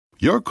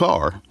Your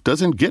car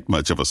doesn't get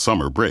much of a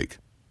summer break.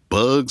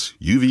 Bugs,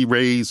 UV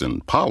rays,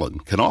 and pollen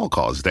can all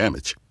cause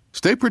damage.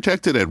 Stay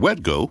protected at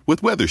WetGo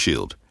with Weather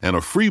Shield and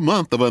a free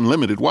month of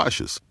unlimited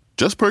washes.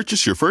 Just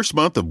purchase your first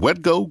month of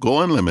WetGo Go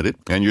Unlimited,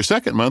 and your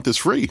second month is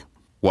free.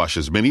 Wash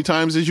as many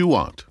times as you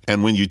want.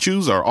 And when you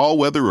choose our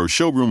all-weather or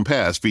showroom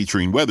pass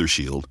featuring Weather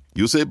Shield,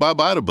 you'll say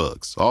bye-bye to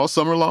bugs all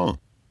summer long.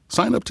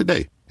 Sign up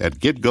today at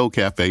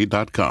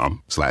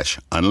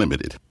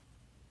getgocafe.com/unlimited.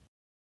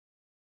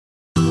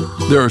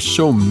 There are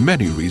so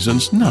many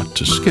reasons not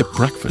to skip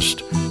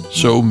breakfast.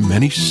 So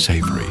many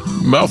savory,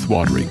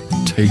 mouth-watering,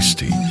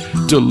 tasty,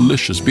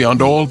 delicious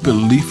beyond all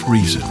belief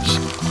reasons.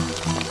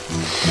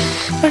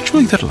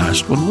 Actually, that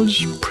last one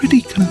was pretty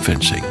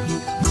convincing.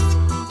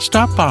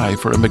 Stop by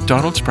for a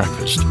McDonald's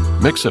breakfast.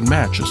 Mix and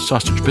match a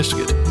sausage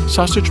biscuit,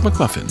 sausage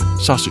McMuffin,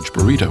 sausage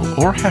burrito,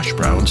 or hash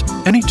browns,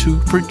 any two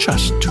for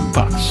just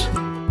 $2.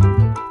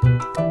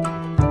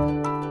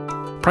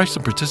 Price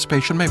and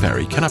participation may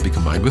vary, cannot be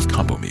combined with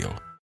combo meal.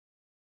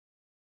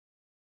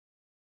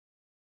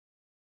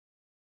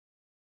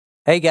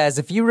 Hey guys,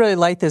 if you really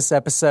like this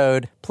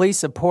episode, please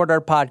support our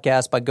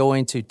podcast by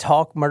going to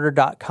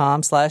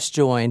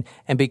talkmurder.com/join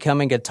and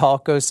becoming a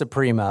Talco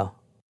Supremo.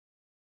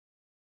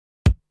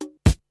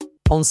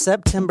 On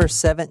September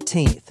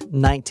 17th,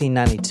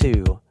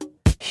 1992,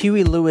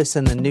 Huey Lewis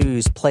and the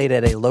News played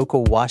at a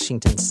local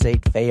Washington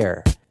State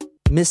fair.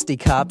 Misty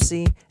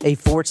Copsey, a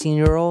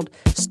 14-year-old,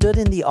 stood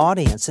in the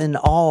audience in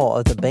awe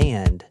of the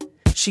band.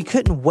 She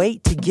couldn't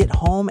wait to get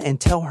home and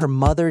tell her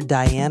mother,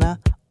 Diana,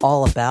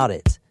 all about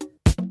it.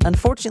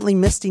 Unfortunately,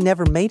 Misty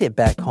never made it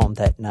back home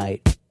that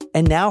night,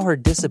 and now her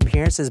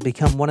disappearance has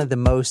become one of the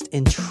most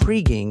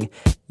intriguing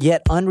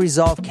yet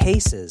unresolved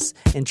cases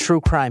in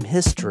true crime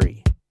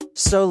history.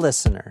 So,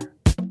 listener,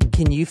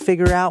 can you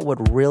figure out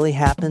what really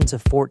happened to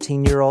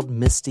 14-year-old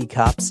Misty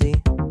Copsey?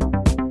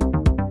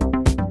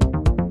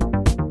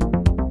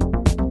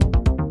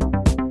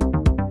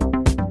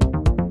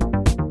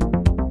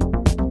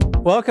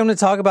 Welcome to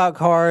Talk About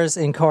Cars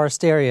and Car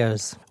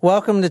Stereos.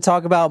 Welcome to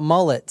Talk About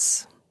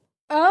Mullets.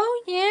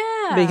 Oh,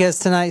 yeah. Because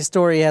tonight's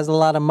story has a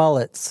lot of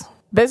mullets.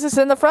 Business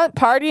in the front,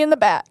 party in the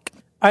back.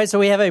 All right, so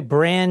we have a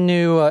brand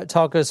new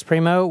Talco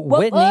Supremo,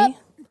 Whitney. Whoop.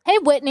 Hey,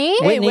 Whitney.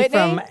 Whitney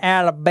from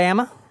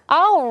Alabama.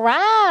 All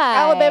right.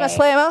 Alabama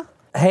Slammer.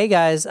 Hey,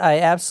 guys, I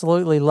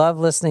absolutely love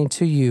listening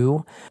to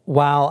you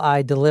while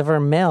I deliver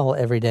mail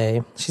every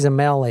day. She's a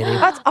mail lady.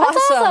 That's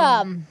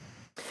awesome.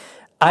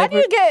 How do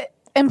you get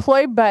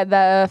employed by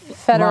the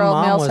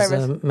Federal Mail Service? My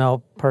mom was a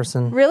mail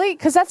person. Really?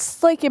 Because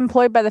that's like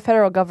employed by the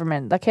federal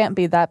government. That can't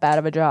be that bad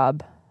of a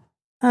job.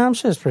 I'm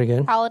sure it's pretty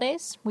good.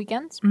 Holidays,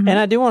 weekends. Mm-hmm. And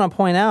I do want to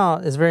point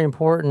out, it's very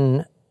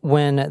important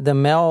when the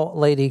mail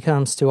lady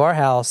comes to our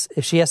house,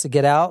 if she has to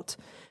get out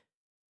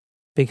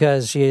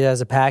because she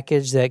has a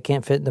package that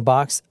can't fit in the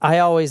box, I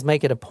always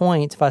make it a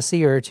point, if I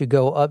see her, to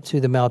go up to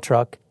the mail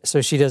truck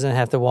so she doesn't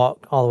have to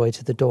walk all the way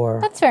to the door.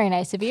 That's very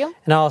nice of you.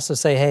 And I also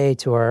say hey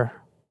to her.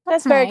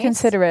 That's very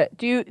considerate.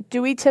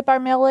 Do we tip our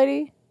mail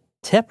lady?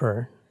 Tip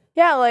her?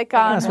 Yeah, like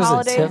on holidays.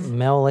 Supposed to tip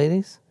mail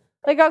ladies?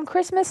 Like on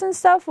Christmas and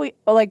stuff.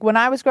 Like when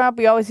I was growing up,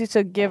 we always used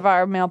to give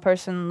our mail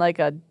person like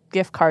a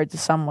gift card to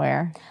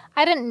somewhere.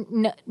 I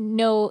didn't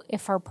know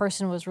if our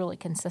person was really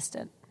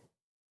consistent.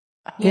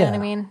 You know what I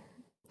mean?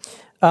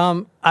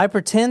 I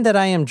pretend that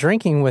I am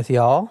drinking with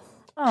y'all.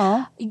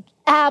 Oh,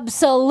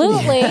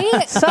 absolutely.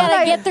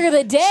 Gotta get through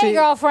the day,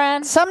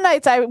 girlfriend. Some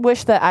nights I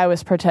wish that I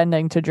was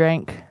pretending to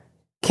drink.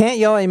 Can't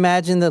y'all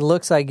imagine the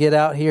looks I get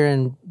out here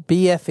in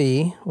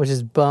BFE, which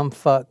is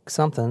bumfuck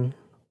something?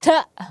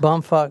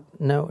 Bumfuck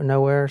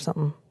nowhere or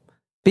something?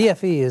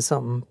 BFE is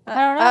something.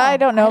 I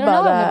don't know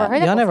about that.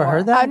 Y'all never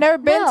heard that? I've never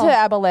been to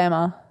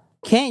Alabama.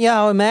 Can't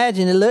y'all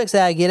imagine the looks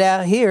I get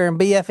out here in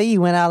BFE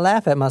when I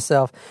laugh at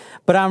myself?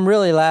 But I'm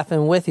really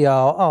laughing with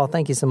y'all. Oh,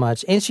 thank you so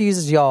much. And she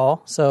uses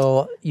y'all,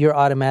 so you're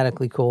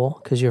automatically cool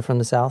because you're from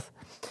the South.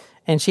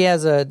 And she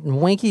has a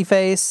winky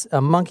face, a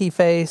monkey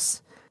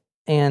face,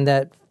 and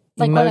that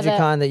like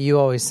emojicon that you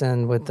always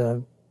send with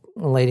the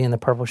lady in the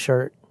purple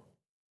shirt.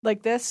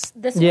 Like this?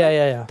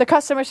 Yeah. The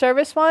customer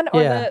service one?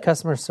 Or the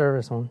customer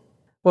service one.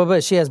 Well,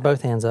 but she has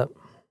both hands up.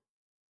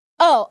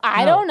 Oh,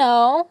 I don't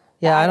know.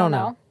 Yeah, I don't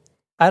know.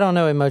 I don't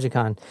know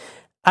emojicon.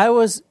 I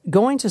was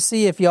going to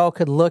see if y'all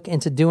could look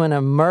into doing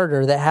a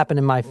murder that happened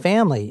in my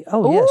family.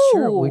 Oh, yeah,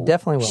 sure. We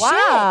definitely will.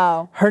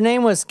 Wow. Her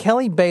name was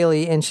Kelly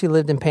Bailey, and she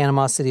lived in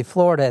Panama City,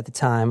 Florida at the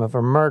time of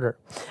her murder.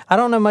 I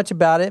don't know much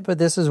about it, but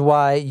this is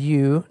why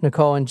you,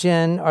 Nicole, and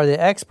Jen are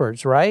the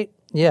experts, right?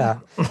 Yeah.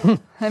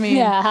 I mean,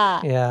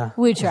 yeah.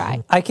 We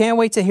try. I can't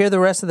wait to hear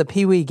the rest of the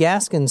Pee Wee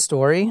Gaskin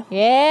story.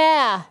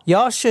 Yeah.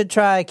 Y'all should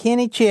try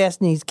Kenny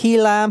Chesney's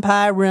key lime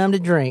pie rum to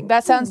drink.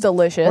 That sounds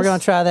delicious. We're going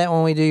to try that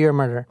when we do your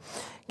murder.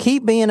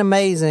 Keep being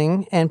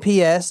amazing. And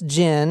P.S.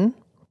 John,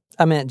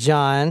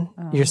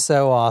 you're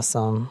so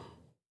awesome.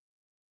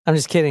 I'm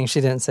just kidding.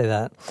 She didn't say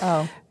that.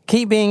 Oh.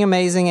 Keep being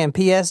amazing. And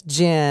P.S.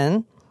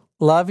 Jen,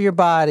 Love your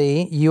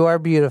body. You are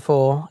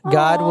beautiful.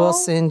 God will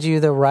send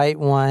you the right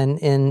one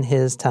in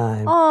his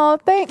time. Oh,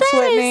 thanks,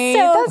 Whitney.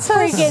 That's so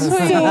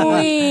freaking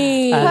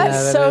sweet.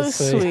 That's so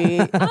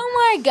sweet.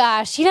 Oh my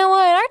gosh. You know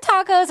what?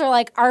 Our tacos are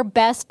like our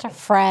best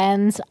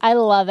friends. I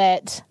love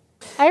it.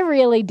 I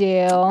really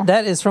do.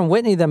 That is from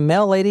Whitney, the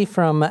mail lady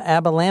from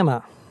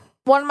Alabama.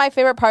 One of my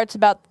favorite parts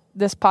about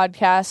this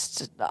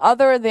podcast,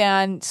 other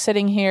than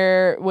sitting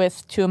here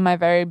with two of my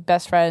very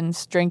best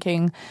friends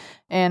drinking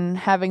and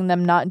having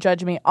them not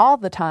judge me all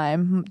the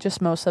time,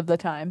 just most of the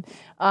time,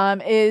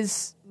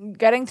 is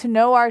getting to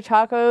know our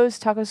tacos,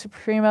 Taco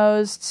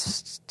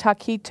Supremos,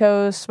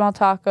 taquitos, small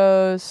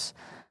tacos,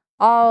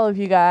 all of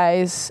you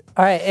guys.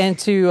 All right, and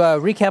to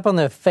recap on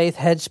the Faith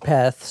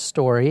Hedgepath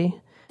story.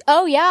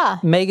 Oh, yeah.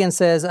 Megan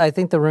says, I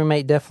think the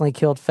roommate definitely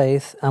killed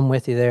Faith. I'm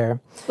with you there.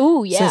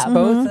 Ooh, yeah. Since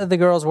both of the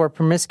girls were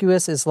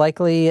promiscuous, it's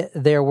likely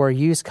there were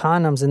used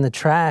condoms in the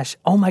trash.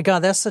 Oh, my God,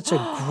 that's such a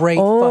great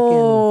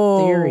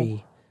fucking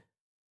theory.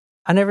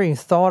 I never even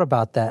thought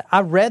about that.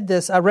 I read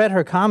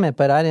her comment,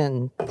 but I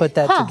didn't put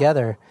that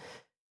together.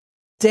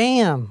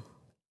 Damn.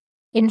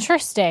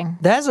 Interesting.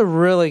 That's a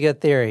really good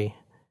theory.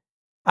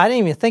 I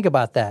didn't even think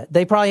about that.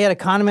 They probably had a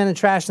condom in the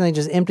trash and they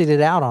just emptied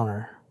it out on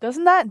her.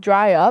 Doesn't that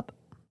dry up?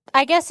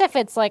 I guess if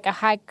it's like a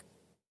high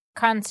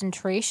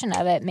concentration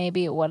of it,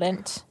 maybe it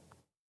wouldn't.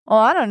 Well,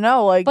 I don't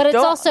know. Like, but it's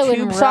don't also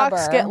tube in socks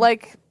rubber. get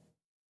like.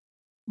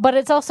 But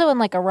it's also in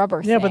like a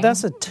rubber thing. Yeah, but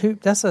that's a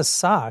tube. That's a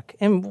sock.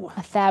 And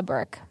a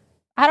fabric.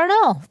 I don't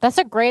know. That's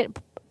a great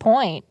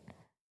point.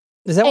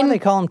 Is that why they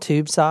call them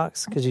tube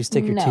socks? Because you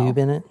stick your tube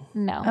in it?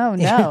 No. Oh,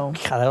 no.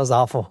 God, that was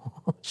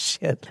awful.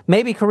 Shit.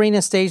 Maybe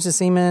Karina staged the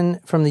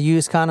semen from the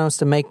used condoms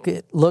to make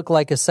it look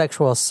like a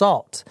sexual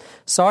assault.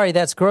 Sorry,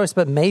 that's gross,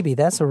 but maybe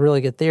that's a really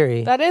good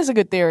theory. That is a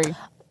good theory.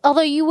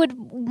 Although you would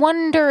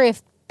wonder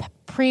if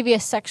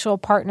previous sexual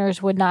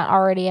partners would not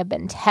already have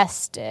been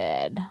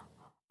tested.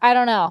 I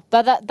don't know.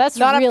 But that's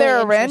not really if they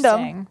were interesting.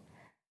 random.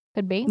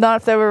 Could be.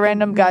 Not if they were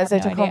random guys they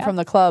took home from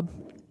the club.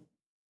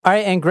 All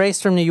right, and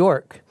Grace from New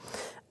York.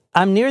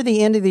 I'm near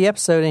the end of the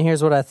episode, and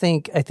here's what I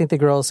think. I think the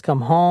girls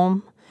come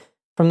home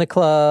from the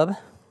club.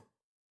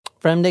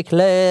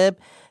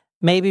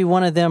 Maybe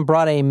one of them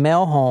brought a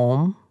mail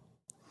home,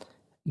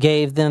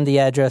 gave them the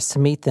address to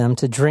meet them,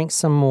 to drink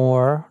some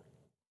more,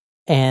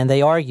 and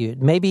they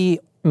argued. Maybe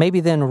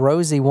then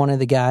Rosie wanted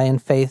the guy,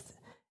 and Faith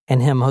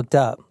and him hooked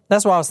up.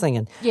 That's what I was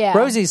thinking. Yeah.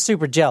 Rosie's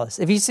super jealous.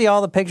 If you see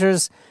all the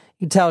pictures,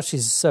 you can tell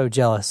she's so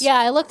jealous. Yeah,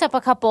 I looked up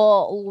a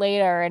couple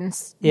later, and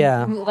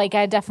like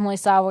I definitely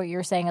saw what you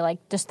were saying,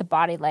 like just the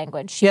body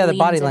language. The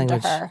body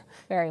language. Her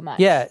very much.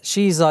 Yeah,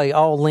 she's like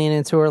all leaning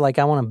into her, like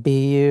I want to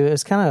be you.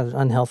 It's kind of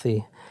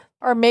unhealthy.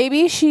 Or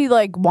maybe she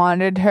like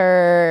wanted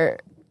her,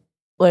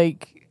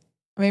 like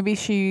maybe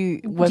she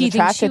was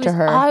attracted to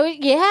her. Oh,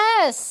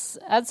 yes,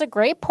 that's a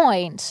great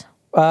point.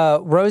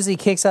 Rosie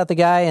kicks out the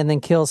guy and then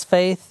kills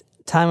Faith.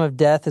 Time of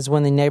death is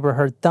when the neighbor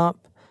heard thump.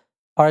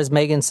 Or as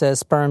Megan says,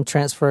 sperm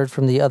transferred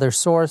from the other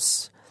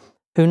source.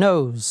 Who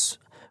knows?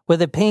 With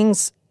the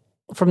pings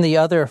from the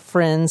other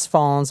friends'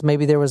 phones,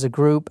 maybe there was a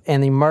group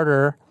and the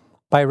murder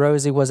by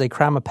Rosie was a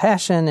crime of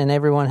passion and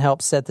everyone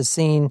helped set the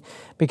scene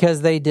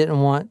because they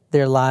didn't want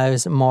their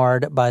lives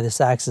marred by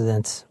this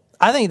accident.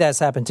 I think that's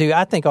happened too.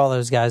 I think all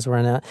those guys were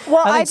in it.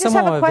 Well, I just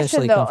have a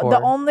question though.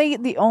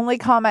 The only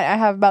comment I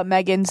have about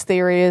Megan's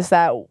theory is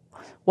that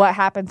what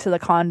happened to the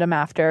condom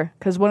after?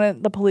 Because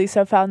wouldn't the police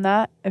have found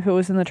that if it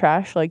was in the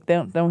trash? Like,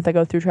 don't they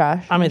go through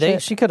trash? I mean,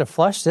 she could have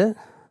flushed it.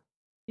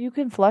 You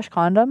can flush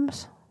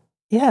condoms?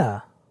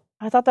 Yeah.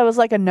 I thought that was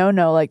like a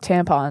no-no, like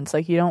tampons.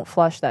 Like, you don't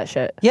flush that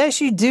shit.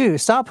 Yes, you do.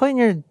 Stop putting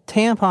your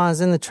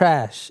tampons in the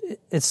trash.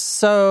 It's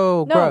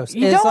so gross.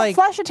 You it's don't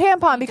flush a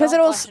tampon because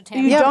it'll...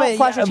 You don't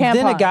flush a tampon.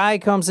 Then a guy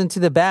comes into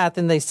the bath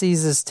and they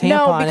sees this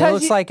tampon. It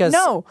looks like a...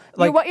 No,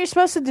 what you're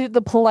supposed to do,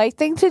 the polite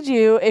thing to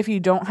do, if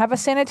you don't have a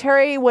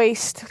sanitary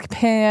waste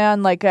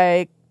pan, like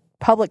a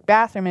public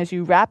bathroom, is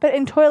you wrap it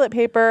in toilet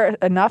paper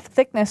enough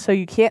thickness so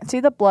you can't see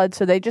the blood,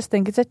 so they just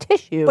think it's a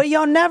tissue. But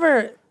you'll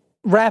never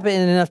wrap it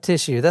in enough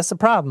tissue. That's the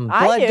problem.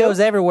 Blood goes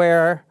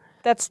everywhere.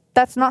 That's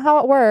not how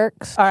it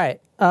works. All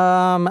right.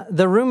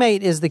 The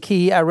roommate is the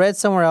key. I read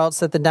somewhere else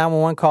that the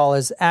 911 call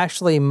is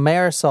actually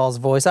Marisol's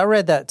voice. I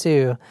read that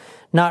too,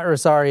 not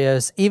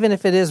Rosario's. Even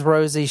if it is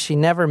Rosie, she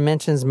never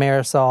mentions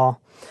Marisol,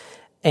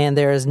 and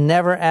there is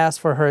never asked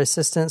for her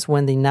assistance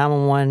when the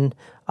 911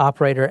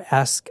 operator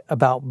asks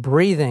about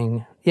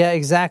breathing. Yeah,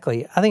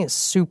 exactly. I think it's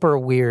super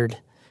weird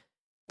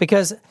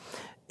because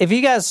if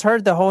you guys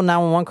heard the whole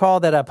 911 call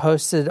that I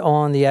posted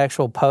on the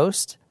actual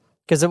post,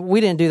 because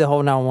we didn't do the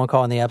whole 911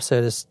 call in the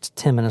episode, it's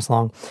 10 minutes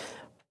long,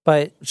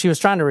 but she was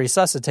trying to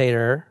resuscitate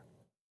her,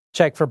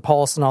 check for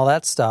pulse and all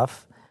that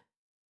stuff.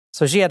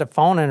 So she had a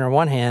phone in her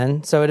one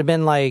hand, so it'd have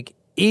been like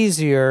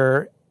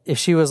easier if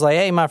she was like,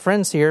 hey, my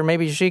friend's here,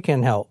 maybe she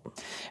can help.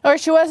 Or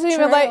she wasn't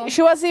even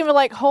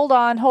like, hold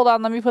on,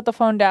 let me put the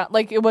phone down.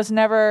 Like, it was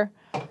never,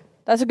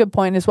 that's a good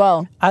point as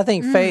well. I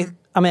think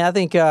I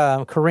think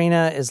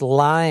Karina is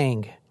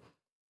lying.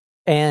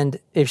 And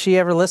if she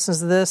ever listens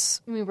to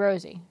this... You mean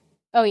Rosie?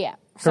 Oh, yeah.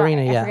 Sorry,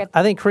 Karina, yeah.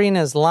 I think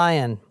Karina is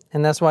lying,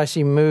 and that's why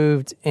she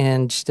moved,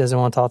 and she doesn't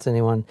want to talk to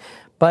anyone.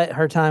 But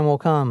her time will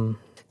come.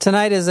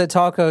 Tonight is a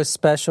taco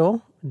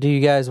special. Do you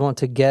guys want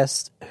to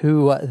guess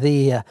who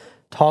the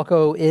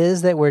taco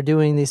is that we're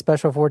doing the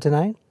special for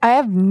tonight? I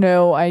have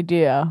no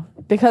idea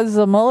because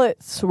the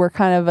mullets were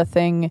kind of a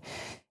thing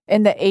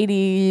in the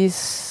 80s,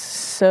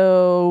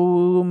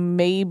 so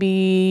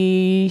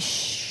maybe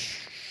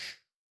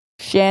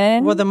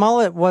Shannon? Well, the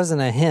mullet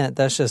wasn't a hint.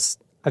 That's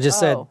just, I just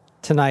said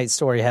tonight's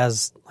story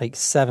has like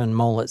 7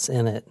 mullets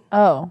in it.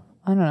 Oh,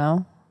 I don't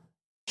know.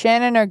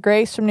 Shannon or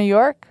Grace from New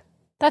York?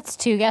 That's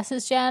 2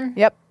 guesses, Jen.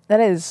 Yep, that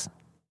is.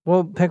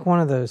 Well, pick one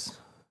of those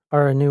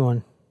or a new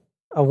one.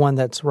 A one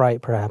that's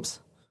right, perhaps.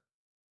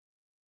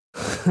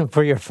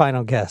 For your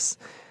final guess.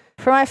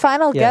 For my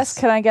final guess,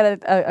 can I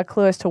get a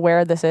clue as to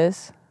where this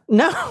is?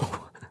 No.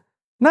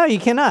 No, you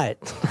cannot.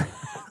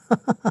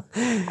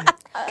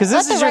 Because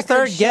this is your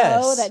third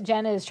guess. That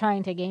Jen is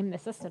trying to game the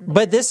system.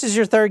 But this is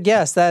your third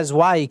guess. That is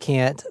why you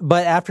can't.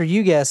 But after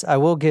you guess, I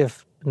will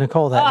give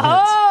Nicole that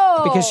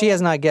hint. Because she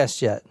has not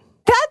guessed yet.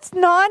 That's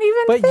not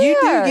even fair. But you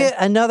do get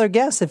another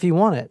guess if you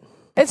want it.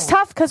 It's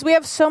tough because we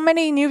have so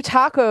many new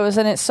tacos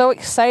and it's so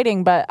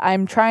exciting, but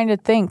I'm trying to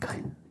think.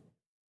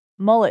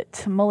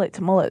 Mullet.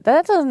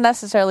 That doesn't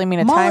necessarily mean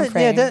a time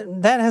frame. Yeah,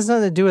 that has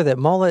nothing to do with it.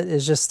 Mullet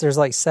is just, there's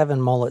like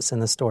 7 mullets in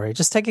the story.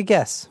 Just take a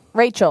guess.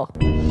 Rachel.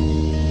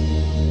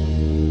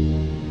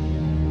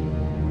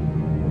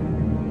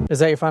 Is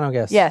that your final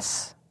guess?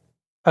 Yes.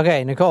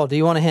 Okay, Nicole, do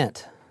you want a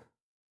hint?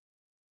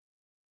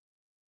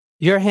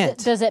 Your hint.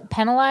 Does it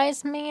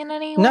penalize me in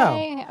any way?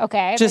 No.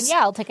 Okay, Just,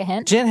 then I'll take a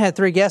hint. Jen had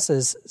 3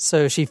 guesses,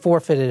 so she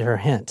forfeited her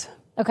hint.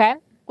 Okay.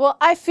 Well,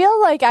 I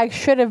feel like I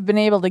should have been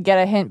able to get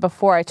a hint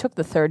before I took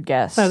the third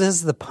guess. No, this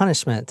is the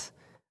punishment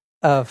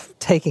of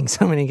taking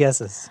so many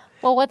guesses.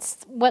 Well, what's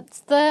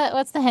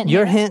the hint?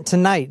 Your hint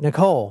tonight,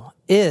 Nicole,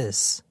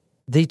 is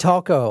the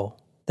taco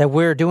that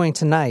we're doing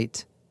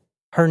tonight.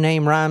 Her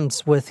name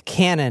rhymes with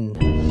cannon.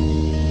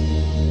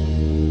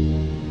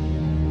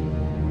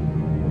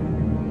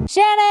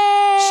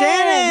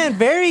 Shannon,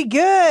 very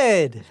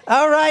good.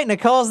 All right,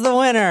 Nicole's the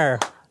winner.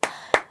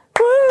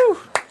 Woo!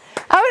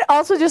 I would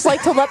also just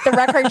like to let the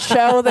record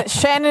show that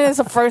Shannon is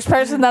the first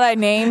person that I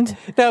named.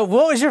 No,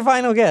 what was your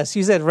final guess?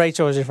 You said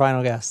Rachel was your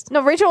final guess.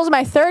 No, Rachel was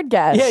my third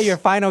guess. Yeah, your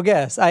final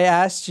guess. I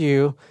asked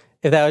you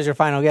if that was your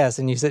final guess,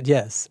 and you said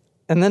yes.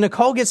 And then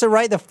Nicole gets it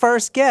right the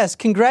first guess.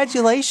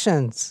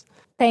 Congratulations.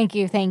 Thank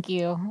you.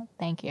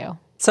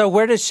 So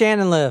where does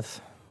Shannon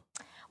live?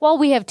 Well,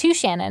 we have 2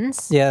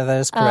 Shannons. Yeah, that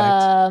is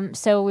correct.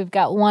 So we've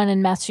got one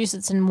in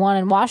Massachusetts and one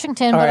in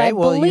Washington. All but right, I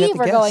well, believe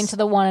we're going to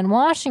the one in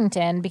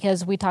Washington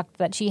because we talked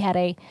that she had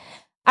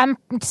I'm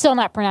still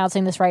not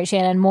pronouncing this right,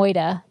 Shannon.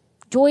 Moida.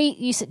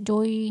 You said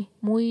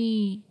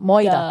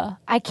Moida.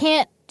 I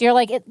can't. You're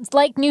like, it's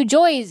like New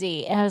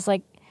Jersey. And I was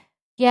like,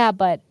 yeah,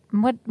 but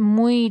what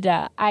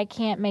Moida? I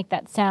can't make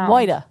that sound.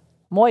 Moida.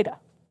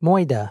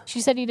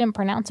 She said you didn't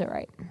pronounce it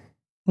right.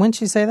 When'd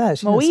she say that?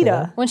 She didn't say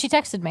that. When she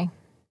texted me.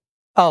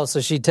 Oh, so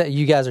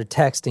you guys are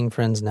texting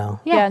friends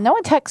now. Yeah, no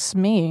one texts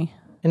me.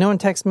 And no one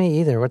texts me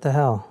either. What the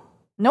hell?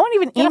 No one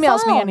even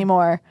emails me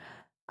anymore.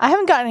 I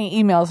haven't gotten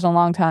any emails in a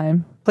long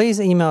time.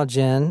 Please email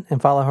Jen and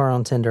follow her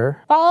on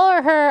Tinder.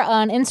 Follow her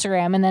on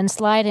Instagram and then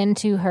slide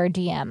into her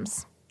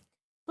DMs.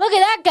 Look at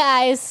that,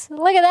 guys.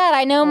 Look at that.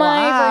 I know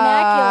my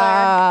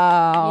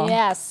vernacular.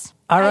 Yes.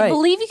 All right. I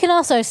believe you can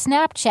also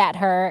Snapchat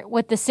her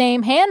with the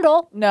same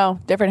handle. No,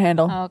 different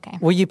handle. Oh, okay.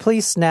 Will you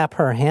please snap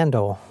her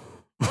handle?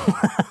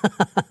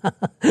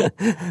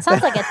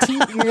 Sounds like a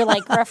tea. You're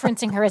like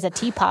referencing her as a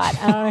teapot.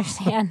 I don't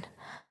understand.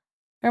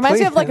 It reminds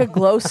me of like a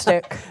glow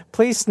stick.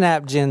 Please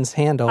snap Jen's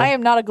handle. I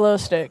am not a glow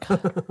stick.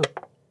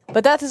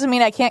 But that doesn't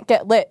mean I can't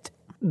get lit.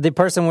 The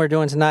person we're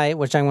doing tonight,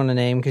 which I'm going to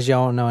name because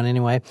y'all don't know it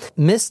anyway,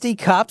 Misty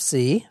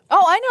Copsey.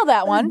 Oh, I know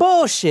that one.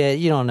 Bullshit.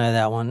 You don't know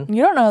that one.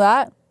 You don't know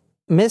that.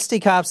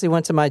 Misty Copsey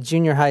went to my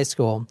junior high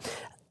school.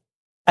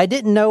 I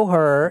didn't know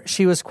her.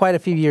 She was quite a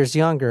few years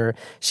younger.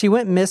 She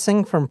went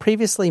missing from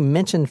previously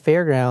mentioned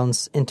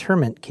fairgrounds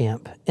interment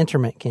camp.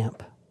 Interment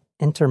camp.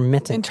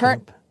 Intermittent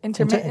camp.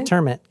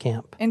 Interment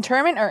camp.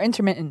 Interment or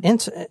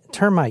intermittent?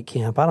 Termite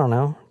camp. I don't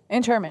know.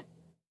 Interment.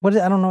 I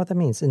don't know what that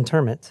means.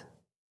 Interment.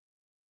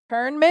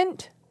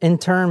 Internment?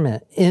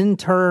 Interment.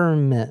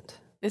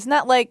 Isn't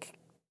that like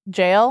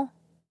jail?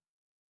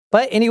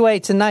 But anyway,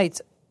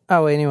 tonight.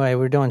 Oh, anyway,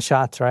 we're doing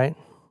shots, right?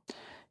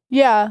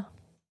 Yeah.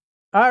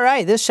 All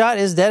right, this shot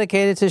is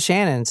dedicated to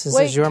Shannon. This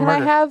is your murder.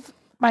 Can I have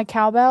my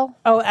cowbell?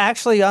 Oh,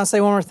 actually, I'll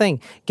say one more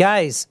thing.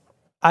 Guys,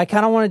 I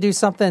kind of want to do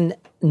something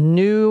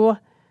new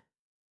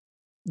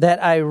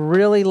that I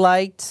really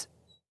liked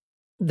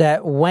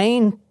that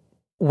Wayne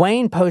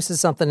posted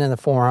something in the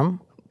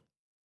forum.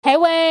 Hey,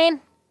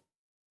 Wayne.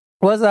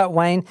 What's up,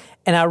 Wayne?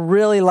 And I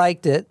really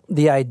liked it,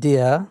 the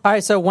idea. All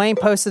right, so Wayne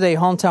posted a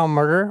hometown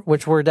murder,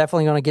 which we're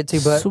definitely going to get to.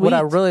 But what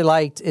I really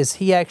liked is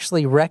he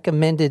actually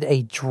recommended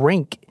a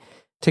drink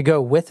to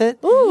go with it.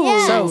 Ooh,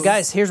 yes. So,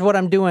 guys, here's what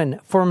I'm doing.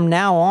 From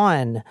now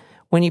on,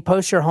 when you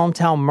post your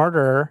hometown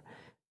murder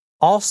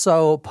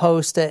Also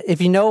post,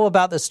 if you know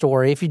about the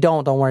story, if you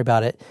don't worry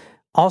about it.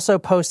 Also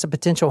post a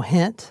potential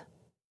hint.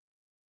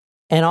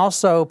 And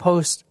also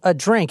post a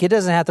drink. It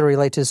doesn't have to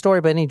relate to the story,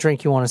 but any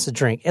drink you want us to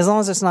drink. As long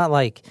as it's not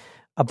like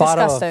a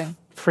bottle of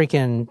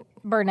freaking...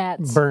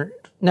 Burnett's.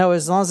 No,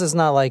 as long as it's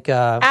not like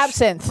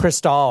absinthe,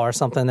 Cristal or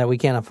something that we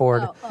can't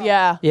afford.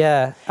 Yeah.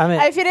 I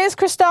mean, if it is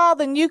Cristal,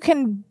 then you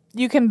can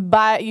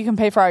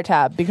pay for our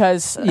tab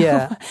because we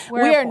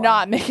are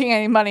not making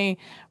any money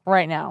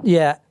right now.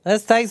 Yeah,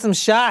 let's take some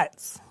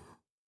shots.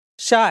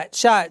 Shot.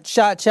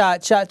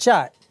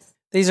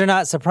 These are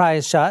not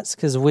surprise shots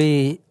because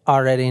we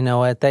already know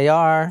what they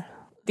are.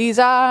 These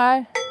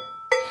are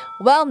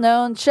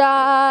well-known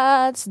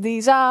shots.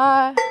 These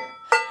are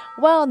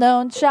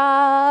well-known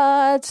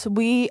shots.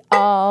 We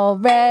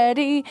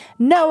already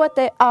know what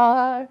they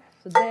are.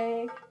 So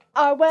they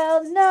are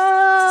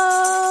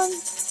well-known.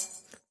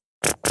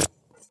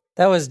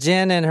 That was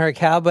Jen in her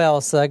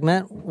cowbell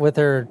segment with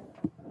her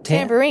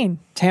tambourine.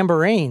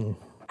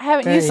 I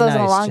haven't Very used those in a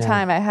nice, long Jen.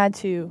 time. I had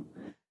to.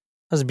 That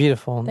was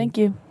beautiful. Thank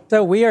you.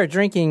 So we are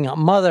drinking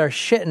Mother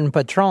Shittin'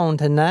 Patron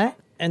tonight.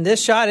 And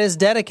this shot is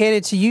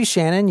dedicated to you,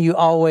 Shannon. You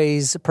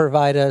always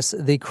provide us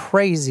the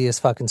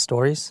craziest fucking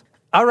stories.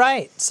 All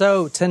right.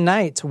 So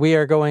tonight we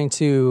are going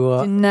to...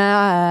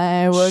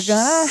 Tonight we're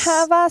going to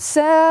have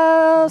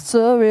ourselves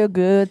a real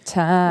good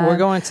time. We're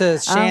going to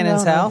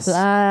Shannon's house.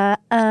 I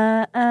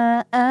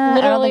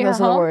don't think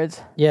those are the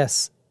words.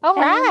 Yes. All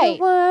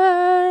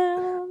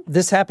right.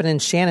 This happened in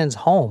Shannon's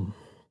home.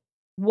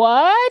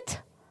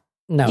 What?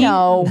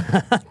 No.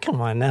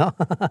 Come on now.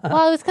 Well,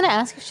 I was going to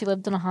ask if she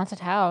lived in a haunted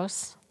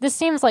house. This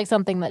seems like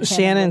something that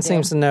Shannon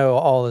seems to know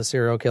all the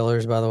serial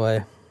killers, by the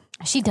way.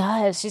 She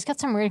does. She's got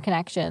some weird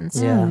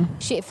connections. Yeah.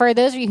 For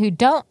those of you who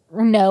don't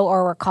know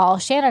or recall,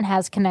 Shannon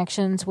has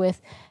connections with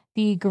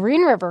the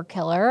Green River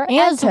Killer And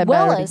as Ted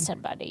well Bundy. as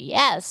somebody.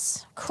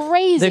 Yes.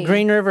 Crazy. The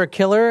Green River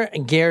Killer,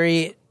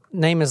 Gary,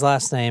 name his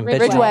last name. Bet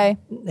you- Ridgway.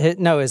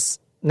 No, his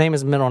name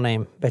is middle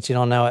name. Bet you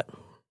don't know it.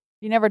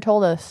 You never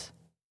told us.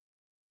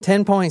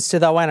 10 points to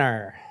the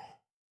winner.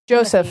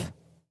 Joseph.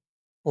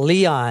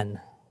 Leon.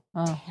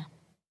 Oh.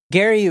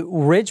 Gary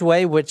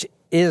Ridgway, which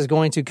is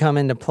going to come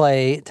into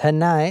play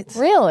tonight.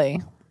 Really?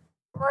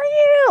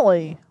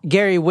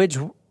 Gary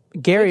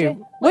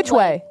Widgway. Which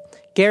way?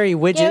 Gary Gary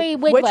Widget.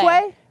 Widway. Which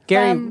way?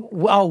 Gary.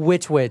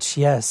 Witch.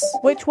 Yes.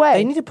 Which way?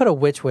 They need to put a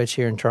witch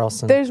here in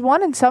Charleston. There's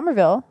one in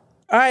Somerville.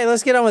 All right,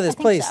 let's get on with this, I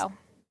think please. so.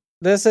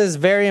 This is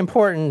very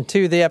important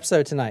to the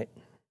episode tonight.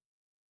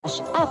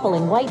 Apple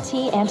and white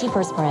tea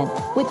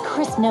antiperspirant with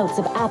crisp notes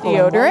of apple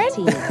Deodorant?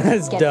 and white tea.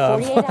 That's Get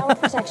Dove. 48-hour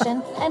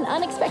protection and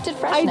unexpected I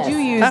freshness. do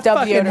use I Dove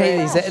fucking hate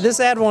deodorant. these. This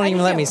ad won't even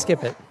do let too. me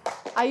skip it.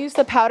 I use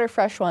the powder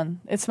fresh one.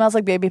 It smells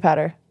like baby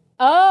powder.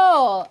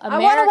 Oh,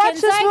 American I want to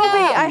watch this Psycho.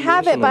 movie. I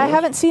have it, but I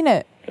haven't seen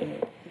it.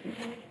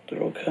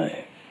 They're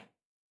okay.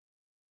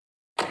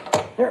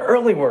 Their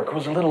early work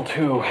was a little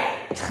too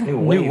new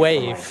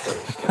wave. for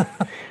my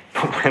taste.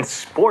 But when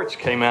sports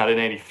came out in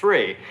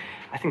 '83,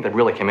 I think they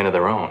really came into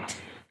their own,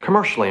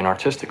 commercially and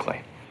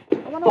artistically. The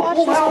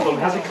whole album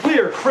has a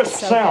clear, crisp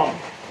sound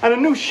and a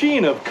new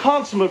sheen of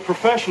consummate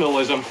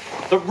professionalism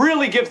that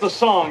really gives the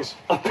songs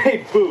a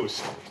big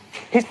boost.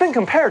 He's been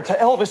compared to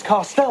Elvis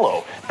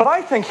Costello, but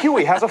I think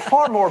Huey has a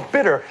far more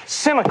bitter,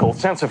 cynical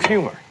sense of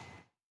humor.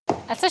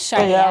 That's a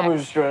shiny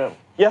act.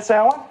 Yes,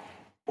 Alan?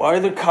 Why are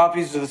there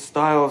copies of the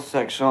style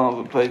section all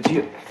over the place? Do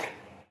you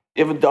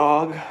have a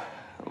dog?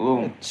 A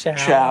little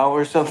chow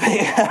or something?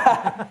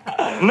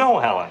 No,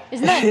 Alan.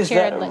 Isn't that Is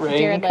Jared, that a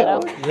Jared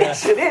Leto?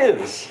 Yes, it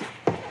is.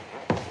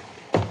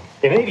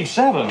 In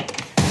 '87,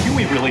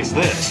 Huey released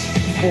this.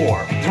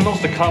 Their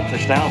most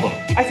accomplished album.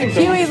 I think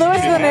Huey Lewis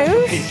and the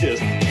News? Peaches,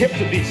 Hip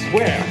to Be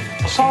Square.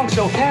 A song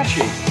so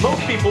catchy,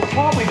 most people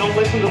probably don't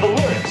listen to the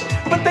lyrics.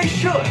 But they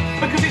should,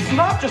 because it's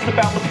not just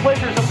about the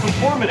pleasures of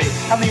conformity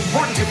and the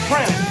importance of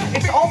trends.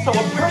 It's also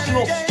a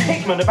personal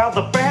statement about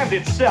the band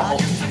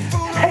itself.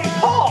 Hey,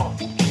 Paul!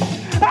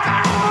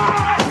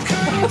 Ah!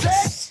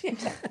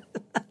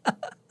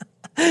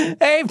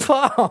 Hey,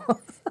 Paul.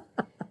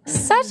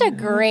 Such a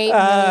great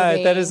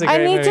movie. That is a I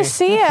great need movie. to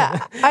see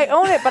it. I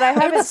own it, but I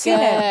haven't It's seen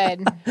it.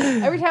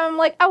 good. Every time I'm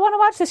like, I want to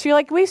watch this. You're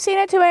like, we've seen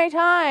it too many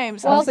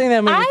times. I've seen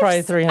that movie I've probably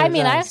s- 300 I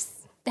mean, times.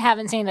 I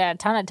haven't seen it a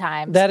ton of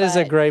times. That is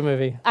a but great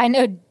movie. I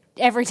know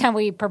every time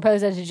we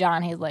propose it to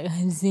John, he's like,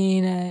 I've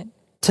seen it.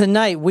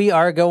 Tonight, we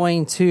are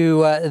going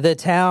to the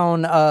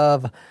town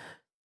of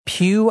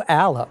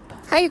Puyallup.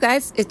 Hi, you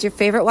guys. It's your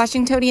favorite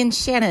Washingtonian,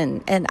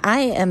 Shannon, and I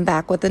am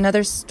back with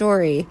another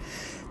story.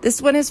 This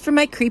one is from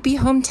my creepy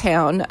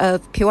hometown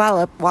of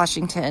Puyallup,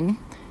 Washington.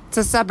 It's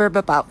a suburb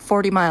about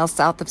 40 miles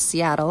south of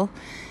Seattle,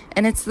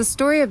 and it's the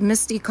story of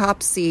Misty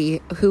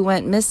Copsey, who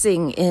went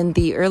missing in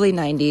the early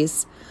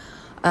 90s.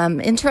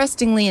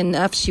 Interestingly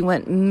enough, she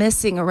went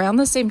missing around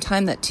the same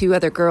time that two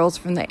other girls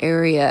from the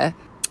area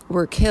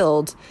were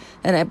killed,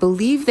 and I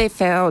believe they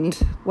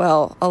found,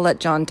 well, I'll let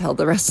John tell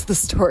the rest of the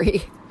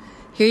story.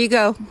 Here you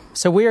go.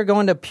 So we are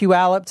going to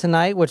Puyallup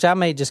tonight, which I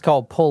may just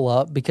call Pull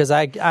Up because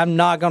I'm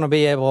not going to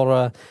be able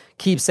to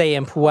keep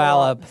saying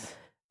Puyallup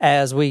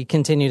as we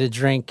continue to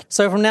drink.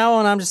 So from now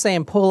on, I'm just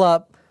saying pull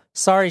up.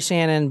 Sorry,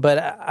 Shannon, but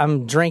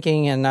I'm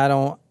drinking and I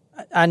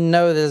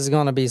know this is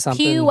going to be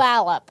something.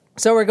 Puyallup.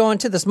 So we're going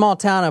to the small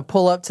town of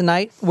Pull Up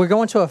tonight. We're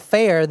going to a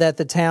fair that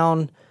the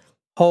town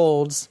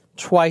holds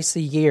twice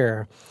a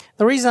year.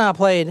 The reason I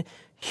played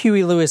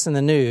Huey Lewis in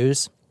the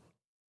News,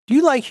 do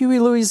you like Huey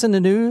Lewis in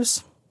the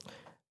News?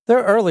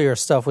 Their earlier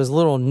stuff was a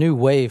little new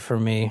wave for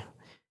me,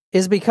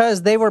 is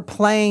because they were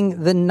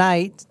playing the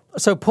night.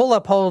 So Pull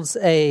Up holds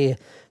a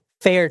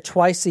fair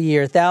twice a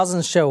year.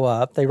 Thousands show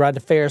up. They ride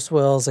the Ferris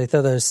wheels. They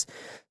throw those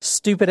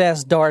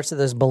stupid-ass darts at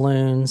those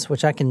balloons,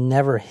 which I can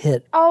never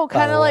hit. Oh,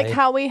 kind of like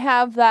how we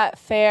have that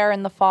fair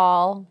in the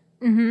fall.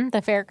 Mm-hmm.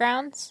 The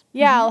fairgrounds?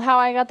 Yeah, how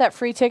I got that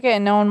free ticket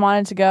and no one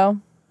wanted to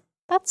go.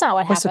 That's not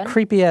what happened. It's a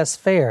creepy-ass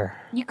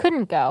fair. You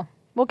couldn't go.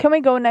 Well, can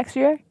we go next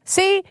year?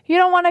 See? You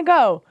don't want to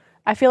go.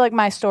 I feel like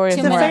my story is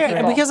more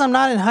fair, because I'm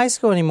not in high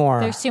school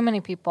anymore. There's too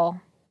many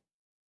people.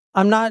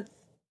 I'm not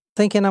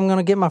thinking I'm going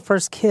to get my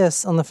first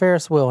kiss on the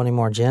Ferris wheel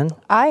anymore, Jen.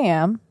 I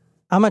am.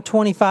 I'm a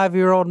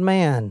 25-year-old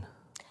man.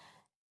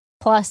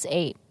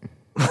 +8.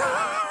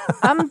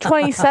 I'm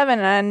 27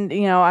 and,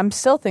 I'm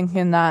still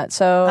thinking that.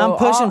 So I'm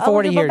pushing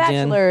 40 here,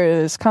 Jen.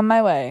 Bachelors come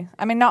my way.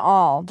 I mean, not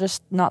all,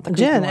 just not the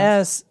Jen,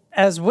 ones.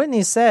 as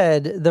Whitney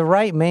said, the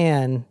right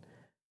man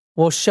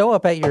will show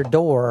up at your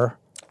door.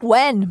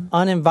 When?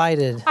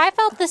 Uninvited. I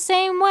felt the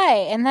same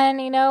way. And then,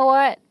 you know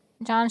what?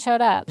 John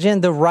showed up.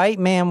 Jen, the right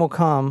man will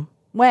come.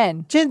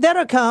 When? Jen,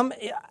 that'll come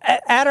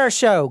at our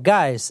show,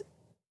 guys.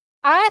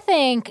 I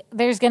think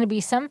there's going to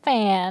be some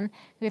fan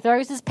who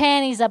throws his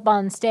panties up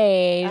on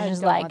stage and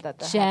is like,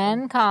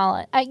 Jen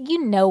Collins.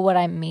 You know what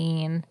I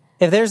mean.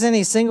 If there's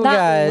any single Not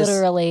guys. Not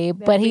literally,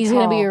 but he's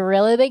going to be a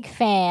really big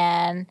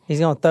fan. He's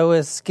going to throw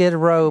his Skid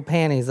Row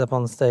panties up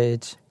on the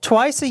stage.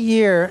 Twice a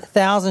year,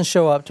 thousands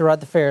show up to ride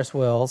the Ferris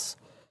wheels.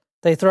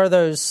 They throw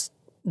those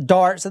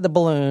darts at the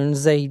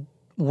balloons. They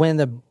win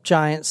the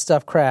giant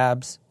stuffed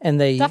crabs. And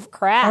they stuffed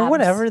crabs? Or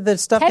whatever, the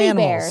stuffed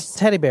animals.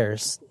 Teddy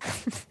bears.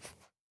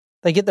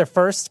 They get their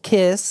first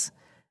kiss,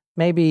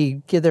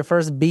 maybe get their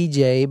first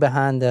BJ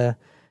behind the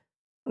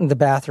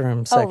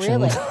bathroom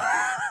section. Oh, really?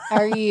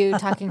 Are you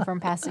talking from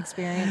past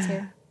experience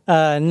here?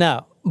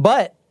 No.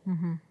 But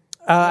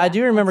I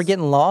do remember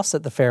getting lost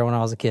at the fair when I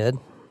was a kid.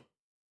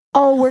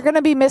 Oh, we're going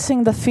to be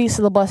missing the Feast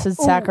of the Blessed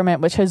Sacrament,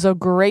 which is a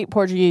great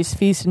Portuguese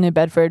feast in New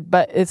Bedford,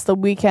 but it's the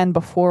weekend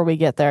before we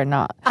get there,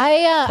 not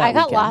I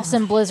got lost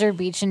in Blizzard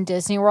Beach in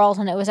Disney World,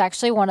 and it was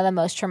actually one of the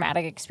most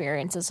traumatic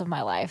experiences of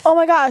my life. Oh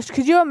my gosh,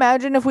 could you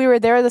imagine if we were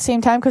there at the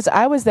same time? Because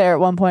I was there at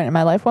one point in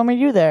my life. When were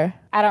you there?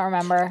 I don't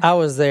remember. I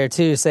was there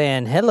too,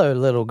 saying, hello,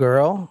 little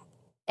girl.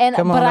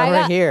 Come on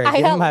over here.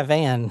 Get in my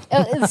van.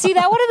 See,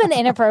 that would have been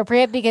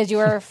inappropriate because you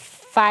were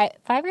 5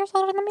 years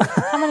older than me?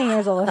 How many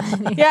years older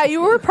than me? Yeah,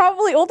 you were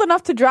probably old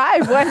enough to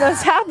drive when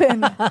this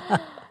happened.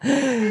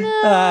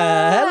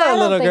 Hello,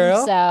 little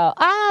girl. So,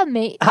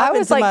 I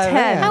was like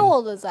 10. How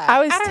old was I? I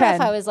was 10. I don't know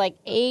if I was like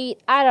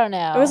 8. I don't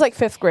know. It was like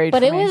 5th grade.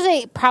 But it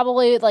was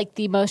probably like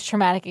the most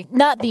traumatic,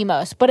 not the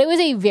most, but it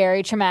was a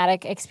very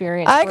traumatic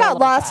experience. I got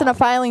lost in a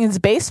filing's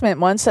basement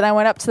once, and I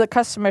went up to the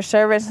customer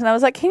service and I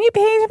was like, "Can you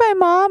page my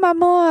mom? I'm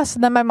lost."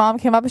 And then my mom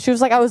came up and she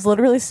was like, "I was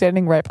literally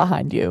standing right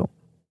behind you."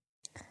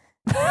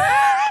 It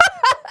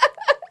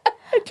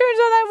turns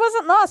out I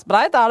wasn't lost, but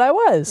I thought I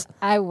was.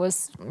 I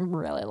was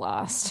really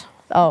lost.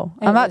 Oh,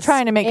 I'm not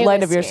trying to make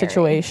light of your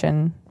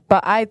situation,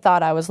 but I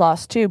thought I was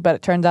lost too, but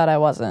it turns out I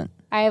wasn't.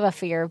 I have a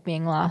fear of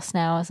being lost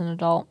now as an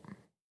adult.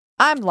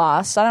 I'm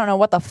lost. I don't know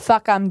what the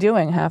fuck I'm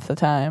doing half the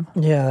time.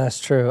 Yeah, that's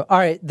true. All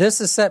right, this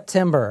is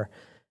September,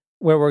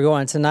 where we're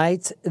going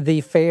tonight.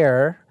 The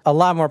fair, a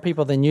lot more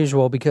people than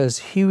usual because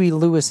Huey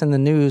Lewis in the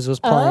News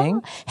was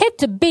playing. Hit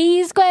to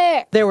B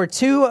square. There were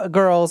 2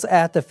 girls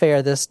at the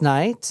fair this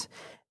night.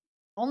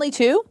 Only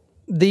 2?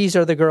 These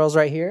are the girls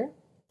right here.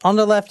 On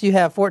the left, you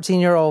have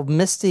 14-year-old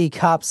Misty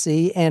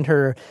Copsey and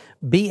her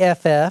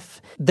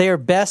BFF. They're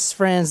best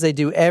friends. They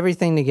do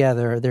everything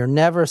together. They're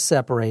never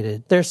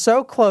separated. They're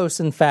so close,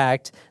 in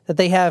fact, that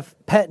they have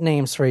pet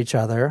names for each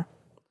other.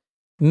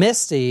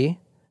 Misty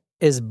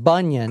is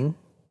Bunyan,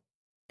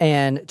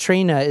 and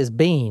Trina is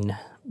Bean.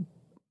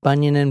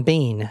 Bunyan and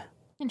Bean.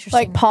 Interesting.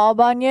 Like Paul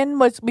Bunyan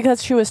was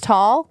because she was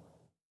tall?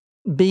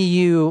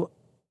 Bunyan.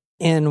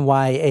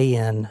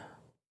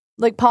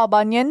 Like Paul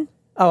Bunyan?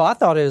 Oh, I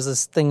thought it was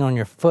this thing on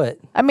your foot.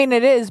 I mean,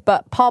 it is,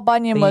 but Paul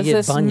Bunyan was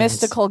this bunions.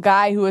 mystical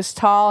guy who was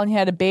tall and he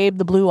had a babe,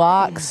 the blue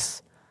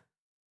ox.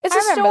 It's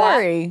a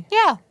story.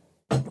 Yeah.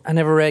 I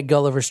never read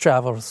Gulliver's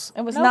Travels.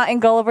 It was not in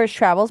Gulliver's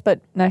Travels, but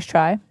nice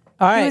try.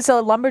 All right. He was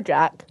a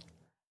lumberjack.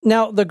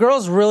 Now, the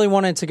girls really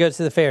wanted to go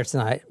to the fair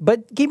tonight,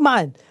 but keep in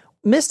mind,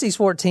 Misty's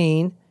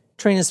 14,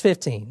 Trina's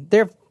 15.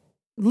 They're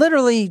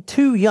literally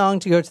too young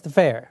to go to the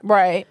fair.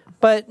 Right.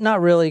 But not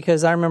really,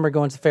 because I remember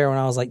going to the fair when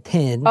I was like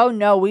 10. Oh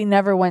no, we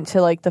never went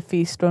to like the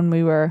feast when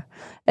we were.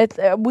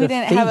 We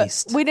didn't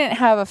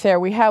have a fair.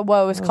 We had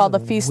what was called the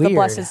Feast of the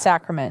Blessed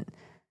Sacrament.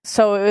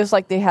 So it was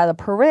like they had a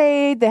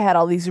parade, they had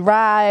all these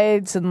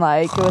rides, and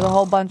like it was a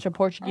whole bunch of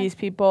Portuguese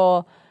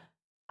people.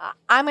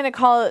 I'm going to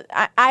call it,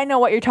 I know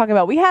what you're talking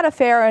about. We had a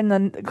fair in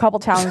a couple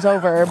towns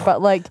over,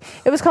 but like,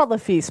 it was called the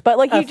Feast. But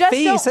like, you just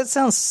feast? That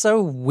sounds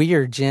so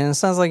weird, Jen. It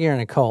sounds like you're in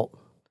a cult.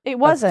 It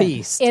wasn't. A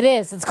feast. It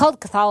is. It's called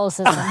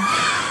Catholicism.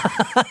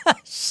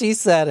 She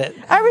said it.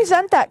 I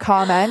resent that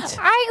comment.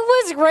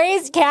 I was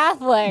raised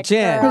Catholic.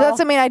 Jen. But that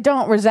doesn't mean I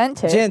don't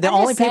resent it. Jen, the I'm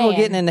only just people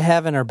saying. getting into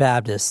heaven are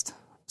Baptist,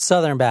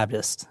 Southern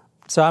Baptist.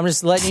 So I'm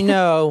just letting you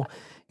know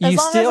you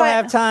still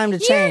have time to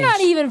change. You're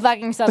not even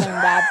fucking Southern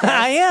Baptist.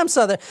 I am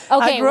Southern.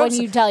 Okay, when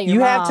you tell your you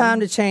mom. have time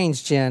to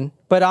change, Jen.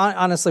 But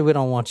honestly, we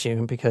don't want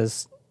you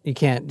because you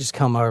can't just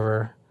come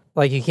over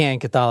like you can in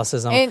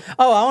Catholicism. I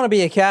want to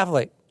be a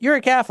Catholic. You're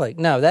a Catholic.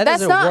 No,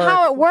 that's not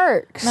how it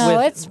works.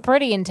 No, it's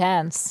pretty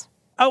intense.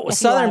 Oh,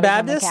 Southern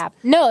Baptist?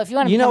 No, if you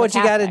want to. You know what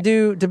you got to Catholic.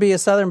 do to be a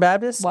Southern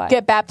Baptist? What?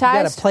 Get baptized?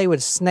 You got to play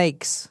with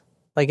snakes,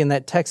 like in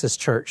that Texas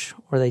church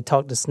where they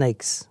talk to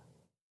snakes.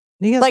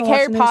 You guys Like don't watch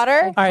Harry the news?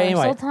 Potter? All right,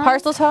 anyway.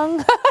 Parcel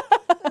tongue?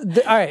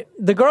 All right,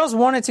 the girls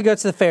wanted to go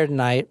to the fair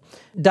tonight.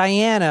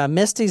 Diana,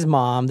 Misty's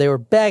mom, they were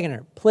begging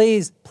her,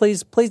 please,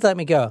 please, please let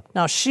me go.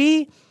 Now,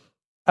 she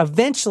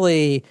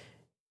eventually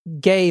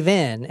gave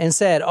in and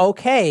said,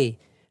 okay,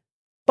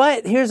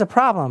 but here's a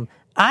problem.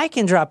 I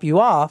can drop you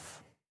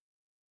off,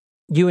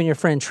 you and your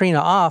friend Trina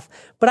off,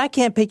 but I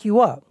can't pick you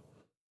up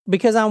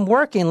because I'm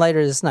working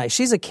later this night.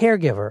 She's a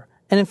caregiver.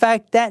 And in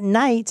fact, that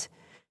night,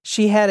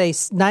 she had a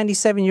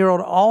 97-year-old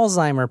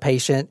Alzheimer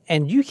patient,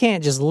 and you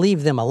can't just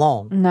leave them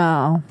alone.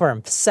 No. For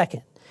a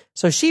second.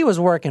 So she was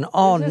working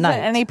all night.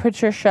 Any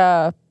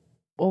Patricia,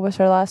 what was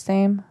her last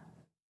name?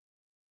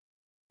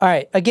 All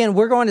right. Again,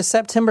 we're going to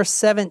September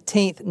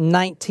 17th,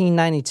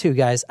 1992,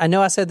 guys. I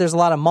know I said there's a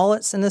lot of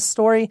mullets in this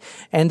story,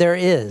 and there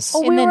is. Oh,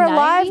 we were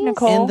alive,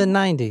 Nicole. In the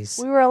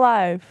 90s. We were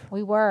alive.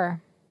 We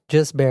were.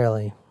 Just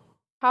barely.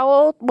 How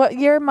old? What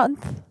year,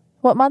 month?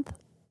 What month?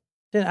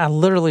 I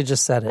literally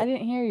just said it. I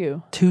didn't hear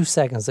you. 2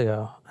 seconds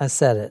ago, I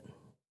said it.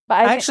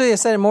 But Actually, I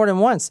said it more than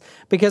once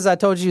because I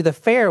told you the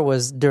fair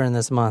was during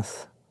this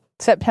month.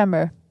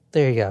 September.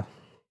 There you go.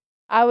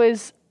 I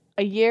was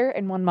a year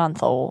and 1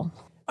 month old.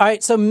 All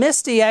right, so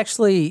Misty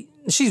actually,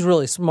 she's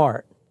really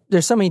smart.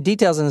 There's so many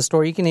details in the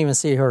story, you can even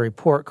see her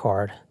report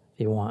card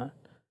if you want.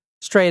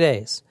 Straight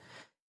A's.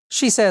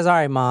 She says, all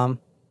right, Mom,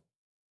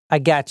 I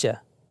got you.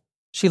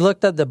 She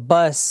looked up the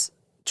bus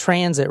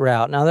transit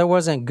route. Now, there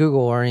wasn't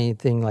Google or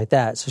anything like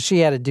that, so she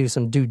had to do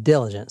some due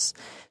diligence.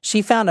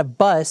 She found a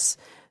bus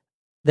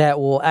that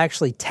will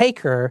actually take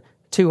her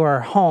to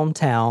her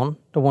hometown,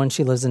 the one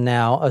she lives in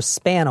now, a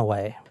span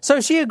away.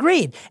 So she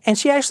agreed, and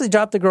she actually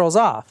dropped the girls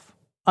off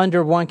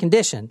under one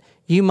condition.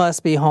 You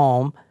must be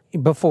home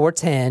before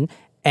 10,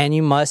 and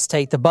you must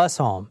take the bus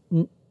home.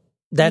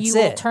 That's it. You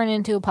will turn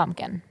into a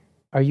pumpkin.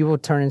 Or you will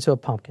turn into a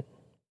pumpkin.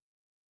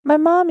 My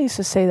mom used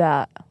to say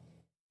that.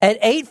 At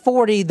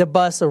 8:40, the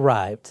bus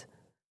arrived.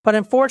 But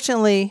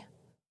unfortunately,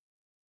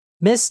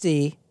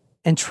 Misty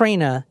and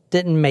Trina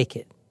didn't make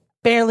it.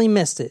 Barely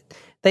missed it.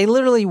 They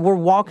literally were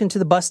walking to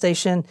the bus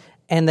station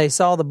and they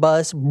saw the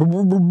bus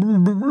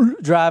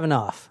driving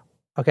off.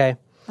 Okay?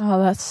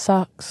 Oh, that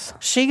sucks.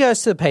 She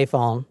goes to the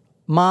payphone.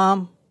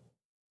 Mom,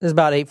 it's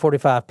about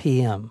 8:45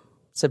 p.m.,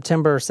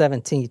 September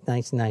 17th,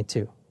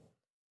 1992.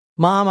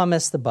 Mom, I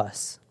missed the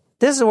bus.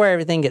 This is where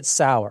everything gets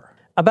sour.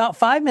 About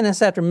 5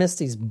 minutes after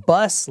Misty's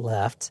bus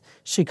left,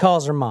 she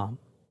calls her mom.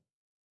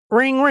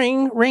 Ring,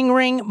 ring, ring,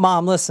 ring.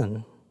 Mom,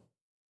 listen.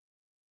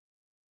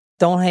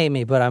 Don't hate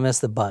me, but I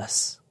missed the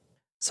bus.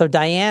 So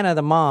Diana,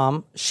 the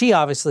mom, she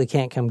obviously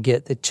can't come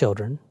get the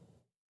children.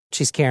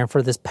 She's caring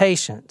for this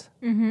patient.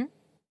 Mm-hmm.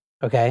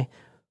 Okay?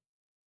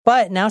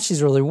 But now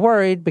she's really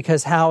worried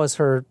because how is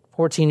her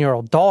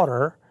 14-year-old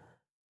daughter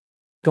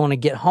going to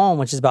get home,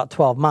 which is about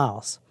 12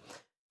 miles?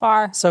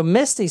 Far. So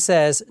Misty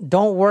says,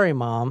 don't worry,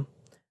 Mom.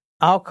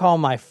 I'll call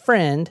my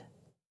friend,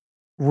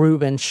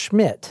 Reuben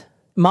Schmidt.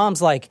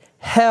 Mom's like,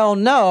 hell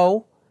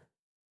no.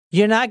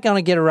 You're not going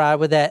to get a ride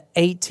with that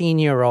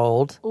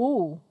 18-year-old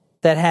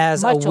that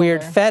has a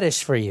weird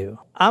fetish for you.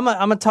 I'm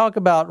going to talk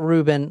about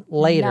Reuben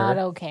later. Not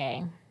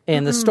okay.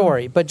 In the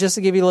story. But just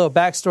to give you a little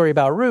backstory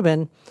about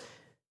Reuben,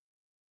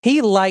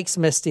 he likes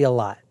Misty a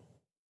lot.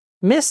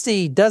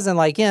 Misty doesn't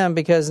like him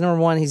because,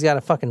 number one, he's got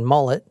a fucking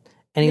mullet.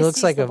 And he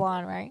looks like the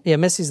blonde, right? Yeah,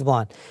 Misty's the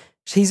blonde.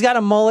 He's got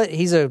a mullet.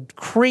 He's a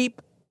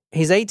creep.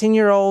 He's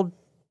 18-year-old,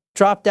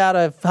 dropped out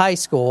of high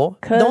school.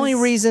 The only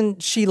reason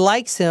she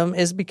likes him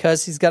is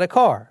because he's got a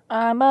car.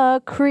 I'm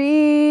a creep.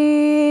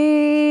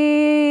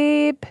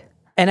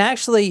 And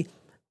actually,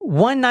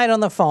 one night on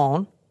the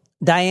phone,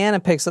 Diana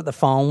picks up the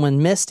phone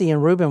when Misty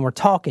and Reuben were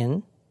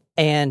talking,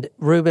 and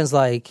Reuben's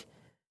like,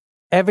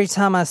 every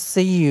time I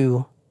see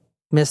you,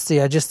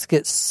 Misty, I just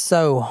get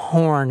so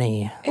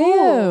horny.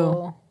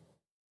 Ew.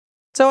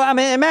 So, I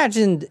mean,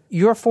 imagine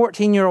your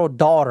 14-year-old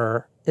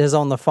daughter is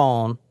on the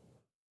phone,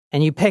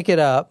 and you pick it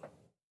up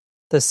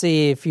to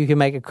see if you can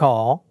make a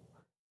call,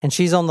 and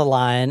she's on the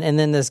line, and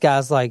then this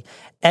guy's like,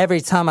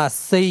 every time I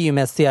see you,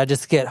 Misty, I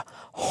just get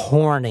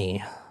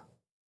horny.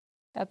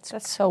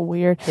 That's so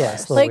weird. Yeah,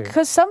 it's like, weird.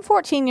 because some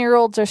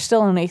 14-year-olds are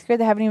still in 8th grade.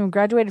 They haven't even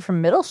graduated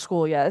from middle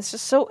school yet. It's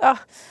just so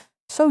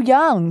So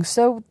young.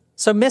 So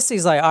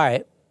Misty's like, all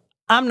right,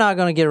 I'm not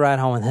going to get a ride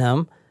home with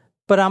him,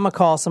 but I'm going to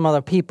call some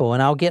other people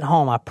and I'll get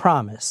home, I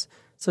promise.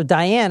 So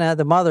Diana,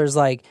 the mother's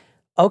like,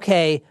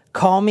 okay,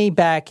 call me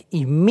back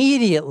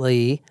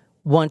immediately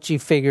once you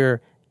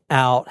figure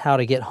out how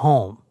to get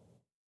home.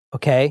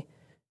 Okay?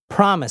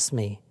 Promise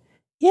me.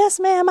 Yes,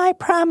 ma'am, I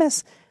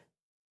promise.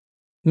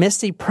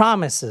 Misty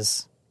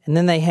promises, and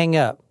then they hang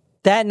up.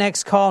 That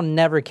next call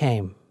never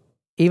came.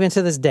 Even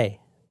to this day,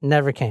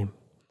 never came.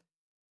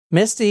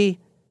 Misty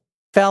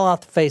fell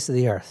off the face of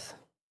the earth.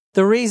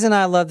 The reason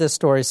I love this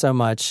story so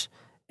much,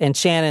 and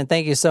Shannon,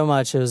 thank you so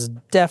much, it was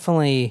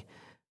definitely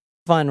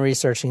fun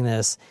researching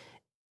this,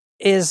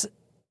 is,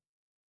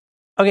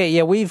 okay,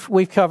 yeah,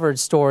 we've covered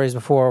stories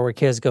before where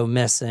kids go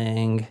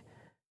missing,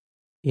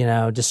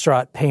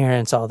 distraught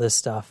parents, all this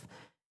stuff.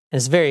 And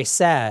it's very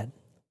sad.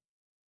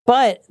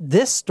 But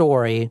this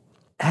story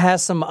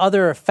has some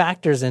other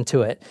factors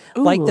into it.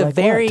 Ooh, like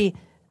very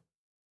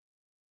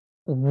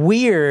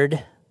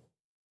weird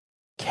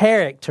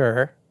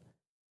character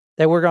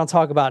that we're going to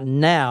talk about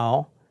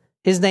now.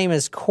 His name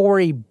is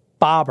Corey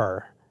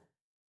Bobber.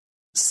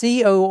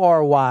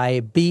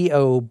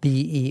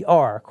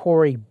 Corybobber.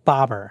 Corey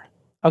Bobber.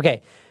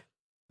 Okay.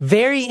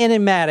 Very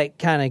enigmatic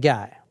kind of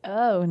guy.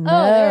 Oh, no.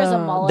 Oh, there's a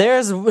mullet.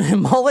 There's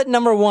mullet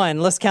number one.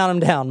 Let's count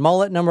them down.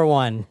 Mullet number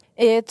one.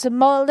 It's a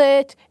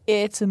mullet.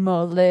 It's a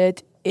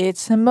mullet.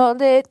 It's a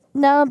mullet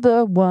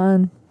number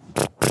one.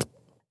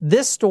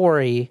 This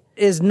story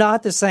is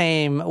not the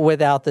same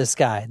without this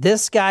guy.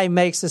 This guy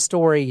makes the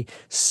story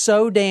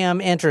so damn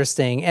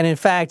interesting. And in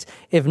fact,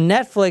 if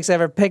Netflix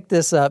ever picked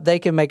this up, they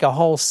could make a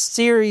whole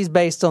series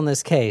based on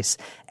this case.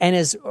 And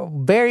it's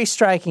very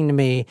striking to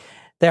me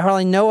that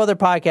hardly no other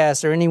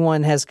podcast or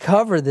anyone has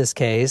covered this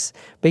case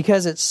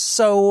because it's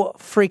so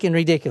freaking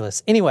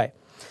ridiculous. Anyway,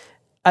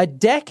 a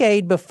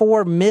decade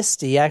before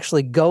Misty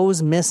actually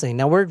goes missing.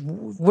 Now, we're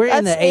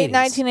in the 80s.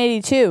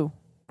 1982.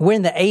 We're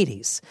in the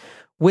 80s.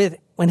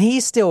 When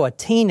he's still a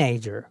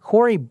teenager,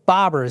 Corey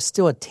Bobber is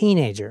still a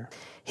teenager,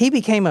 he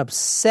became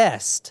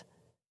obsessed,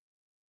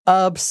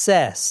 and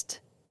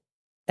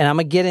I'm going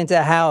to get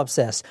into how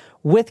obsessed,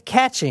 with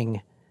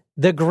catching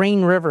the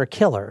Green River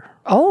Killer.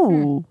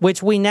 Oh.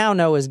 Which we now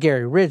know is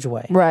Gary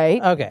Ridgway.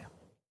 Right. Okay.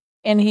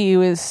 And he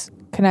was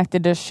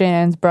connected to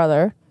Shannon's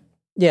brother.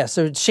 Yeah,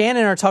 so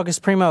Shannon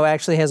Artakis Primo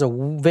actually has a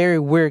very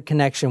weird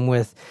connection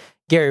with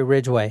Gary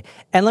Ridgway.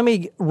 And let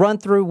me run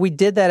through, we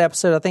did that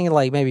episode, I think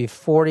like maybe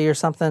 40 or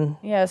something.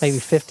 Yes. Maybe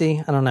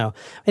 50, I don't know.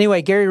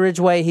 Anyway, Gary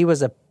Ridgway, he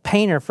was a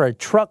painter for a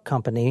truck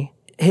company.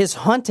 His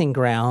hunting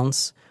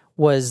grounds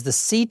was the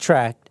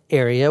C-Track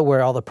area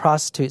where all the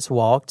prostitutes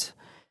walked.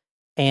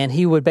 And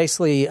he would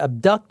basically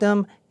abduct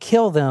them,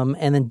 kill them,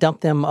 and then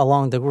dump them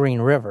along the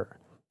Green River.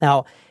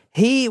 Now,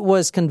 he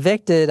was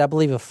convicted, I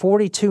believe, of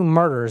 42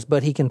 murders,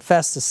 but he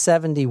confessed to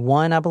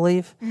 71, I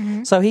believe.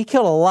 Mm-hmm. So he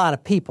killed a lot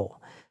of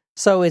people.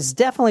 So it's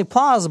definitely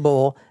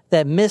plausible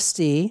that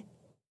Misty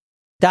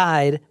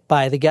died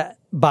by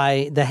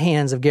the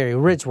hands of Gary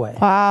Ridgway.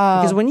 Wow.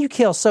 Because when you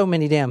kill so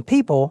many damn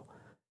people,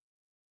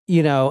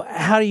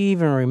 how do you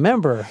even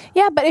remember?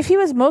 Yeah, but if he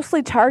was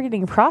mostly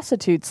targeting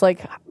prostitutes,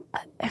 like...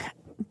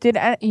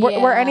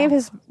 Were any of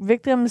his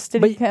victims,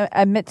 he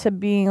admit to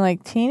being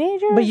like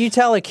teenagers? But you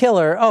tell a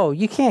killer, oh,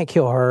 you can't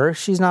kill her.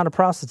 She's not a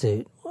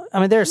prostitute. I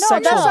mean, there's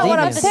sexual that's not what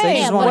I'm deviants. saying. They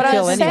just want to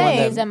kill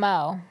anyone. His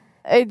MO.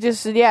 It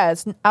just,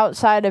 it's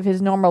outside of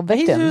his normal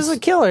victims. He was a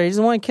killer. He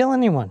doesn't want to kill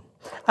anyone.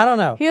 I don't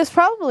know. He was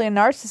probably a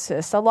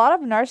narcissist. A lot of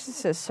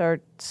narcissists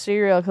are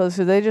serial killers,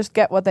 so they just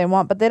get what they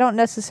want, but they don't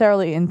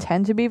necessarily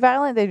intend to be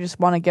violent. They just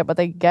want to get what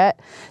they get.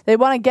 They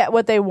want to get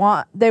what they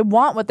want. They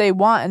want what they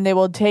want, and they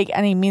will take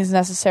any means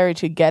necessary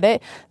to get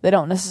it. They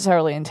don't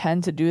necessarily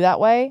intend to do that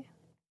way.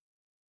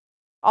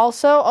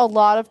 Also, a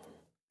lot of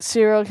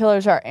serial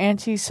killers are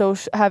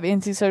have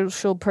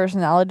antisocial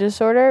personality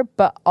disorder,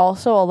 but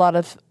also a lot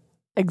of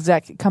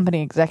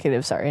company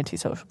executives are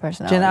antisocial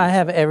personality. Jen, I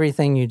have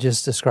everything you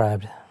just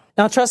described.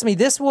 Now, trust me,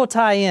 this will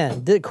tie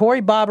in. Corey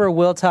Bobber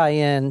will tie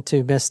in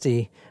to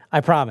Misty, I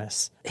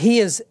promise. He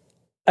is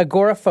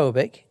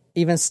agoraphobic,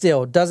 even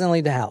still, doesn't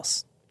leave the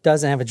house,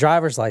 doesn't have a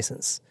driver's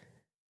license,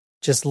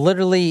 just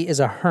literally is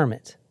a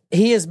hermit.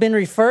 He has been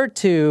referred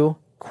to,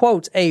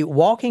 quote, a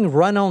walking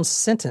run-on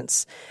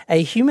sentence,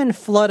 a human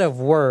flood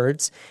of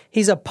words.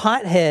 He's a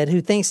pothead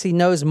who thinks he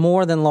knows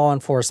more than law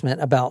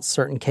enforcement about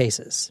certain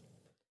cases.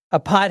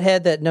 A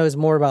pothead that knows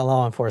more about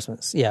law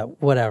enforcement. Yeah,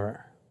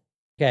 whatever.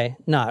 Okay,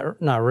 not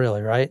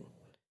really, right?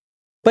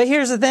 But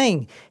here's the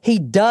thing. He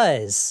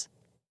does.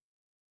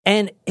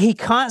 And he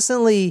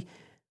constantly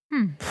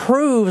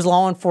proves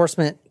law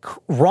enforcement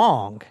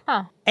wrong.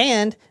 Huh.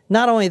 And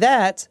not only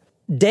that,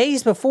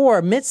 days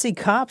before Misty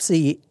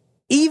Copsey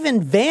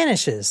even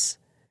vanishes,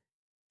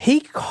 he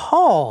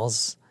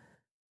calls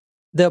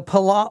the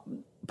pull-up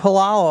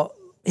police.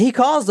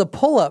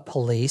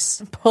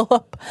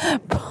 Pull-up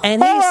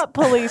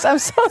police. I'm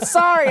so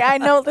sorry. I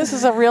know this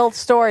is a real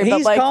story,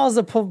 but calls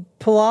the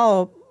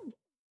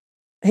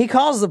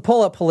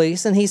pull-up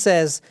police, and he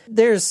says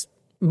there's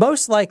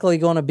most likely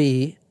going to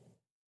be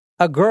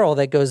a girl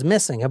that goes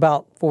missing,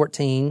 about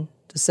 14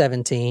 to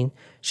 17.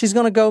 She's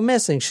going to go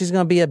missing. She's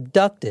going to be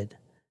abducted.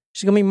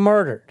 She's going to be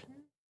murdered.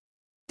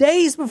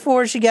 Days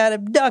before she got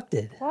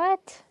abducted.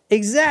 What?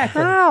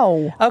 Exactly.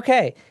 How?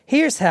 Okay,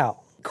 here's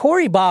how.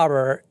 Corey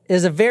Bobber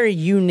is a very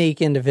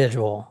unique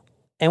individual,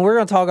 and we're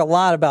going to talk a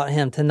lot about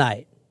him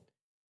tonight.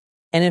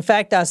 And in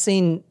fact, I've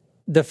seen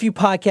the few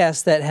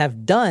podcasts that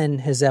have done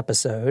his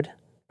episode,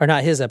 or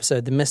not his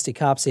episode, the Misty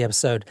Copsey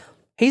episode.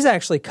 He's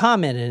actually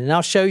commented, and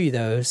I'll show you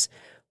those.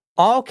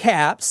 All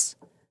caps,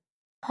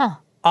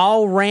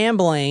 all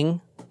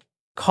rambling,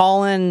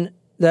 calling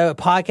the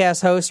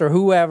podcast host or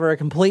whoever a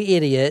complete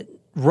idiot,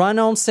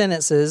 run-on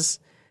sentences.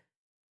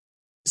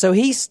 So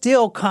he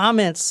still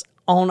comments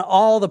on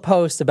all the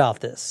posts about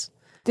this.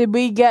 Did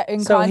we get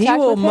in contact with him? So he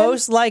will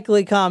most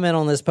likely comment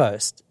on this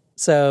post.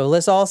 So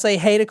let's all say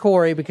hey to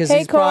Corey because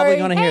he's probably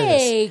going to hear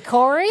this. Hey,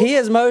 Corey. He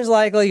is most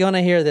likely going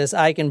to hear this.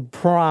 I can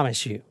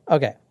promise you.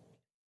 Okay.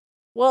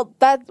 Well,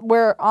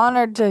 we're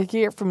honored to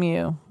hear from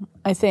you,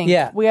 I think.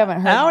 Yeah. We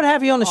haven't heard. I would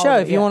have you on the show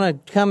if you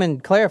want to come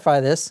and clarify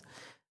this.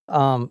 We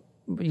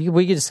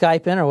could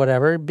Skype in or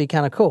whatever. It'd be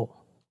kind of cool.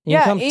 You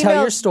can come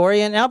tell your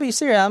story, and I'll be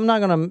serious. I'm not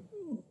going to,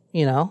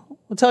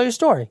 we'll tell your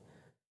story.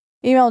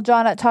 Email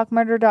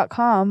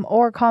john@talkmurder.com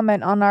or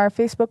comment on our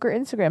Facebook or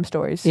Instagram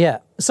stories. Yeah.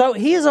 So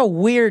he is a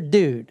weird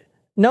dude.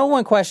 No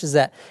one questions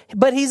that.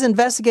 But he's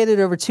investigated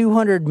over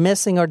 200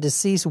 missing or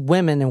deceased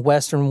women in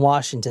Western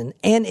Washington.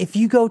 And if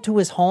you go to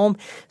his home,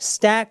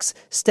 stacks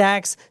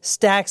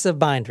of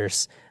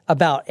binders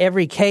about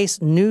every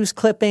case, news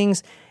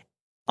clippings,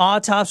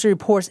 autopsy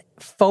reports,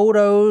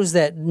 photos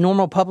that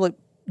normal public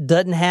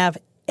doesn't have,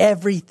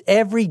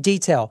 every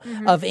detail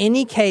of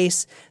any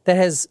case that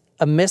has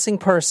a missing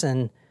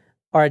person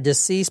or a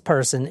deceased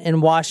person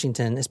in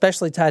Washington,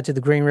 especially tied to the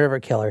Green River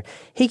Killer.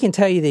 He can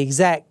tell you the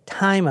exact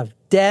time of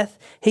death.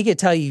 He could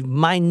tell you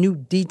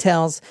minute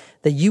details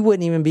that you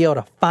wouldn't even be able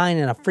to find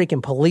in a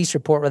freaking police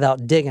report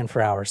without digging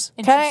for hours.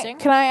 Interesting.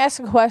 Can I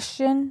ask a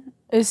question?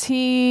 Is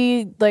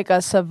he like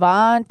a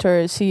savant, or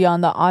is he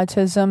on the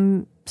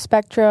autism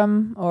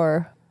spectrum,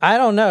 or? I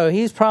don't know.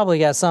 He's probably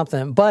got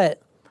something,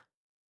 but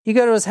you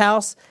go to his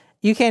house,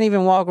 you can't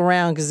even walk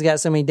around because he's got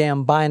so many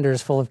damn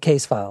binders full of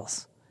case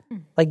files.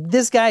 Like,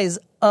 this guy is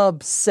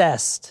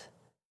obsessed.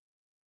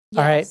 Yes.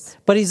 All right?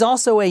 But he's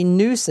also a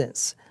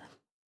nuisance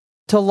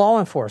to law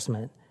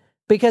enforcement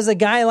because a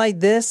guy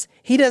like this,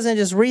 he doesn't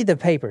just read the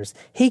papers.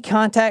 He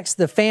contacts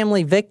the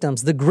family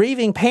victims, the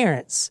grieving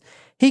parents.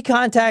 He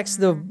contacts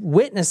the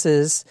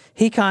witnesses.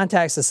 He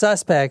contacts the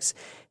suspects.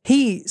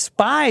 He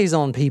spies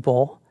on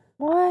people.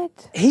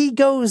 What? He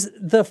goes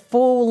the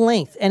full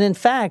length. And in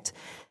fact,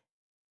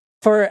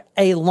 for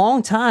a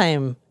long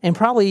time, and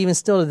probably even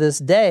still to this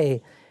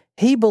day,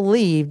 he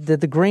believed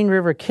that the Green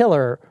River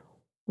Killer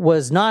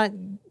was not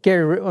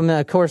Gary. I mean,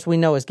 of course, we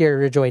know it's Gary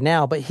Ridgway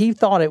now, but he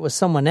thought it was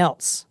someone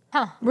else.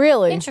 Huh.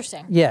 Really?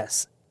 Interesting.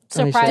 Yes.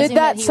 Surprising. Did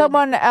that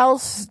someone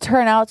else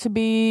turn out to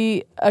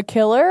be a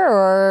killer,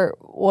 or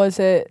was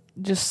it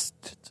just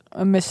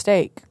a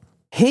mistake?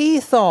 He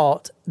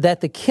thought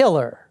that the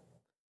killer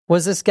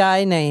was this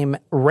guy named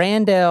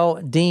Randall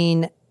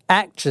Dean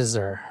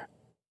Achziger,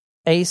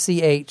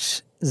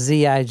 Achziger.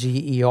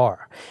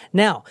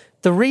 Now,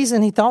 the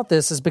reason he thought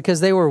this is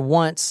because they were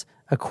once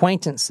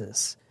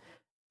acquaintances,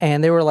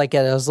 and they were like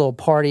at his little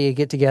party, a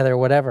get together, or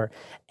whatever.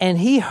 And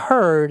he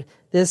heard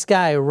this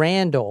guy,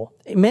 Randall,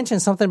 mention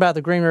something about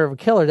the Green River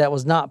Killer that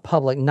was not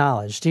public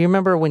knowledge. Do you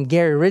remember when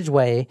Gary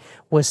Ridgway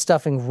was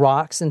stuffing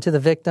rocks into the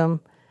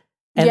victim?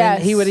 And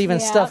then he would even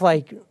stuff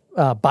like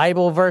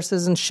Bible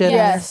verses and shit.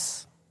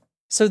 Yes.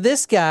 So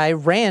this guy,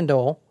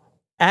 Randall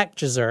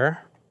Achziger,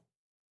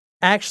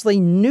 actually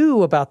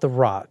knew about the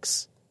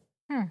rocks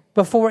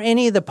before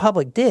any of the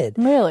public did.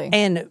 Really?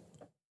 And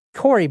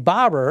Corey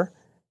Bobber,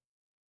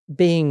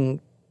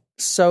 being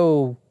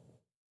so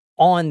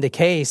on the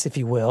case, if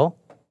you will,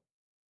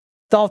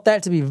 thought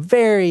that to be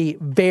very,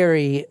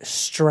 very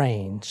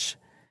strange.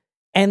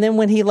 And then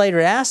when he later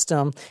asked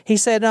him, he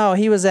said, no,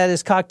 he was at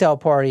his cocktail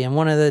party and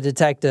one of the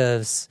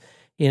detectives,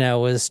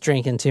 was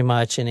drinking too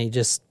much and he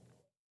just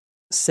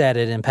said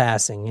it in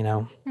passing,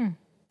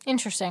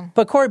 Interesting.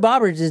 But Corey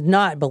Bobber did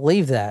not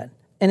believe that.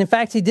 And in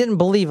fact, he didn't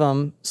believe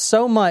him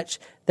so much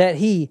that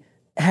he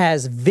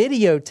has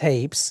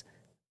videotapes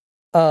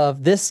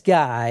of this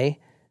guy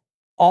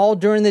all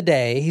during the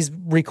day. He's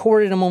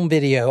recorded them on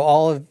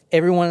video.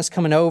 Everyone is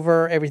coming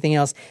over, everything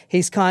else.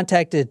 He's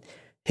contacted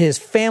his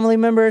family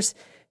members,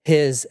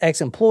 his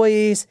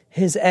ex-employees,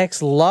 his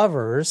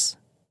ex-lovers.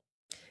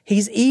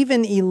 He's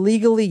even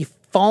illegally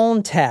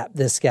phone tapped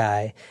this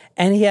guy.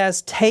 And he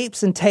has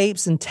tapes and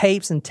tapes and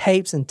tapes and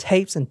tapes and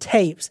tapes and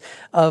tapes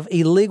of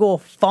illegal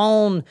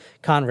phone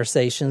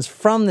conversations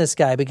from this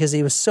guy because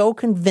he was so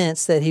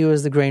convinced that he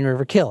was the Green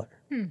River Killer.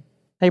 And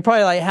you're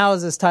probably like, how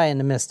does this tie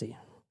into Misty?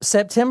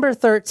 September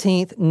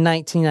 13th,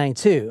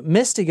 1992.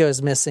 Misty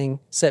goes missing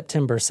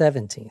September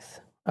 17th.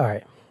 All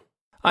right.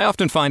 I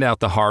often find out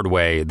the hard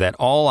way that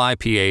all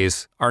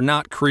IPAs are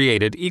not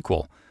created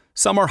equal.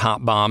 Some are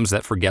hot bombs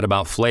that forget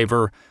about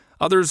flavor.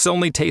 Others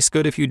only taste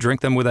good if you drink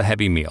them with a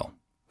heavy meal.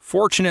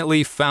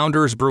 Fortunately,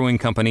 Founders Brewing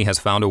Company has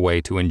found a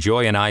way to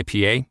enjoy an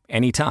IPA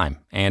anytime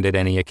and at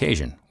any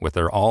occasion with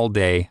their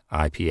all-day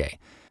IPA.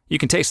 You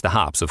can taste the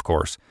hops, of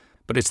course,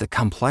 but it's the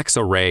complex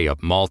array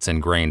of malts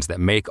and grains that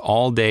make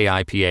all-day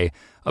IPA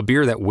a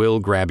beer that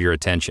will grab your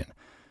attention.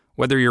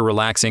 Whether you're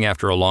relaxing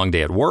after a long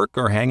day at work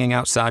or hanging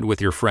outside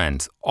with your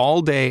friends,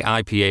 all-day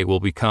IPA will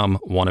become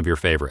one of your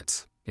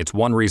favorites. It's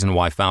one reason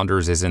why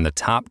Founders is in the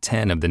top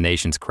 10 of the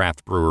nation's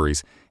craft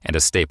breweries and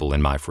a staple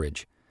in my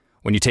fridge.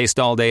 When you taste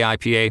all-day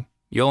IPA,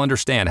 you'll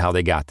understand how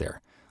they got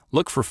there.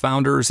 Look for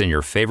Founders in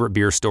your favorite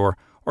beer store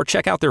or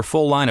check out their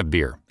full line of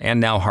beer,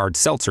 and now hard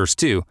seltzers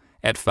too,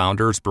 at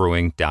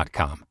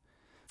foundersbrewing.com.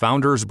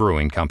 Founders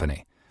Brewing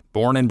Company.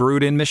 Born and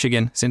brewed in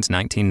Michigan since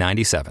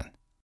 1997.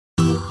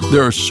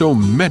 There are so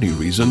many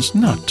reasons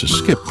not to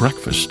skip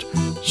breakfast.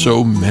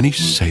 So many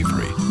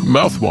savory,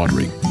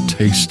 mouth-watering,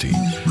 tasty,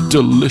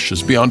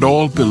 delicious beyond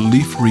all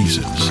belief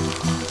reasons.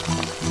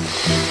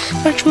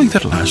 Actually,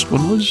 that last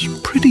one was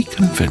pretty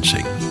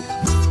convincing.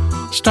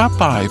 Stop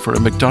by for a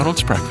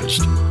McDonald's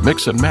breakfast.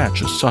 Mix and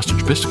match a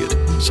sausage biscuit,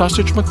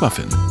 sausage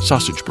McMuffin,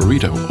 sausage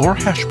burrito, or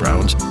hash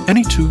browns,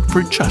 any two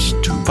for just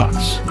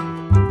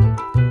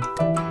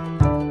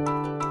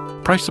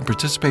 $2. Price and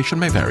participation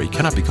may vary,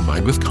 cannot be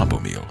combined with combo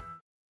meal.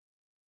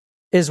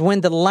 Is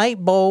when the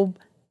light bulb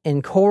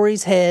in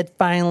Corey's head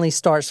finally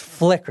starts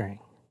flickering.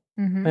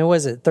 Mm-hmm. I mean,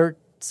 was it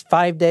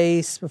 5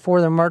 days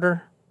before the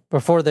murder?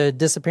 Before the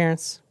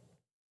disappearance?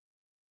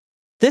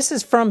 This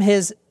is from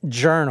his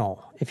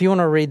journal. If you want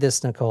to read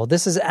this, Nicole,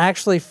 this is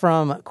actually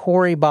from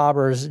Corey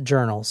Bobber's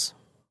journals.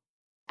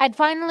 I'd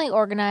finally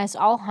organized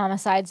all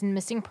homicides and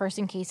missing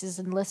person cases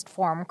in list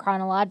form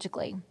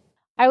chronologically.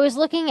 I was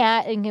looking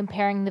at and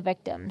comparing the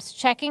victims,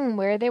 checking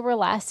where they were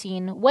last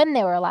seen, when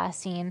they were last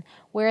seen,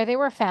 where they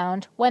were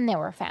found, when they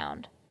were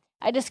found.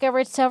 I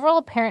discovered several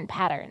apparent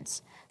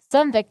patterns.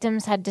 Some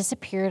victims had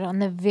disappeared on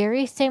the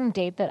very same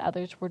date that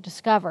others were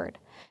discovered.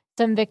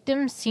 Some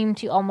victims seemed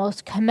to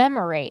almost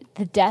commemorate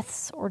the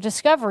deaths or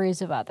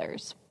discoveries of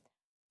others.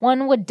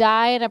 One would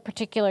die at a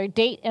particular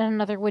date and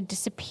another would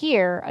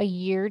disappear a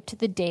year to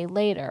the day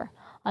later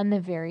on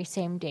the very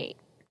same date.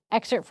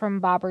 Excerpt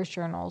from Bobber's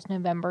journals,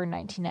 November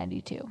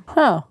 1992.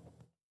 Huh.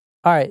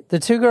 All right. The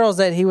two girls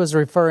that he was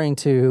referring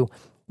to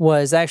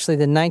was actually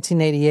the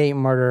 1988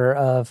 murder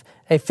of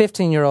a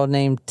 15-year-old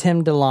named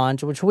Tim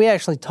DeLonge, which we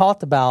actually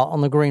talked about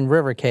on the Green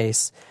River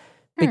case,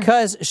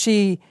 because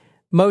she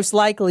most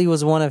likely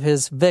was one of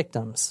his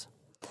victims.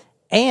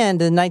 And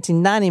the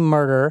 1990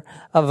 murder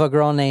of a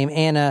girl named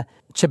Anna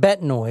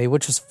Chebetnoy,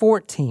 which was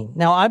 14.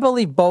 Now, I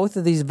believe both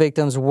of these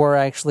victims were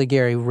actually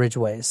Gary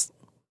Ridgway's.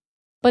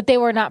 But they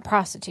were not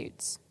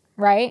prostitutes,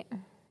 right?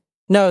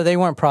 No, they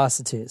weren't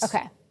prostitutes.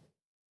 Okay.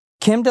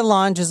 Kim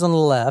DeLonge is on the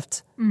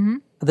left Mm-hmm.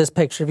 of this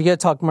picture. If you go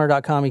to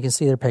talkmurder.com, you can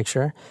see their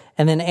picture.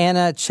 And then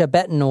Anna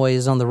Chebetnoy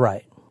is on the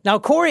right. Now,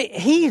 Corey,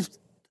 he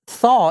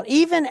thought,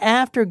 even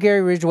after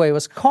Gary Ridgway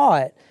was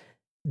caught,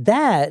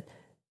 that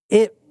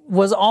it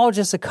was all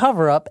just a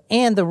cover-up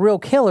and the real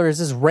killer is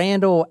this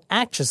Randall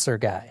Atchison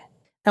guy.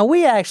 Now,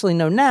 we actually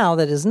know now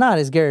that it's not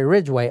as Gary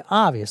Ridgway,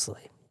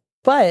 obviously.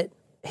 But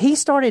he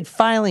started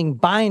filing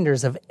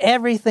binders of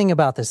everything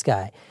about this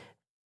guy.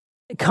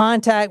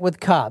 Contact with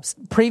cops,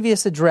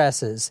 previous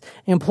addresses,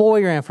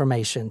 employer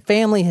information,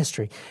 family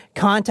history,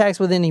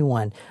 contacts with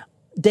anyone,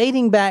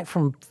 dating back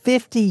from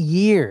 50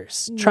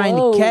 years, trying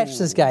to catch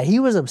this guy. He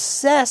was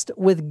obsessed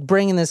with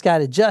bringing this guy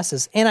to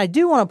justice. And I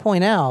do want to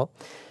point out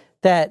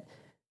that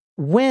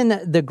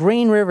when the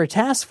Green River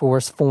Task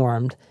Force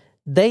formed,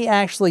 they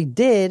actually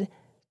did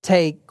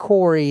take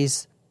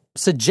Corey's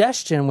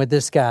suggestion with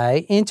this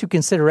guy into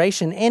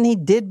consideration, and he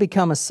did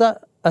become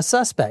a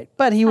suspect,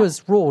 but he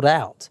was ruled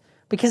out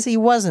because he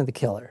wasn't the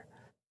killer.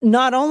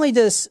 Not only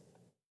does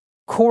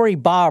Corey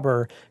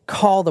Bobber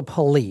call the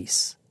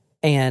police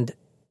and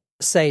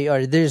say,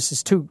 oh,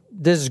 there's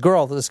this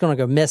girl that's going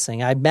to go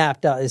missing. I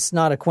mapped out, it's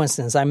not a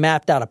coincidence, I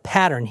mapped out a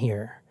pattern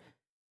here,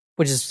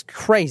 which is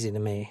crazy to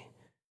me.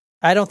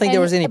 I don't think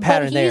there was any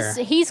pattern there.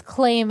 He's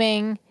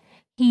claiming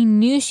he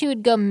knew she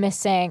would go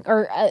missing,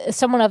 or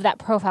someone of that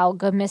profile would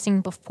go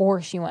missing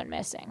before she went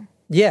missing.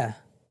 Yeah.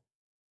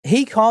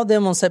 He called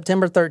them on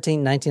September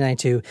 13,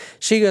 1992.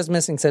 She goes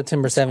missing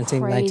September 17,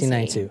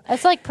 1992.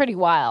 That's like pretty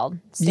wild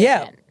statement.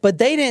 Yeah, but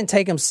they didn't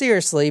take him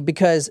seriously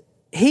because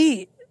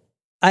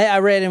I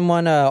read in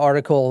one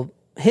article,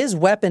 his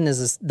weapon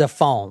is the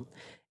phone.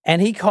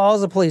 And he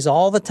calls the police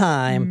all the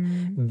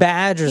time,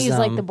 badgers them. He's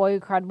like the boy who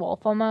cried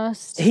wolf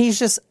almost. He's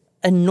just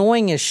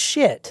annoying as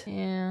shit.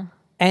 Yeah.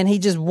 And he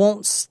just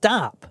won't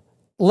stop.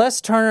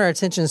 Let's turn our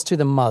attentions to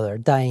the mother,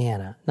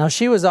 Diana. Now,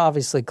 she was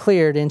obviously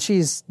cleared, and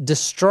she's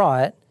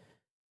distraught,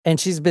 and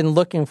she's been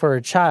looking for her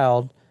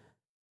child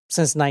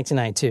since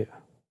 1992,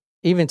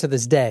 even to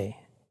this day.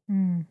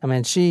 I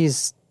mean, she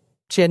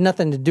had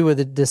nothing to do with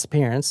the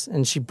disappearance,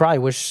 and she probably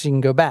wishes she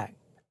can go back.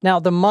 Now,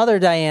 the mother,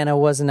 Diana,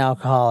 was an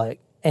alcoholic,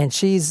 and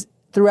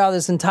throughout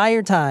this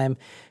entire time,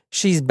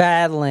 she's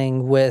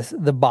battling with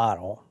the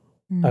bottle,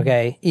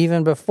 okay,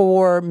 even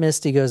before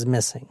Misty goes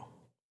missing.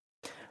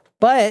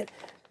 But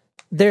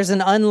there's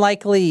an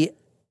unlikely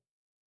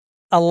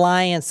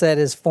alliance that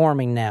is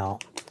forming now.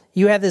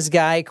 You have this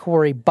guy,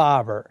 Corey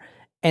Bobber,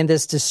 and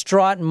this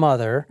distraught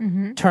mother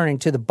turning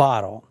to the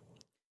bottle.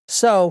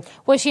 So,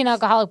 was she an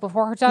alcoholic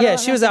before her daughter? Yeah,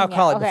 she was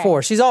alcoholic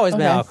before. She's always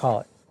been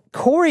alcoholic.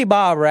 Corey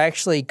Bobber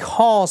actually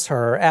calls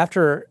her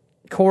after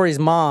Corey's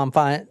mom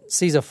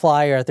sees a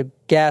flyer at the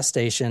gas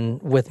station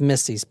with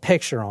Misty's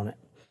picture on it.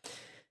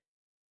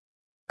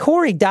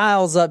 Corey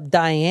dials up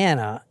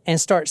Diana and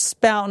starts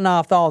spouting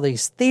off all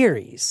these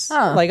theories.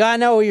 Like, I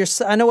know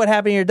what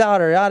happened to your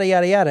daughter, yada,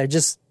 yada, yada.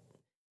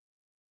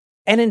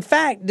 And in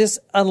fact, this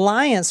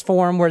alliance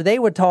formed where they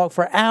would talk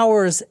for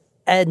hours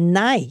at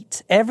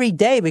night, every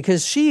day,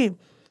 because she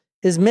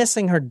is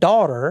missing her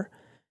daughter.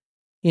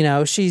 You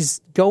know,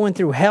 she's going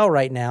through hell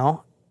right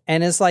now.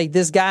 And it's like,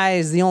 this guy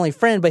is the only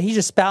friend, but he's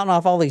just spouting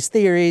off all these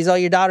theories. Oh,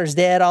 your daughter's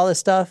dead, all this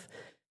stuff.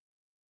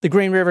 The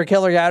Green River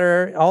Killer got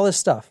her, all this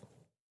stuff.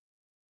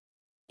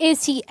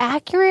 Is he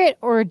accurate,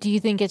 or do you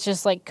think it's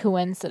just like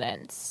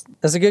coincidence?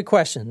 That's a good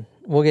question.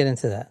 We'll get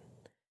into that.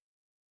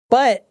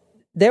 But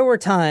there were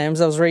times,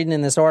 I was reading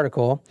in this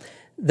article,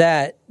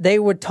 that they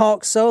would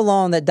talk so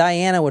long that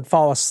Diana would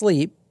fall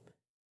asleep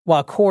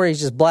while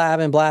Corey's just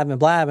blabbing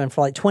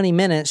for like 20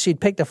 minutes. She'd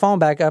pick the phone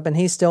back up and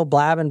he's still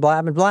blabbing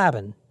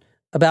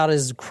about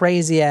his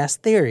crazy-ass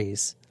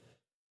theories.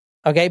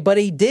 Okay, but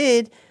he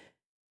did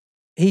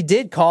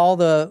call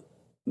the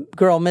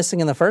girl missing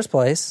in the first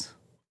place.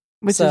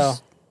 Which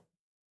is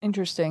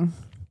interesting.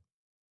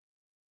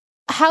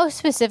 How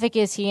specific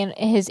is he in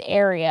his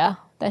area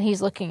that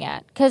he's looking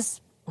at?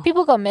 Because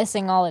people go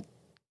missing all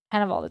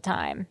the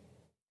time.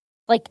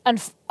 Like,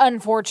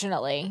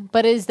 unfortunately.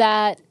 But is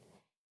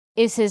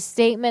his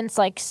statements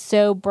like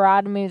so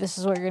broad? Maybe this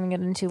is what you're going to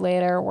get into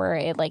later, where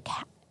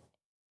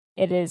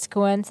it is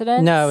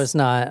coincidence? No, it's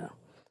not.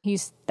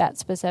 He's that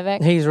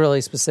specific? He's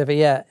really specific,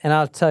 yeah. And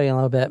I'll tell you in a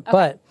little bit. Okay.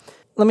 But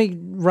let me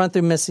run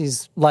through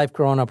Missy's life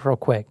growing up real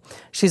quick.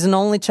 She's an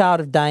only child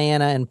of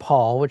Diana and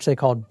Paul, which they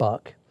called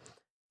Buck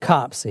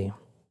Copsey.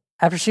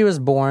 After she was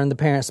born, the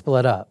parents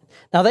split up.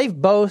 Now, they've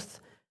both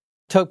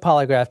took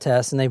polygraph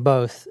tests, and they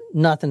both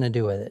nothing to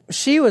do with it.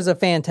 She was a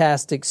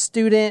fantastic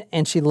student,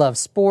 and she loved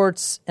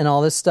sports and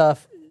all this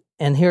stuff.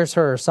 And here's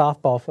her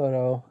softball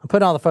photo. I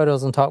put all the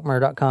photos on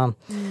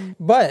talkmurder.com.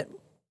 But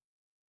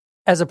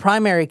as a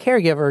primary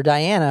caregiver,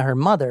 Diana, her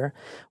mother,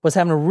 was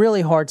having a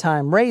really hard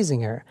time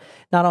raising her.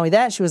 Not only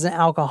that, she was an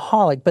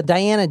alcoholic, but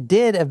Diana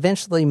did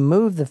eventually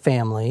move the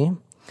family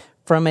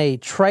from a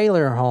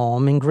trailer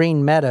home in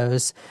Green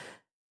Meadows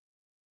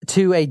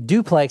to a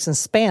duplex in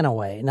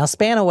Spanaway. Now,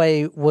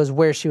 Spanaway was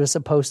where she was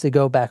supposed to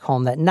go back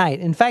home that night.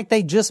 In fact,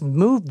 they just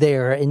moved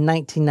there in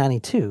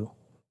 1992.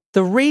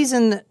 The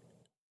reason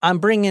I'm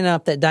bringing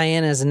up that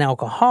Diana is an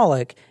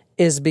alcoholic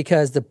is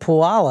because the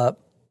pull-up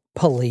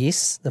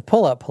police,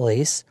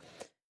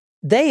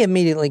 they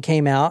immediately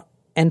came out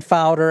and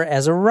filed her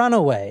as a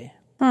runaway.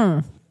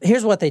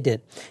 Here's what they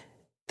did.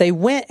 They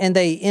went and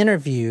they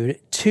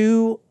interviewed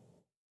two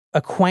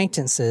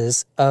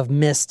acquaintances of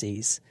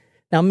Misty's.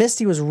 Now,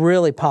 Misty was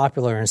really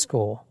popular in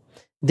school.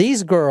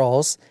 These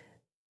girls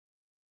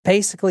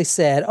basically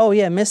said, oh,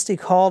 yeah, Misty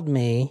called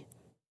me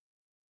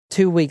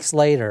 2 weeks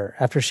later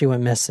after she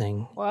went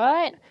missing.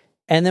 What?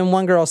 And then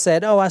one girl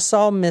said, oh, I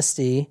saw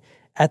Misty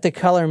at the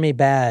Color Me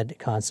Bad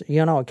concert.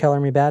 You know what Color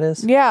Me Bad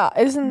is? Yeah,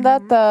 isn't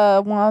that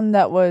the one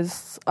that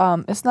was,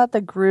 it's not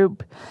the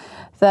group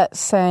that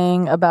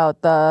sang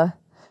about the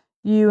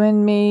you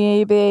and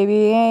me,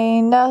 baby,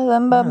 ain't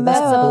nothing but That's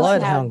the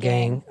Bloodhound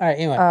Gang. All right,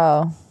 anyway.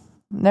 Oh,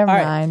 never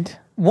mind. Right.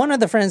 One of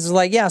the friends was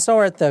like, yeah, I saw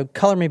her at the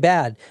Color Me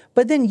Bad.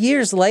 But then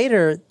years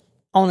later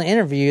on the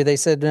interview, they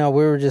said, no,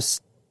 we were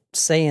just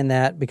saying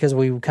that because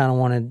we kind of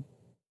wanted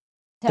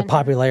the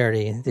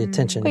popularity, the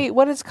attention. Wait,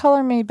 what does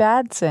Color Me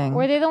Bad sing?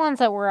 Were they the ones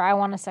that were I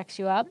Want to Sex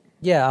You Up?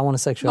 Yeah, I Want to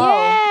Sex You Up.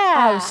 Yeah!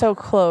 I was so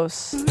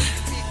close.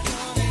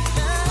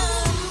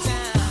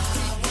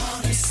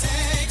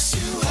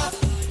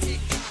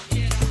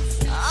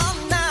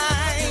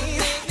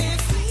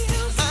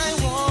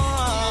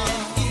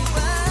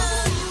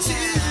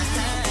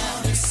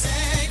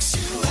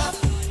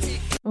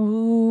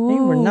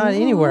 Not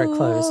anywhere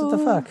close. What the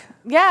fuck?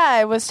 Yeah,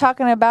 I was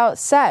talking about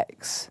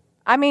sex.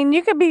 I mean,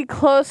 you could be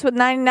close with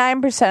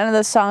 99% of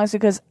the songs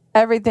because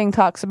everything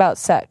talks about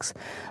sex.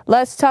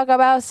 Let's talk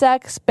about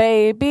sex,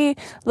 baby.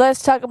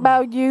 Let's talk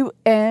about you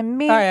and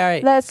me. All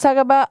right. Let's talk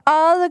about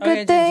all the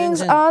good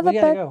things, all the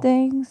bad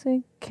things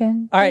we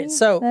can do. All right,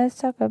 so let's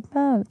talk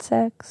about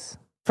sex.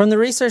 From the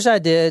research I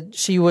did,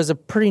 she was a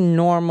pretty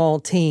normal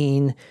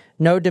teen,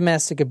 no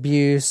domestic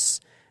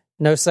abuse,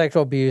 no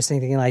sexual abuse,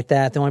 anything like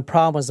that. The only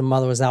problem was the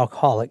mother was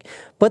alcoholic.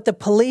 But the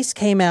police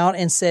came out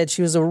and said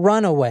she was a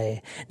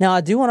runaway. Now,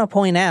 I do want to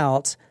point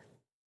out,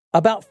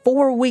 about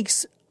 4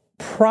 weeks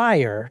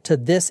prior to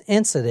this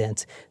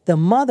incident, the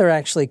mother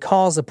actually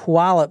calls the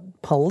Puyallup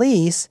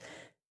police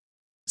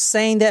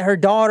saying that her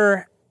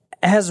daughter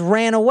has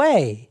ran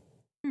away,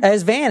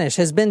 has vanished,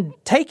 has been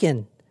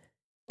taken.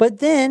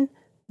 But then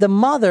the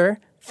mother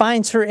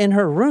finds her in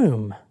her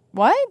room.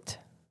 What?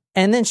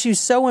 And then she's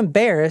so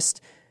embarrassed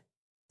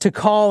to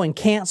call and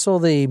cancel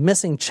the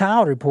missing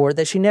child report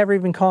that she never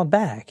even called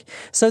back.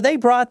 So they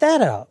brought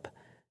that up.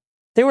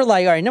 They were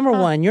like, all right, number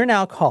one, you're an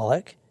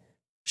alcoholic.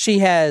 She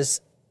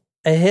has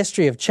a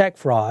history of check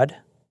fraud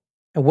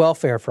and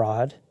welfare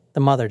fraud. The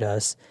mother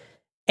does.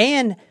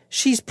 And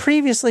she's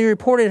previously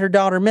reported her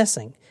daughter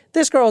missing.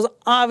 This girl's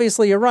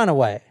obviously a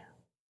runaway.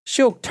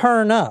 She'll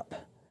turn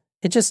up.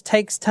 It just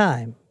takes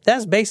time.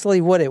 That's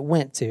basically what it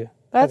went to.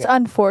 That's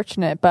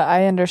unfortunate, but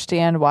I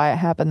understand why it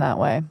happened that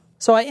way.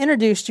 So I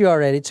introduced you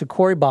already to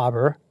Corey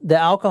Bobber, the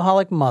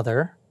alcoholic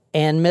mother,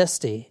 and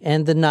Misty,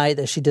 and the night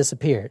that she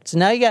disappeared. So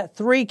now you got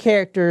 3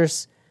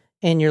 characters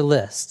in your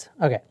list.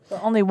 Okay. So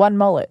only one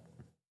mullet.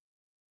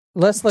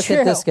 Let's look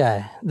at this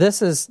guy.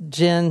 This is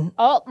Jen.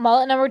 Oh,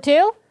 mullet number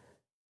 2?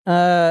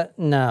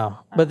 No.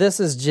 But this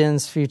is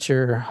Jen's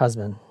future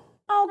husband.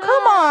 Oh,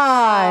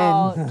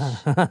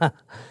 come on.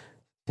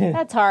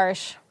 That's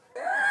harsh.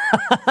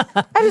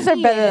 I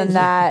deserve better than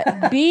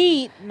that.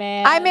 Beat,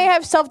 man. I may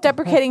have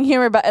self-deprecating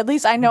humor, but at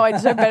least I know I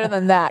deserve better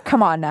than that.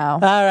 Come on now. All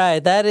right.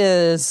 That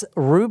is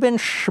Ruben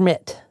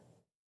Schmidt.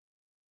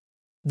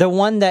 The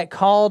one that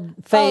called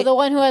Oh, the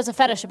one who has a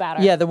fetish about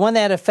her. Yeah, the one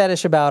that had a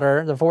fetish about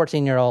her, the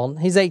 14-year-old.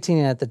 He's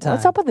 18 at the time.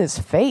 What's up with his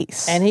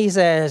face? And he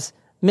says,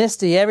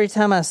 Misty, every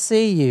time I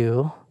see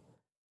you,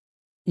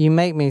 you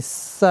make me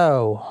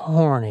so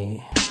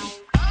horny.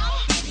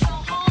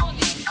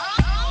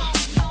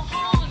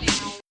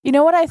 You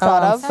know what I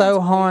thought of?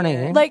 So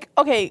horny. Like,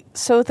 okay,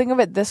 so think of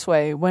it this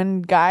way.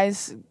 When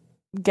guys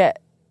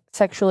get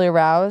sexually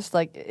aroused,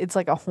 like, it's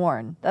like a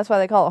horn. That's why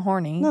they call it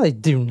horny. No, they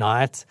do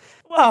not.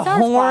 A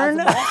horn?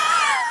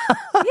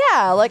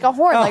 Yeah, like a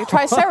horn, like a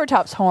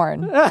Triceratops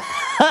horn.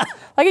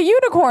 Like a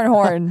unicorn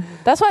horn.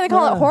 That's why they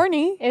call it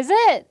horny. Is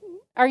it?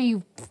 Are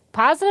you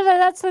positive that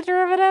that's the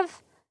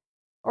derivative?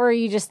 Or are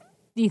you do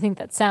you think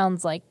that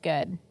sounds like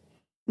good?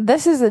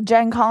 This is a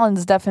Jen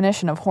Collins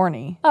definition of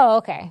horny. Oh,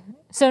 okay.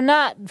 So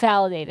not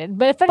validated.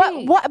 But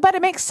but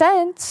it makes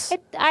sense.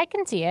 I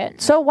can see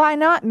it. So why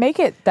not make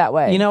it that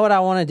way? You know what I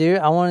want to do?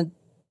 I want,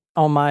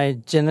 on my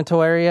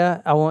genital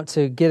area, I want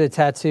to get a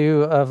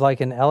tattoo of like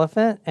an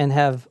elephant and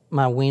have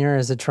my wiener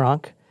as a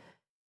trunk.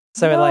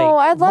 So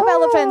I love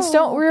elephants.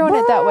 Don't ruin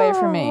it that way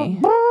for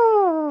me.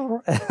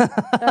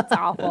 That's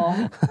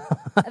awful.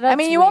 I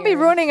mean, you won't be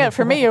ruining it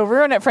for me. You'll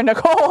ruin it for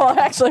Nicole,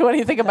 actually, when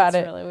you think about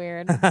it. That's really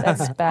weird.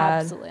 That's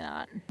bad. Absolutely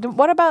not.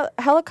 What about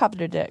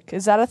helicopter dick?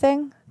 Is that a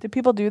thing? Do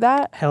people do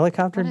that?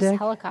 Helicopter What dick? is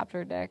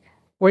helicopter dick?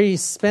 Where you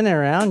spin it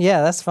around?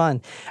 Yeah, that's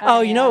fun.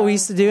 You know what we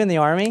used to do in the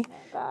Army?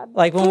 God.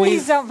 Like when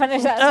Please don't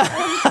finish that.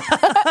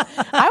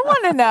 I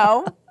want to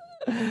know.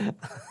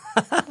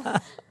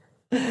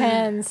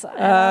 Depends.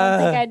 I don't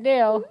think I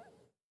do.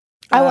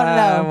 I want to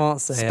know. I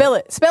won't say Spill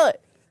it. Spill it.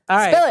 All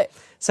right. Spill it.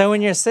 So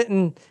when you're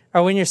sitting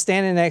or when you're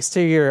standing next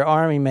to your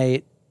Army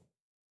mate,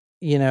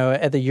 you know,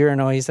 at the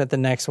urinal, he's at the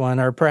next one,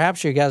 or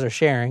perhaps you guys are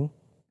sharing.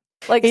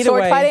 Like Either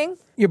sword way, fighting?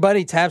 Your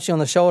buddy taps you on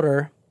the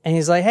shoulder and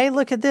he's like, hey,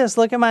 look at this.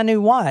 Look at my new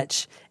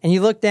watch. And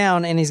you look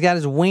down and he's got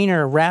his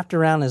wiener wrapped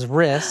around his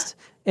wrist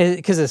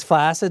because it's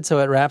flaccid, so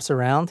it wraps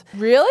around.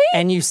 Really?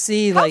 And you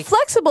see How like...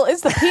 flexible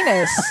is the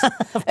penis?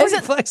 Is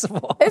it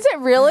flexible? Is it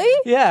really?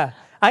 Yeah.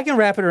 I can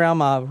wrap it around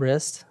my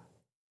wrist.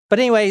 But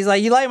anyway, he's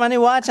like, you like my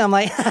new watch? I'm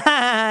like,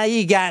 ha,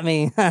 you got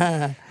me.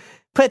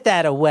 Put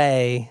that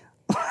away.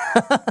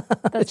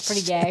 That's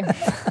pretty gay.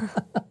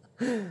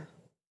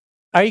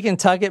 Or you can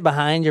tuck it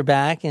behind your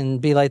back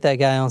and be like that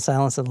guy on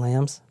Silence of the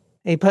Lambs.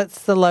 He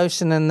puts the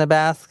lotion in the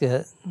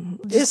basket.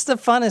 It's the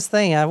funnest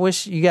thing. I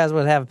wish you guys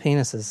would have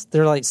penises.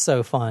 They're like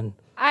so fun.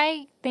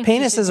 I think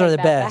penises are the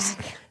best.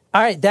 Back.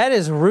 All right, that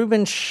is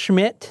Ruben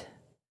Schmidt.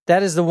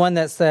 That is the one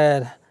that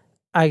said,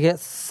 I get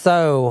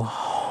so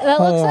That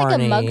looks like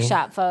a horny.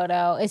 mugshot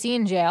photo. Is he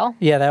in jail?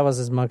 Yeah, that was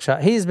his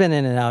mugshot. He's been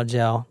in and out of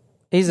jail.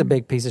 He's a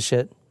big piece of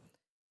shit.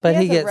 But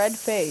he has a gets red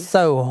face.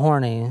 so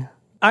horny.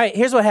 All right,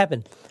 here's what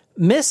happened.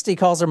 Misty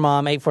calls her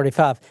mom,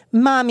 8:45.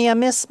 Mommy, I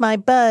missed my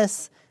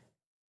bus.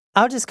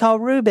 I'll just call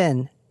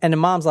Ruben. And the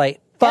mom's like,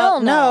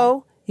 fuck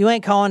no. You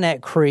ain't calling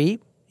that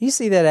creep. You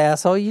see that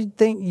asshole. You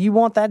think you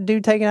want that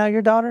dude taking out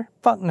your daughter?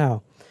 Fuck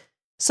no.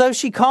 So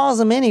she calls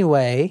him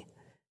anyway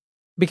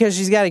because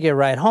she's got to get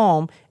right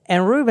home.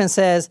 And Ruben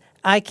says,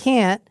 I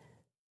can't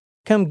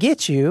come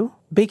get you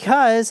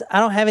because I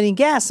don't have any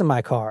gas in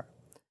my car.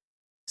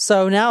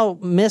 So now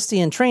Misty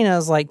and Trina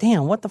is like,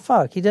 damn, what the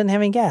fuck? He doesn't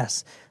have any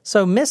gas.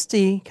 So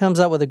Misty comes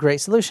up with a great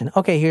solution.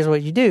 Okay, here's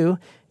what you do.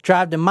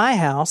 Drive to my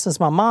house since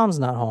my mom's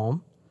not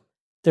home.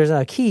 There's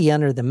a key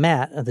under the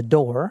mat of the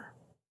door.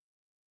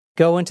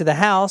 Go into the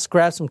house,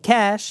 grab some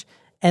cash,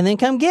 and then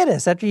come get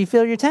us after you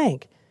fill your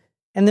tank.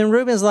 And then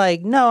Ruben's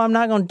like, no, I'm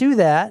not going to do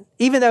that.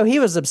 Even though he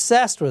was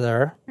obsessed with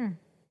her.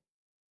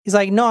 He's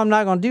like, no, I'm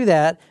not going to do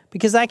that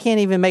because I can't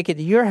even make it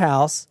to your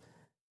house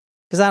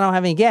because I don't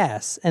have any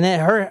gas. And then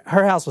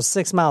her house was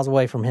 6 miles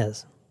away from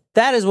his.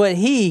 That is what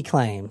he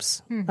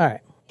claims. All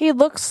right. He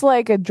looks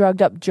like a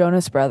drugged up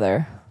Jonas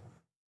brother.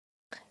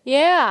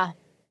 Yeah.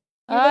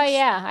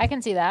 Yeah, I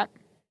can see that.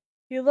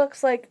 He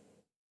looks like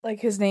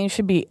his name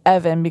should be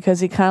Evan because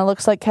he kind of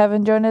looks like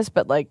Kevin Jonas,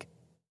 but like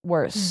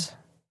worse.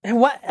 And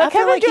what? I feel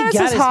Kevin like he Jonas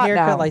got is his hot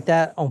haircut now. like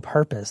that on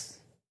purpose.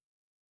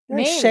 He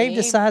Maybe. shaved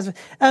the size of.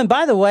 And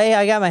by the way,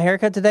 I got my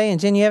haircut today, and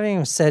Jen, you haven't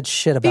even said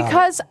shit about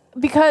it.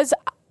 Because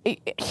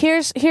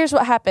here's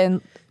what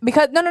happened.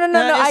 Because no, it's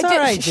I all did.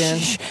 right, Jen.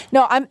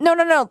 No.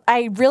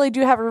 I really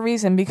do have a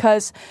reason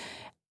because,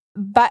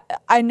 but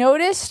I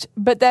noticed.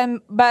 But then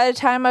by the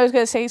time I was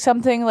gonna say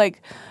something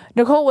like,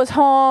 Nicole was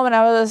home, and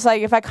I was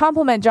like, if I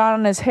compliment John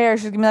on his hair,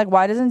 she's gonna be like,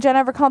 why doesn't Jen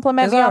ever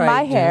compliment It's me all on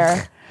my right, Jen.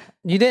 hair?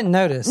 You didn't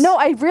notice. No,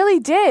 I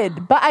really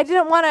did, but I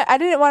didn't want to.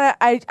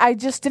 I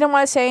just didn't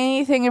want to say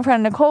anything in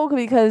front of Nicole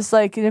because,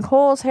 like,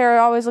 Nicole's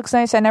hair always looks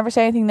nice. I never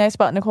say anything nice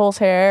about Nicole's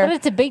hair. But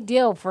it's a big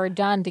deal for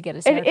John to get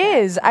his hair. It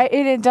is.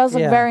 It does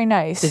look very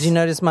nice. Did you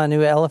notice my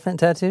new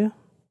elephant tattoo?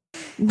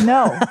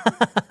 No,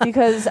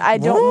 because I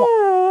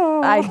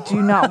don't. I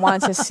do not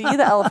want to see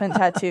the elephant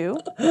tattoo.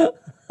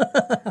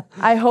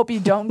 I hope you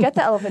don't get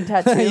the elephant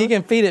tattoo. You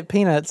can feed it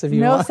peanuts if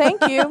you want. No,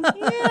 thank you.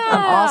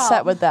 I'm all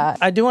set with that.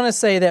 I do want to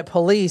say that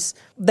police,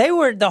 they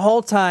were the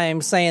whole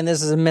time saying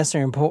this is a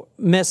missing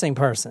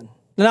person.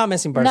 Not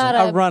missing person,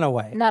 a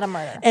runaway. Not a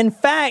murder. In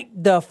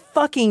fact, the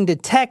fucking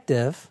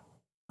detective,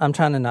 I'm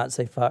trying to not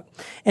say fuck.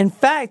 In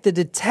fact, the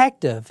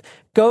detective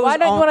goes Why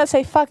don't you want to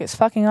say fuck? It's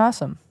fucking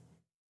awesome.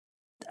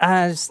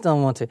 I just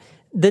don't want to.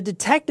 The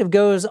detective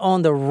goes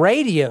on the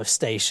radio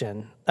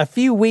station a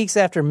few weeks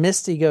after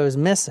Misty goes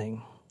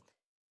missing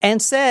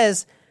and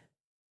says,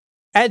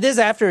 this is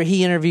after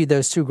he interviewed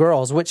those two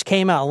girls, which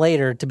came out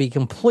later to be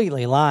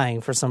completely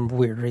lying for some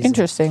weird reason.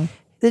 Interesting.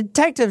 The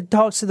detective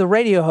talks to the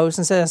radio host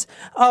and says,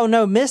 oh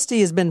no,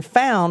 Misty has been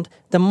found.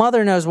 The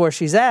mother knows where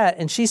she's at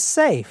and she's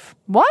safe.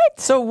 What?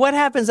 So what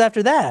happens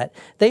after that?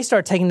 They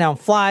start taking down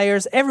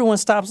flyers. Everyone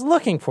stops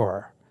looking for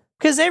her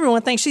because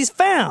everyone thinks she's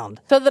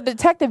found. So the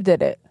detective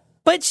did it.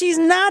 But she's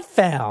not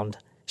found.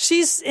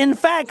 She's, in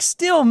fact,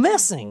 still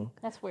missing.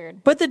 That's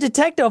weird. But the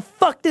detective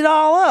fucked it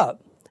all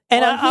up.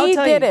 And Well, he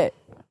did it.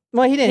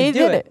 Well, he didn't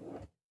do it.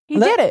 He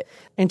did it.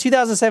 In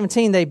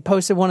 2017, they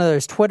posted one of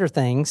those Twitter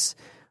things,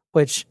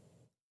 which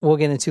we'll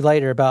get into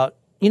later, about,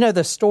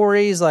 the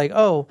stories like,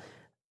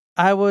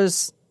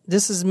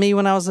 this is me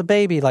when I was a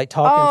baby, like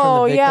talking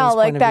from the victim's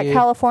point of that view.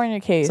 California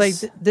case.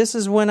 It's like, this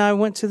is when I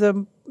went to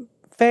the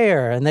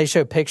fair, and they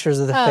show pictures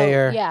of the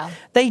fair. Yeah.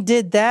 They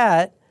did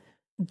that.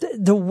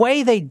 The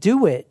way they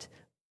do it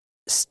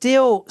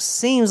still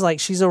seems like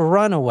she's a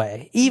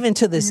runaway, even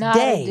to this Not a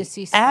day.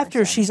 deceased After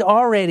person. she's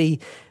already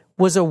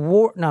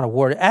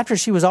after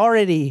she was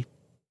already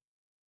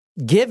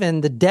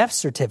given the death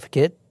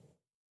certificate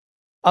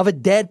of a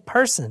dead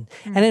person.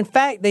 And in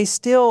fact, they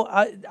still,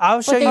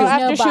 I'll show you.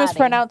 After she was body.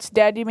 pronounced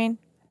dead, you mean?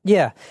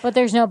 Yeah. But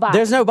there's no body.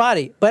 There's no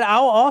body. But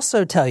I'll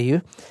also tell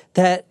you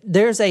that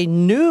there's a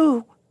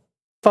new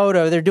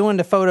photo. They're doing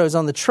the photos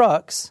on the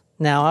trucks.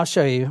 Now, I'll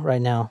show you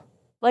right now.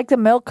 Like the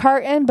milk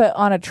carton, but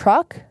on a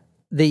truck?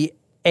 The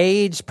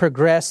age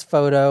progressed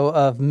photo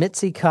of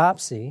Misty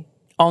Copsey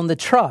on the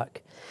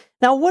truck.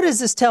 Now, what does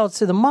this tell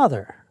to the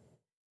mother?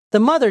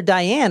 The mother,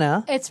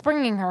 Diana, It's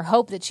bringing her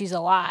hope that she's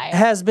alive.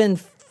 has been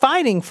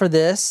fighting for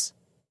this,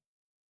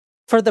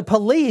 for the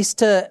police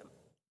to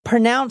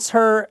pronounce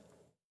her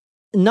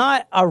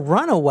not a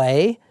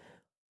runaway,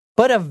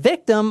 but a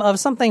victim of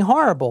something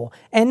horrible.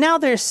 And now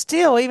they're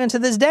still, even to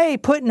this day,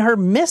 putting her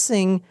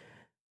missing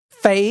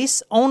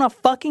face on a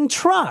fucking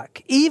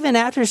truck, even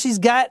after she's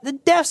got the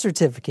death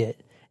certificate.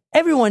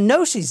 Everyone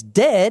knows she's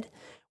dead.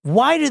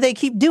 Why do they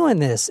keep doing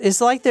this? It's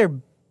like they're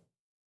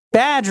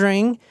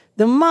badgering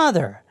the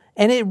mother.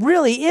 And it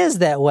really is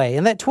that way.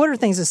 And that Twitter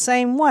thing's the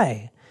same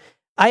way.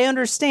 I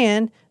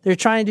understand they're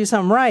trying to do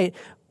something right,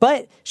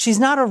 but she's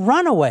not a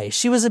runaway.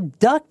 She was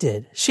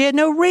abducted. She had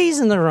no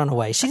reason to run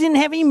away. She didn't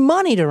have any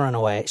money to run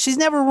away. She's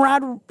never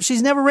ran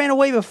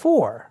away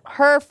before.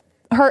 Her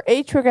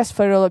age progress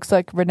photo looks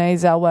like Renee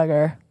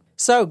Zellweger.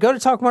 So go to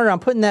Talk Murder. I'm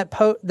putting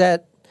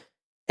that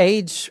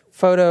age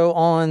photo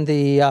on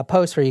the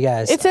post for you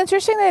guys. It's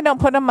interesting they don't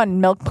put them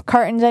on milk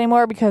cartons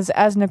anymore because,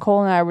 as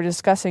Nicole and I were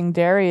discussing,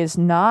 dairy is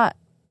not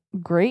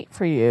great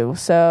for you.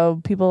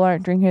 So people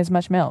aren't drinking as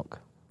much milk.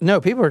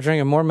 No, people are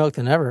drinking more milk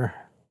than ever.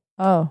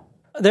 Oh.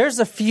 There's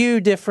a few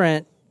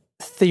different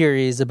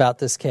theories about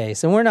this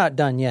case, and we're not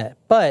done yet.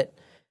 But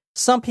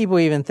some people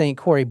even think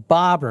Corey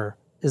Bobber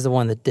is the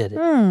one that did it.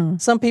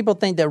 Some people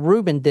think that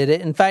Ruben did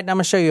it. In fact, I'm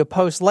going to show you a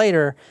post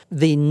later.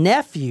 The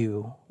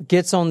nephew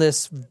gets on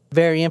this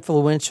very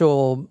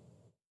influential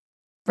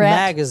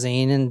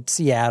magazine in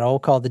Seattle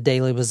called the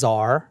Daily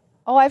Bazaar.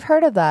 Oh, I've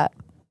heard of that.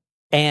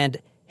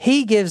 And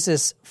he gives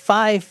this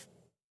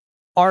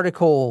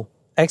 5-article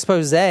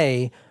expose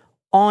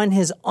on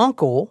his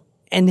uncle,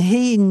 and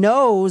he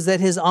knows that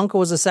his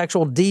uncle is a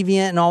sexual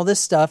deviant and all this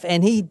stuff,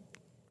 and he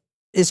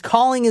is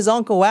calling his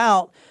uncle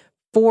out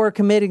for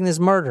committing this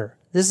murder.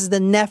 This is the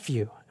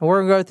nephew, and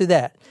we're going to go through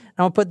that.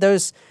 I'm going to put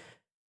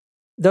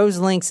those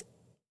links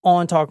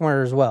on Talk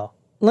Murder as well.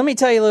 Let me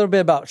tell you a little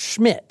bit about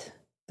Schmidt,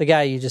 the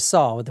guy you just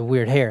saw with the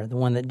weird hair, the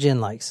one that Jen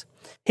likes.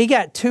 He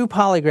got 2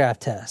 polygraph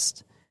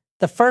tests.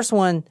 The first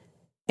one,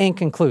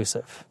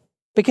 inconclusive,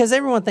 because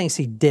everyone thinks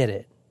he did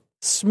it.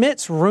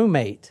 Schmidt's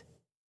roommate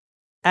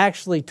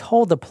actually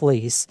told the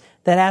police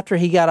that after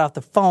he got off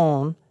the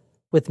phone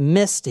with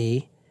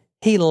Misty,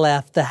 he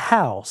left the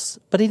house,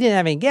 but he didn't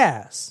have any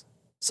gas.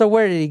 So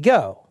where did he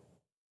go?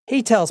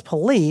 He tells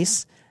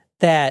police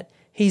that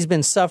he's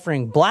been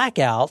suffering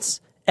blackouts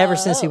ever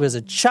since he was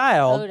a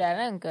child,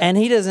 and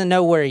he doesn't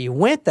know where he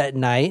went that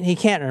night. He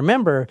can't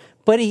remember,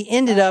 but he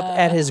ended up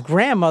at his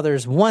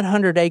grandmother's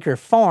 100-acre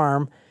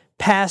farm,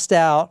 passed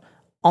out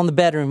on the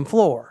bedroom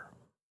floor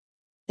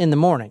in the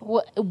morning.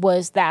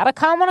 Was that a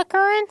common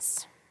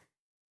occurrence?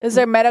 Is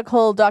there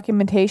medical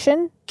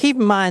documentation? Keep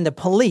in mind, the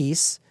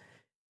police,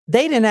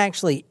 they didn't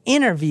actually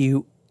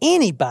interview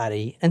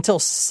anybody until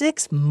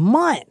 6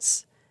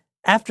 months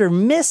after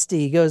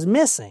Misty goes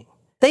missing.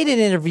 They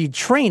didn't interview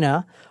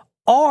Trina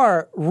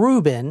or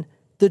Ruben,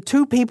 the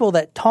two people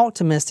that talked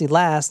to Misty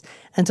last,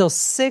 until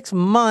 6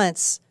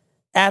 months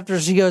after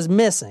she goes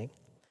missing.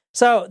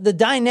 So the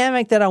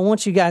dynamic that I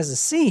want you guys to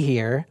see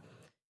here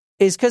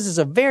is because it's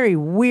a very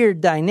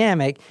weird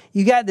dynamic.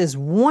 You got this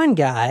one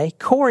guy,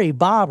 Corey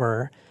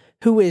Bobber,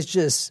 who is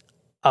just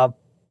a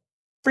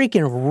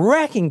freaking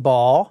wrecking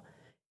ball.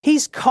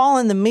 He's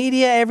calling the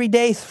media every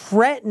day,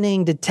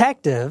 threatening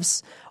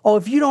detectives. Oh,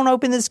 if you don't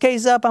open this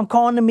case up, I'm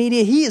calling the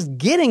media. He is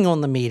getting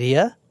on the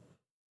media.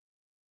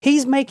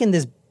 He's making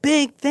this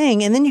big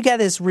thing. And then you got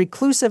this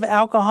reclusive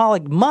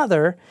alcoholic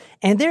mother,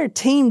 and they're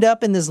teamed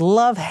up in this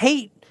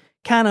love-hate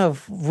kind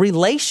of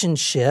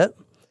relationship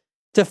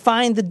to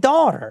find the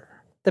daughter.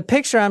 The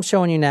picture I'm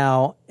showing you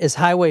now is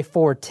Highway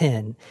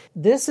 410.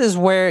 This is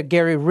where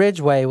Gary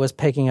Ridgway was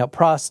picking up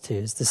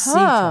prostitutes, the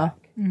C-track.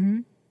 Mm-hmm.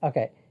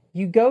 Okay,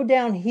 you go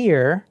down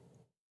here.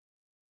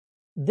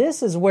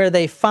 This is where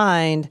they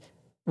find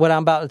what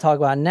I'm about to talk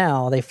about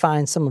now. They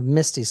find some of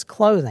Misty's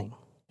clothing.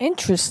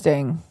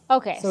 Interesting.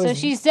 Okay, so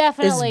she's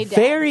definitely dead.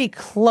 Very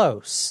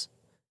close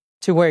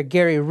to where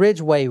Gary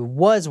Ridgway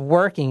was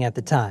working at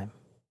the time.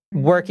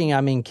 Working,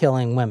 I mean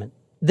killing women.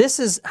 This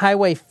is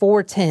Highway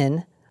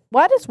 410.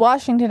 Why does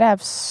Washington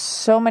have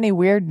so many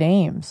weird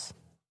names?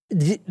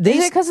 Is it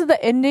because of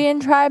the Indian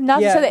tribe? Not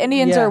to say the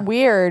Indians are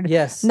weird.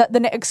 Yes.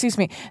 Excuse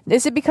me.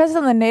 Is it because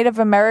of the Native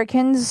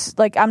Americans?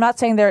 Like, I'm not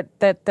saying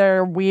that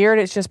they're weird.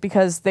 It's just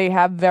because they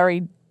have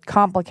very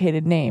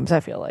complicated names, I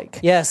feel like.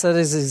 Yes, that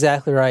is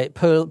exactly right.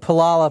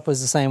 Puyallup was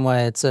the same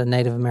way. It's a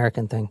Native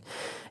American thing.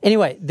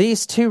 Anyway,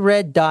 these two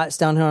red dots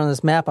down here on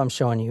this map I'm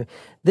showing you,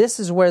 this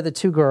is where the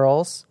two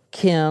girls,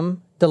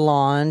 Kim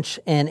DeLonge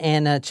and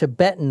Anna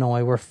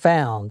Chebetinoy, were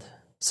found.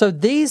 So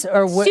these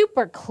are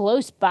super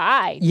close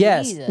by.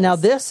 Yes. Jesus. Now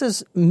this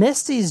is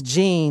Misty's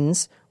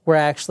jeans were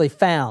actually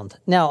found.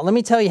 Now let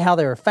me tell you how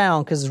they were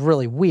found because it's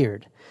really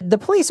weird. The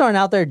police aren't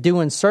out there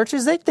doing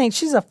searches. They think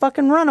she's a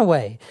fucking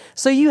runaway.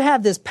 So you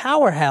have this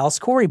powerhouse,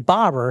 Corey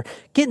Bobber,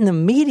 getting the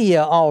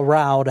media all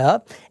riled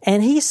up,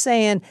 and he's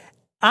saying,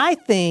 I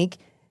think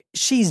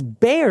she's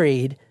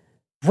buried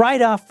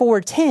right off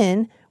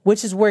 410,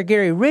 which is where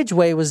Gary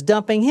Ridgway was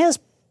dumping his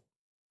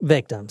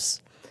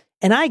victims.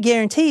 And I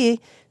guarantee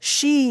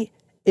she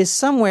is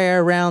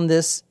somewhere around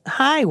this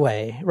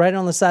highway, right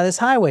on the side of this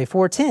highway,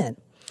 410.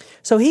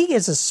 So he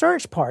gets a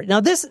search party.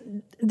 Now, this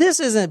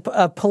isn't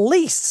a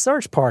police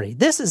search party.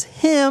 This is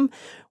him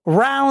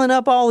riling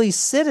up all these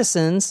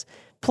citizens,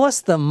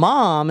 plus the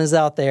mom is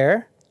out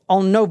there.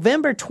 On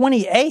November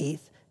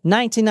 28th,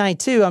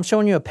 1992, I'm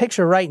showing you a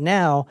picture right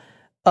now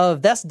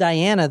of, that's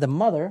Diana, the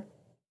mother.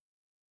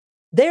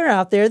 They're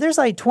out there. There's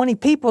like 20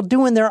 people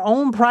doing their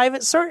own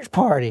private search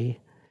party.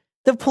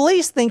 The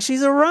police think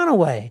she's a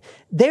runaway.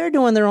 They're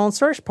doing their own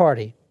search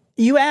party.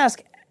 You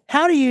ask,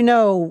 how do you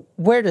know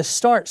where to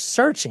start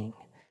searching?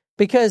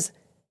 Because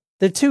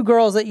the two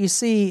girls that you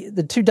see,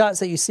 the two dots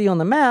that you see on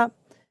the map,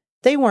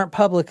 they weren't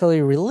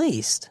publicly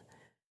released.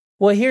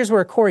 Well, here's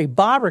where Corey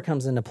Bobber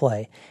comes into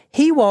play.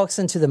 He walks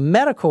into the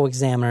medical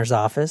examiner's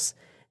office,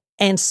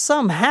 and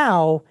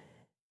somehow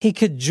he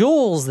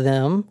cajoles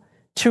them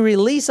to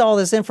release all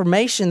this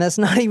information that's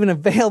not even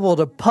available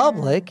to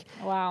public.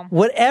 Wow.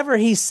 Whatever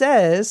he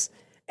says,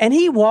 and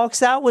he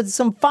walks out with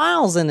some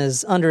files in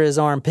under his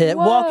armpit,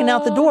 walking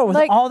out the door with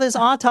all this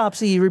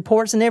autopsy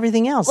reports and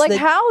everything else. Like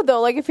how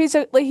though? Like if he's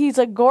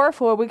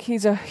agoraphobic,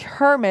 he's a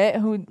hermit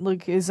who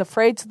is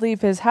afraid to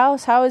leave his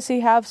house. How does he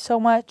have so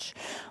much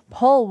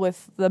pull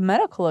with the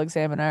medical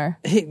examiner?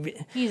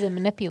 He's a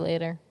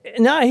manipulator.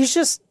 No,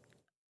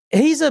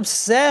 he's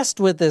obsessed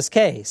with this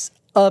case.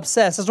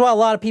 Obsessed. That's why a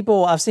lot of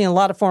people, I've seen a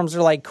lot of forums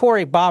are like,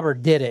 Corey Bobber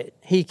did it.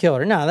 He killed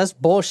her. No, that's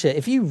bullshit.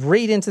 If you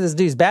read into this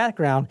dude's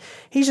background,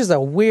 he's just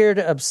a weird,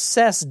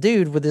 obsessed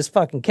dude with this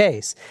fucking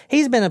case.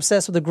 He's been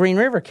obsessed with the Green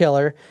River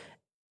killer,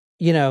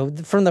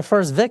 from the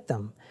first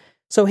victim.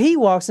 So he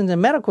walks into the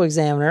medical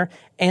examiner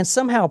and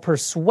somehow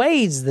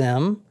persuades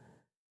them.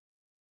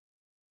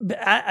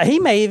 He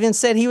may even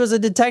said he was a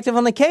detective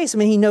on the case. I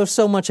mean, he knows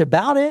so much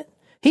about it.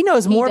 He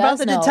knows more about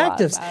the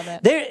detectives.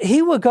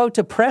 He would go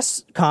to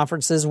press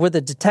conferences with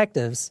the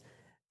detectives,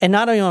 and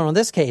not only on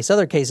this case,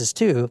 other cases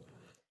too,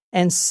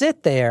 and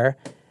sit there,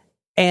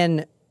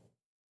 and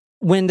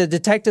when the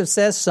detective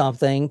says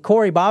something,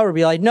 Corey Bauer would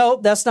be like,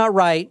 nope, that's not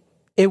right.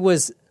 It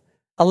was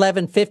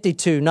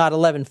 11:52, not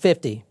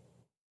 11:50.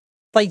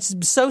 Like,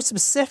 so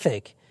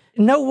specific.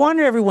 No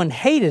wonder everyone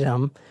hated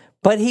him,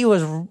 but he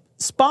was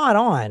spot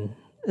on.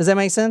 Does that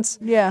make sense?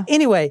 Yeah.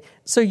 Anyway,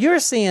 so you're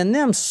seeing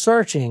them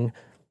searching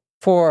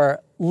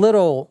for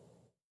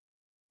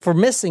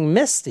missing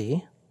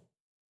Misty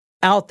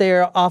out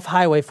there off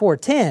Highway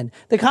 410.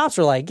 The cops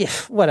are like, yeah,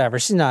 whatever,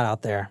 she's not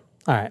out there.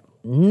 All right,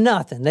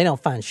 nothing. They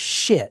don't find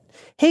shit.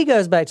 He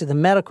goes back to the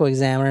medical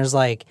examiner and is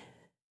like,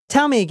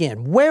 tell me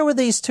again, where were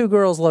these two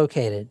girls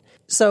located?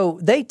 So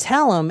they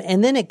tell him,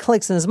 and then it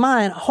clicks in his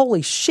mind,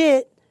 holy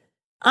shit,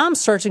 I'm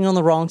searching on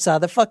the wrong side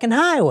of the fucking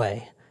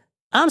highway.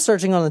 I'm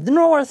searching on the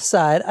north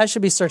side. I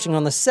should be searching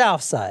on the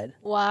south side.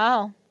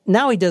 Wow.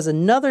 Now he does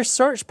another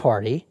search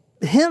party.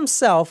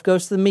 Himself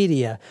goes to the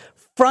media.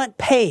 Front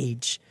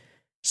page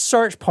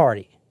search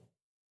party.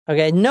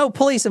 Okay, no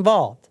police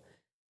involved.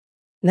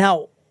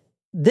 Now,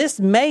 this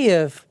may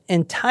have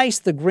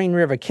enticed the Green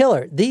River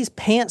Killer. These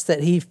pants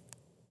that he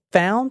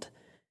found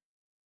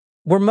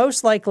were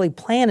most likely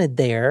planted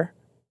there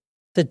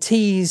to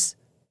tease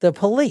the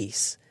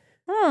police.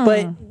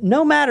 But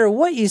no matter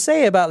what you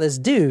say about this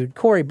dude,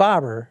 Corey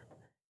Bobber,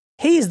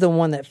 he's the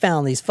one that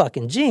found these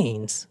fucking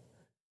jeans.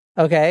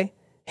 Okay?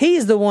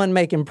 He's the one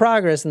making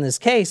progress in this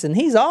case, and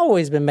he's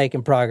always been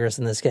making progress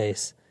in this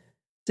case.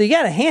 So you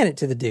got to hand it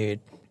to the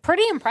dude.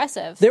 Pretty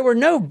impressive. There were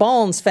no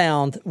bones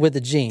found with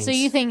the jeans. So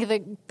you think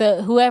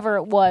that whoever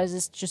it was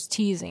is just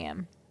teasing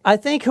him? I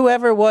think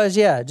whoever it was,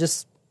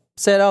 just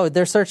said, oh,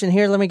 they're searching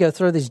here. Let me go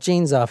throw these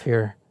jeans off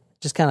here.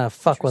 Just kind of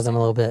fuck with them a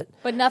little bit.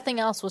 But nothing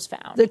else was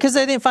found. Because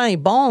they didn't find any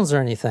bones or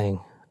anything.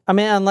 I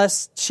mean,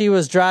 unless she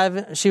was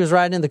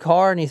riding in the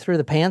car and he threw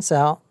the pants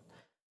out.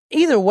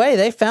 Either way,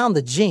 they found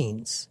the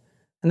jeans.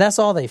 And that's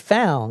all they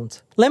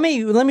found. Let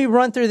me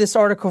run through this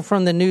article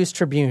from the News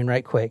Tribune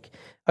right quick.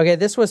 Okay,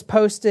 this was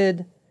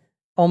posted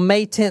on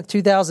May 10th,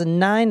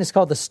 2009. It's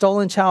called The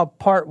Stolen Child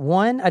Part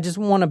 1. I just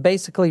want to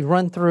basically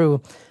run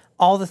through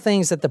all the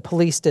things that the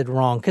police did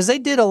wrong. Because they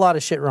did a lot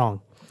of shit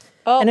wrong.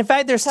 Oh, and in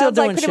fact, they're still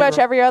doing like pretty much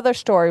every other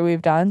story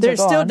we've done. They're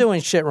still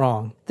doing shit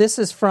wrong. This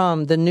is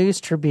from the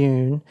News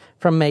Tribune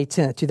from May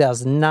 10th,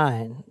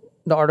 2009.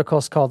 The article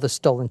is called The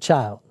Stolen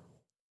Child.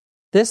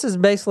 This is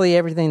basically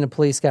everything the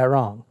police got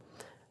wrong.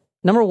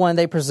 Number one,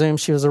 they presumed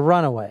she was a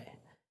runaway.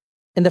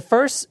 In the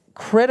first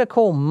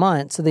critical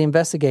months of the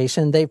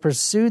investigation, they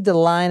pursued the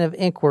line of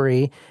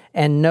inquiry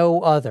and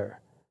no other,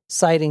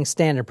 citing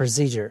standard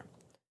procedure.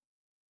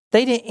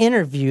 They didn't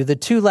interview the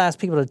two last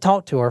people to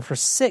talk to her for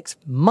 6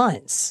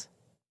 months.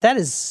 That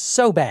is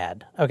so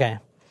bad. Okay.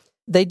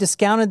 They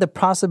discounted the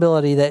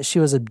possibility that she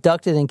was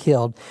abducted and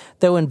killed,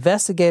 though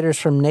investigators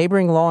from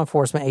neighboring law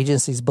enforcement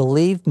agencies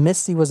believed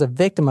Misty was a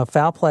victim of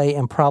foul play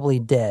and probably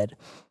dead.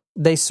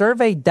 They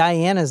surveyed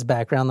Diana's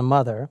background, the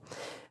mother,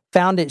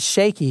 found it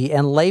shaky,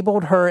 and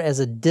labeled her as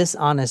a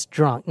dishonest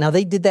drunk. Now,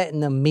 they did that in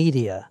the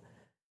media.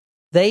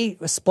 They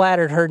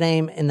splattered her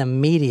name in the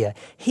media.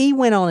 He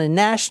went on a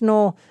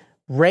national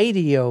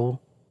radio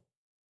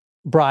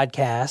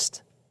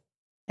broadcast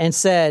and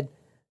said,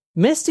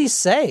 Misty's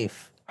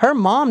safe. Her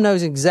mom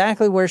knows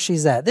exactly where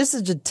she's at. This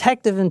is a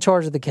detective in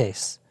charge of the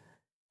case.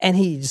 And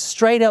he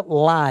straight up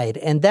lied.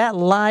 And that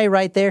lie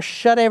right there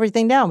shut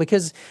everything down.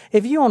 Because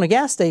if you own a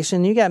gas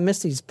station, you got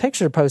Misty's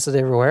picture posted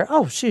everywhere.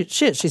 Oh, shit,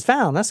 she's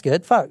found. That's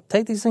good. Fuck,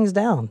 take these things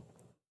down.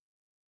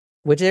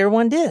 Which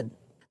everyone did.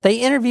 They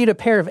interviewed a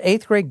pair of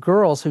 8th grade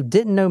girls who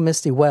didn't know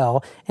Misty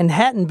well and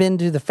hadn't been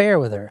to the fair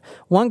with her.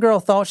 One girl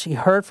thought she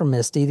heard from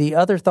Misty. The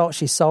other thought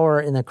she saw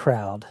her in the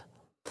crowd.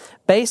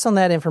 Based on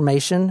that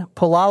information,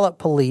 Puyallup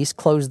police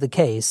closed the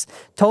case,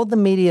 told the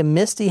media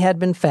Misty had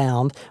been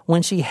found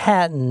when she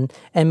hadn't,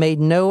 and made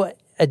no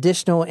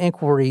additional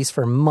inquiries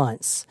for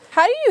months.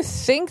 How do you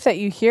think that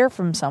you hear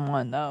from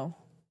someone, though?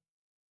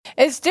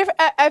 It's different.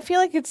 I feel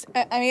like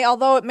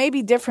although it may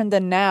be different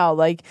than now,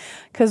 like,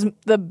 because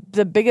the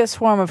biggest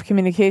form of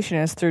communication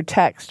is through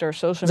text or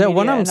social media.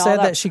 One of them said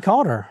that she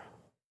called her.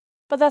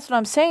 But that's what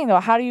I'm saying, though.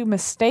 How do you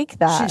mistake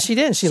that? She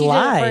didn't. She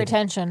lied. Did it for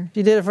attention.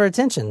 She did it for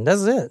attention.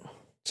 That's it.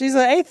 She's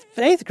an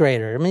eighth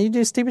grader. I mean, you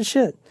do stupid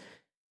shit.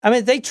 I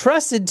mean, they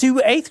trusted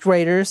two 8th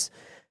graders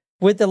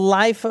with the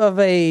life of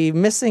a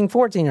missing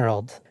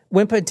 14-year-old.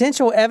 When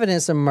potential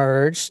evidence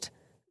emerged,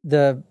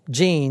 the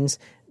jeans,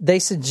 they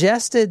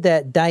suggested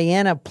that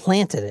Diana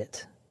planted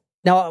it.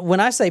 Now,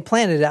 when I say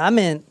planted it, I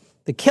meant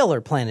the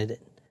killer planted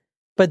it.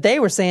 But they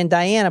were saying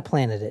Diana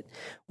planted it.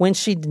 When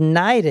she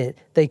denied it,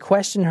 they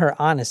questioned her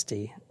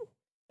honesty.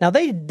 Now,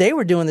 they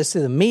were doing this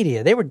to the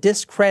media. They were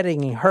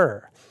discrediting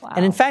her. Wow.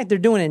 And in fact, they're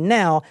doing it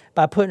now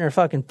by putting her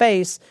fucking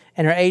face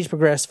and her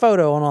age-progressed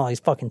photo on all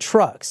these fucking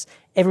trucks.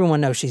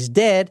 Everyone knows she's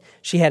dead.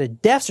 She had a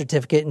death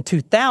certificate in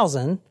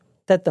 2000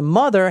 that the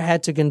mother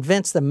had to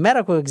convince the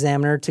medical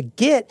examiner to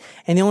get,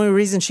 and the only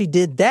reason she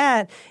did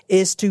that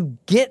is to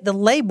get the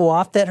label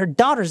off that her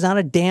daughter's not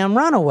a damn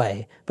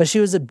runaway, but she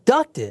was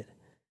abducted.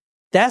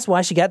 That's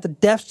why she got the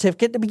death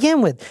certificate to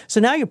begin with. So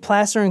now you're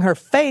plastering her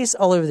face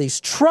all over these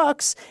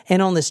trucks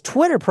and on this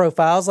Twitter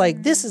profiles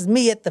like, this is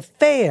me at the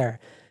fair.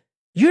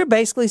 You're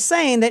basically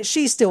saying that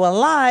she's still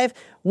alive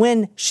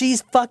when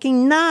she's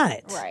fucking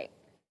not. Right.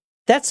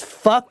 That's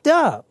fucked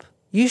up.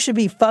 You should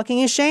be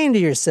fucking ashamed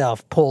of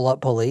yourself,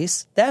 pull-up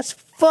police. That's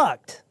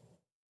fucked.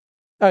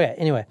 Okay,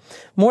 anyway.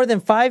 More than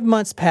 5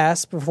 months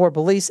passed before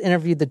police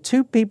interviewed the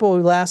 2 people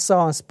who last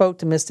saw and spoke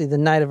to Misty the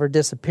night of her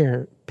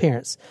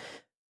disappearance.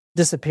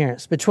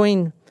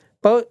 Between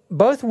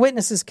both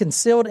witnesses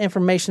concealed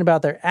information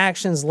about their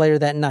actions later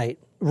that night.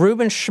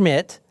 Reuben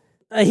Schmidt,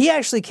 he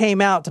actually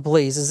came out to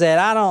police and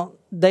said,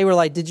 they were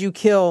like, did you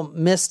kill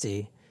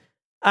Misty?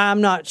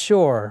 I'm not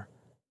sure.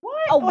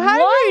 How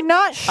are you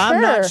not sure?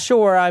 I'm not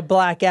sure. I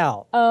black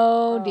out.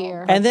 Oh,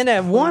 dear. And then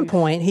at one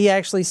point, he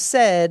actually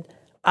said,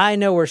 I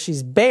know where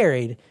she's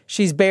buried.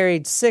 She's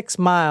buried 6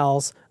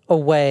 miles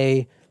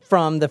away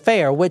from the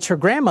fair, which her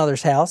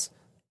grandmother's house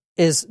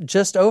is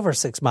just over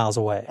 6 miles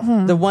away.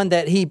 The one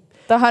that the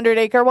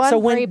 100-acre one? So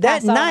when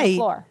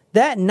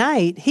that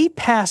night, he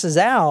passes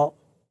out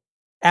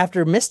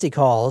after Misty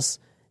calls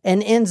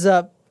and ends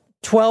up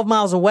 12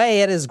 miles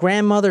away at his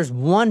grandmother's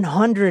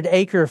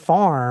 100-acre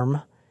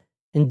farm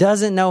and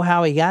doesn't know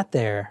how he got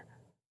there.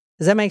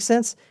 Does that make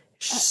sense?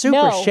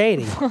 Super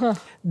shady.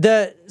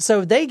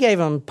 So they gave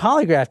him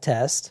polygraph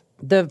test.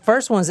 The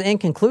first one's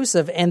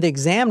inconclusive, and the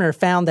examiner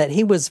found that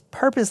he was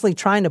purposely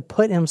trying to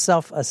put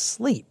himself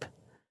asleep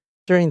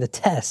during the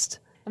test.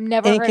 I've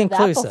never heard of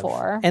that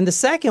before. And the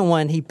second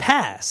one, he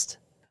passed.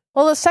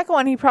 Well, the second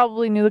one, he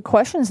probably knew the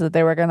questions that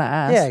they were going to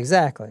ask. Yeah,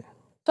 exactly.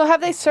 So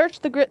have they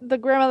searched the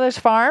grandmother's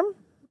farm?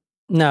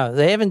 No,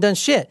 they haven't done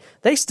shit.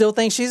 They still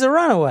think she's a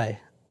runaway.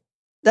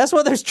 That's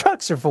what those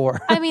trucks are for.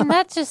 I mean,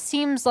 that just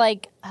seems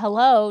like,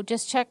 hello,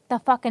 just check the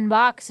fucking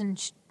box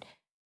and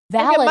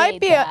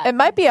validate it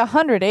might be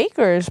 100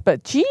 acres,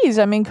 but geez,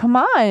 I mean, come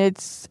on,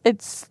 it's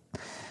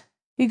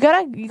you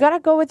gotta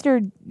go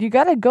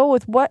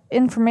with what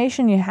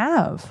information you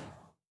have.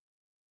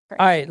 All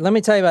right, let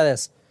me tell you about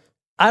this.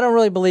 I don't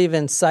really believe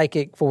in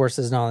psychic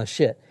forces and all this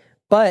shit,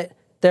 but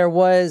there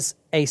was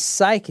a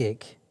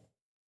psychic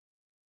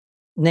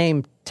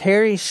named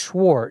Terry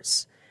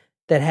Schwartz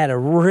that had a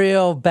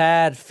real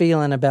bad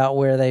feeling about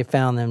where they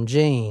found them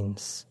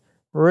jeans.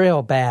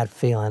 Real bad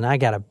feeling. I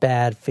got a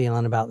bad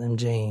feeling about them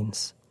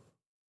jeans.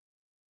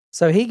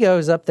 So he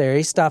goes up there.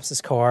 He stops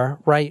his car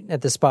right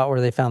at the spot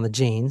where they found the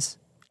jeans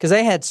because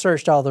they had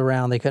searched all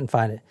around. They couldn't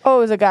find it. Oh,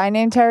 it was a guy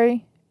named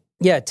Terry?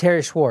 Yeah,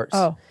 Terry Schwartz.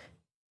 Oh.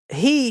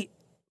 He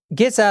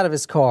gets out of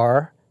his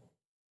car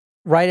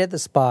right at the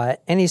spot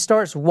and he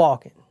starts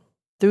walking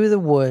through the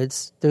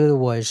woods,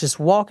 just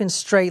walking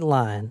straight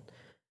line.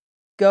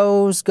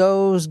 Goes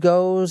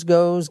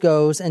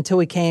until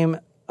he came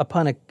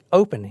upon an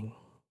opening.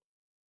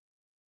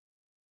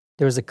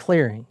 There was a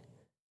clearing.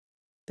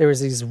 There was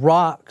these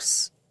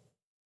rocks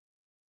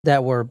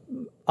that were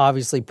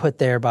obviously put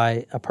there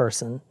by a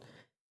person,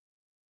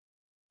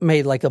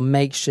 made like a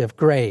makeshift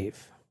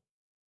grave.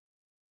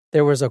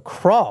 There was a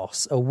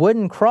cross, a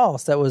wooden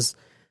cross that was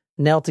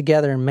nailed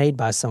together and made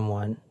by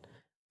someone.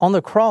 On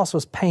the cross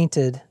was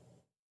painted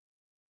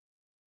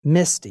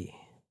Misty.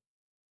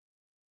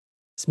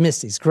 It's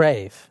Misty's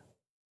grave.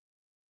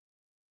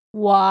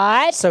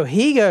 What? So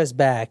he goes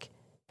back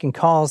and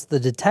calls the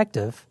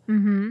detective.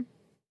 Mm-hmm.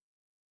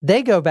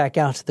 They go back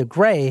out to the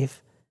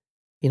grave,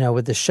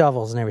 with the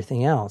shovels and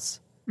everything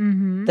else.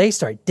 Mm-hmm. They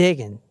start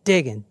digging,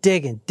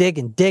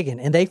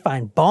 and they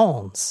find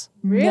bones.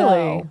 Really?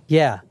 No.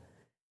 Yeah.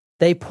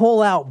 They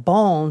pull out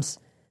bones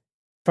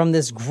from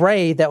this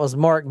grave that was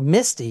marked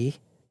Misty,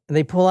 and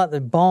they pull out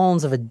the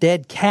bones of a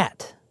dead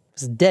cat.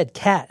 There's a dead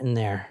cat in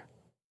there.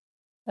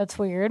 That's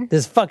weird.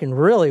 This is fucking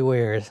really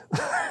weird.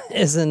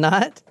 Is it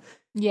not?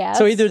 Yeah.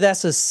 So either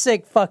that's a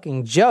sick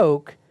fucking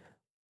joke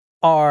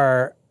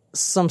or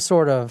some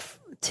sort of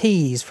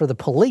tease for the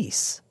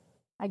police.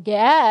 I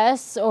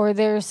guess. Or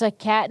there's a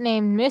cat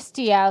named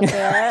Misty out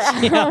there.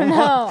 I don't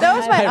know. That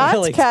was my aunt's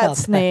really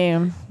cat's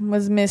name,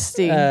 was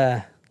Misty.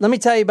 Let me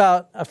tell you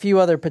about a few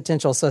other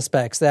potential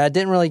suspects that I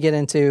didn't really get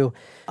into.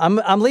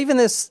 I'm leaving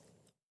this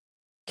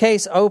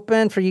case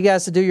open for you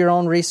guys to do your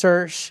own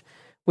research.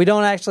 We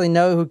don't actually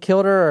know who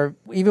killed her or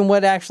even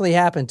what actually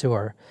happened to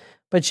her.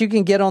 But you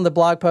can get on the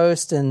blog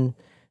post and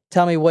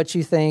tell me what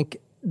you think.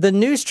 The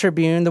News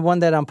Tribune, the one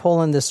that I'm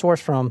pulling the source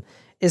from,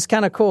 is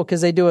kind of cool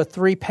because they do a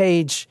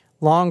 3-page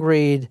long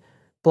read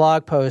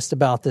blog post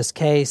about this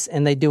case,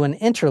 and they do an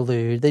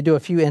interlude. They do a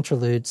few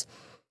interludes.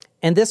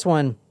 And this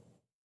one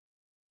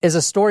is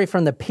a story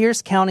from the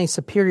Pierce County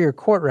Superior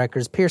Court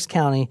records. Pierce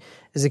County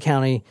is a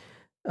county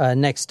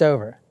next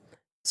over.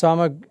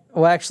 So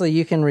actually,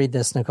 you can read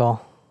this,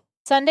 Nicole.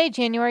 Sunday,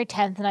 January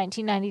 10th,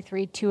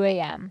 1993, 2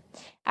 a.m.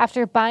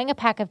 After buying a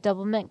pack of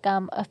double mint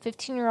gum, a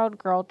 15-year-old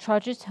girl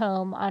trudges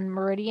home on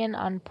Meridian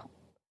on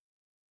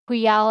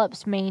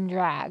Puyallup's main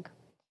drag.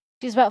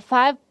 She's about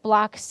 5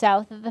 blocks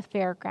south of the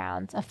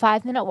fairgrounds, a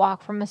 5-minute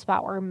walk from the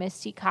spot where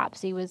Misty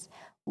Copsey was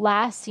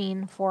last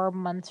seen 4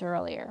 months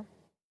earlier.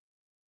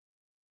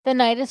 The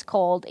night is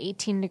cold,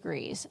 18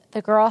 degrees.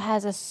 The girl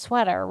has a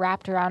sweater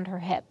wrapped around her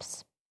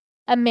hips.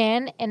 A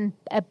man in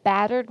a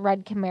battered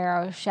red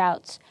Camaro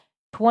shouts,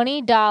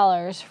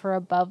 $20 for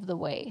above the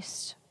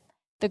waist.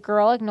 The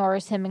girl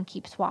ignores him and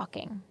keeps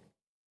walking.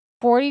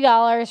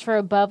 $40 for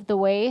above the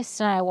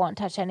waist, and I won't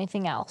touch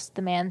anything else,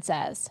 the man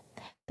says.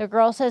 The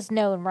girl says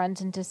no and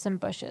runs into some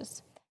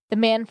bushes. The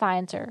man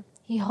finds her.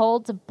 He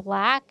holds a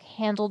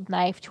black-handled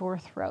knife to her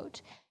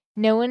throat.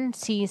 No one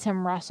sees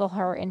him wrestle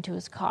her into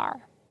his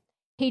car.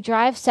 He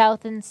drives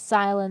south in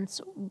silence,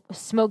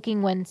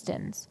 smoking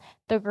Winston's.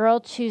 The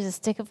girl chews a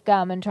stick of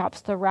gum and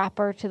drops the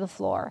wrapper to the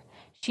floor.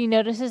 She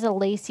notices a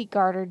lacy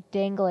garter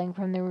dangling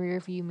from the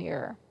rearview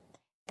mirror.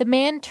 The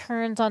man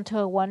turns onto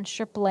a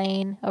one-strip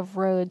lane of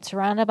road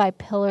surrounded by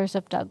pillars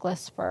of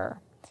Douglas fir.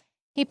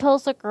 He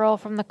pulls the girl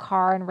from the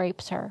car and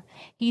rapes her.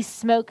 He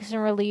smokes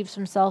and relieves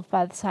himself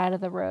by the side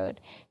of the road.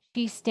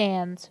 She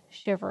stands,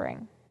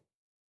 shivering.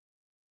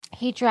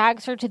 He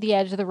drags her to the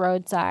edge of the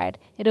roadside.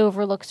 It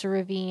overlooks a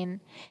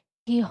ravine.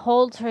 He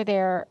holds her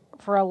there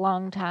for a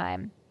long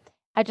time.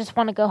 I just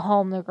want to go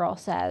home, the girl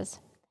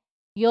says.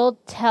 You'll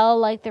tell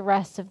like the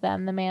rest of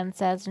them, the man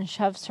says, and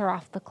shoves her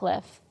off the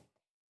cliff.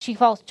 She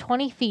falls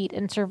 20 feet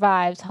and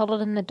survives,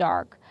 huddled in the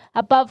dark.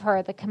 Above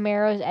her, the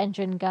Camaro's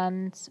engine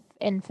guns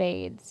and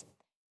fades.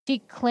 She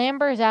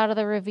clambers out of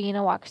the ravine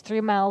and walks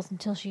 3 miles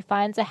until she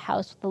finds a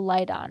house with a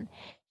light on.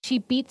 She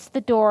beats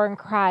the door and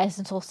cries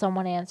until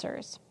someone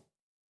answers.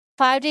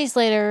 5 days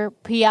later,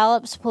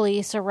 Puyallup's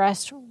police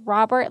arrest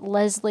Robert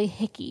Leslie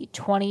Hickey,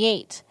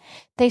 28.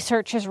 They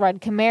search his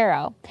red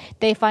Camaro.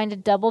 They find a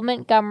double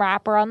mint gum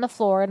wrapper on the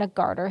floor and a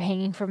garter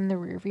hanging from the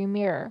rearview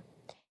mirror.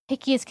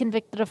 Hickey is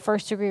convicted of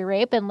first-degree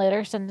rape and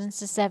later sentenced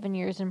to 7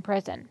 years in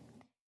prison.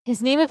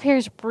 His name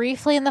appears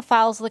briefly in the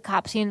files of the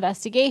Copsey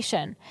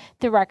investigation.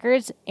 The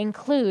records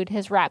include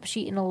his rap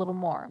sheet and a little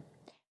more.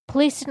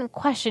 Police didn't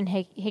question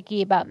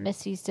Hickey about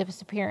Misty's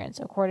disappearance,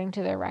 according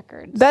to their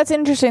records. That's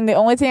interesting. The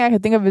only thing I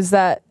could think of is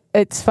that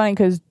it's funny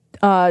because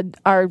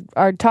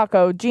our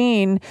taco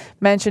Gene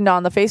mentioned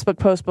on the Facebook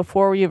post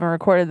before we even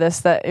recorded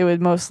this that it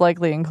would most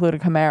likely include a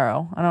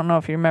Camaro. I don't know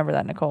if you remember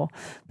that, Nicole.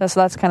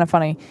 That's kind of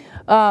funny.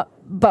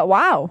 But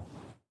wow.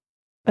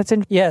 That's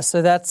yeah,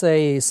 so that's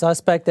a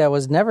suspect that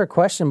was never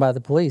questioned by the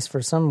police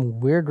for some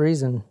weird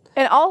reason.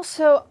 And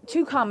also,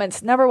 2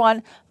 comments. Number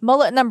 1,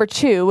 mullet number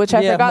 2, which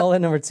I forgot.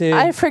 Mullet number 2.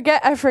 I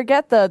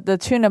forget the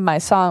tune of my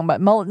song,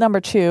 but mullet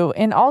number 2.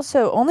 And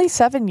also, only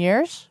 7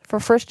 years for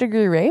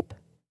first-degree rape?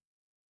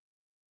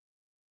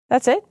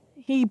 That's it?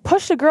 He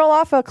pushed a girl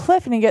off a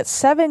cliff and he gets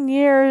 7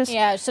 years in prison.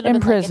 Yeah, it should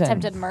have been like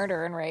attempted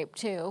murder and rape,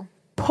 too.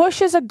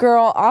 Pushes a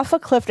girl off a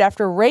cliff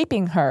after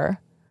raping her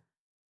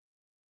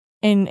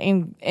in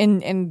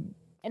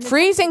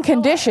freezing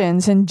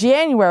conditions in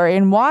January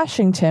in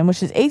Washington,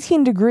 which is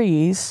 18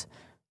 degrees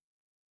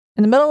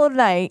in the middle of the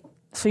night,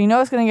 so you know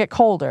it's going to get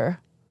colder.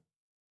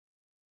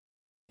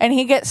 And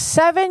he gets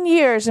 7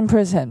 years in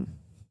prison.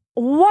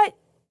 What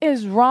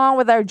is wrong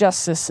with our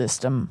justice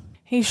system?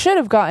 He should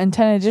have gotten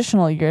 10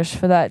 additional years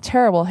for that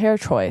terrible hair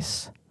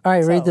choice. All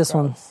right, read this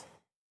one.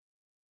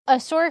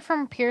 A story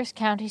from Pierce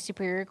County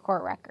Superior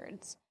Court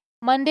records.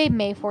 Monday,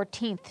 May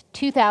 14th,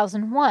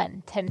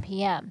 2001, 10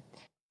 p.m.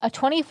 A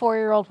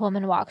 24-year-old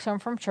woman walks home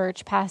from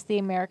church past the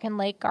American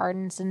Lake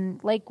Gardens in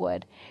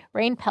Lakewood.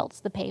 Rain pelts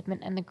the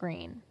pavement and the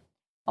green.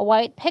 A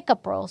white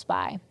pickup rolls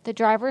by. The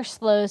driver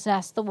slows and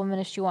asks the woman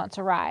if she wants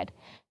a ride.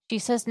 She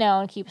says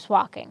no and keeps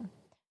walking.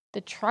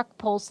 The truck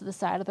pulls to the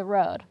side of the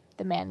road.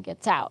 The man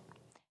gets out.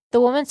 The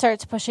woman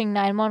starts pushing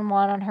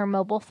 911 on her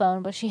mobile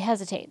phone, but she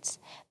hesitates.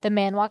 The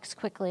man walks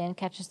quickly and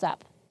catches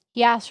up.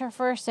 He asks her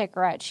for a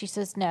cigarette. She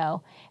says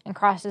no and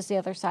crosses the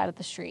other side of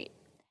the street.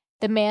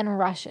 The man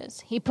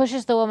rushes. He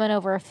pushes the woman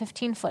over a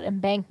 15-foot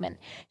embankment.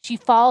 She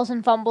falls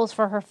and fumbles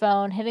for her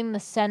phone, hitting the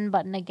send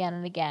button again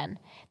and again.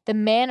 The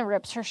man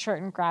rips her shirt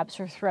and grabs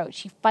her throat.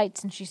 She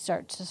fights and she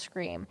starts to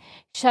scream.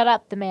 Shut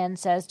up, the man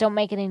says. Don't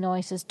make any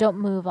noises. Don't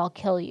move. I'll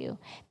kill you.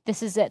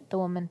 This is it, the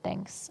woman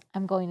thinks.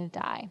 I'm going to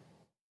die.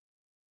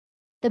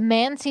 The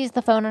man sees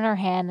the phone in her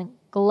hand.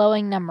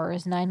 Glowing number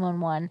is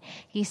 911.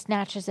 He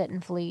snatches it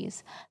and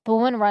flees. The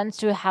woman runs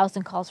to a house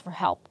and calls for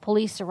help.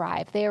 Police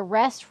arrive. They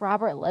arrest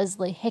Robert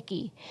Leslie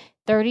Hickey,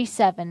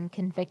 37,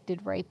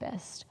 convicted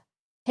rapist.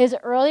 His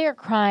earlier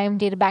crime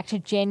dated back to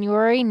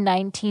January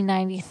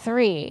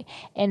 1993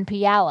 in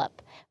Puyallup,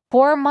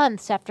 4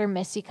 months after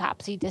Misty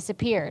Copsey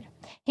disappeared.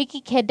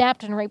 Hickey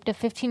kidnapped and raped a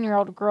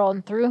 15-year-old girl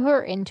and threw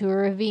her into a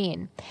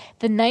ravine.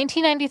 The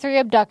 1993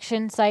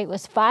 abduction site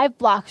was 5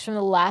 blocks from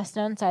the last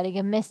known sighting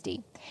of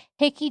Misty.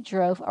 Hickey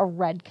drove a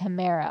red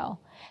Camaro.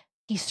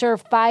 He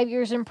served 5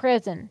 years in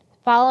prison.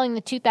 Following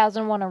the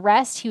 2001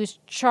 arrest, he was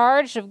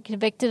charged of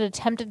convicted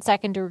attempted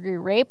second-degree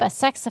rape, a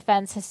sex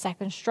offense, his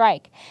second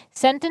strike.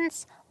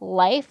 Sentence,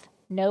 life,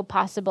 no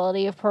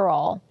possibility of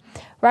parole.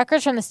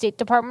 Records from the State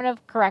Department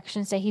of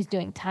Corrections say he's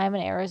doing time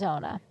in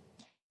Arizona.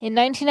 In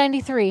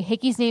 1993,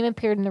 Hickey's name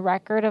appeared in the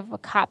record of a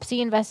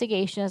Copsey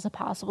investigation as a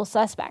possible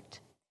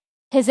suspect.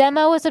 His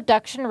MO was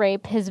abduction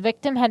rape. His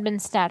victim had been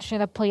snatched near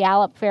the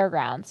Puyallup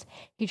Fairgrounds.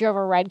 He drove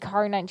a red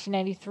car in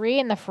 1993,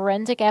 and the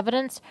forensic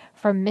evidence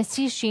from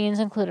Misty's jeans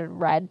included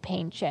red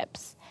paint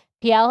chips.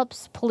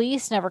 Puyallup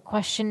police never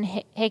questioned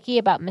Hickey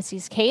about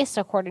Missy's case.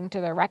 According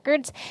to their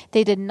records,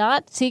 they did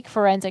not seek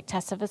forensic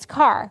tests of his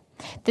car.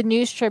 The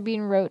News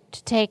Tribune wrote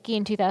to Hickey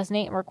in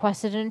 2008 and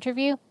requested an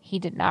interview. He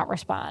did not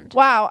respond.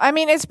 Wow. I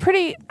mean, it's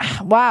pretty...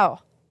 Wow.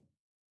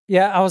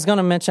 Yeah, I was going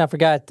to mention, I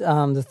forgot,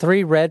 the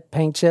 3 red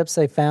paint chips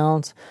they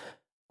found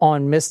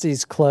on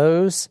Misty's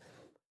clothes.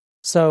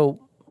 So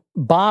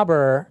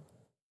Bobber,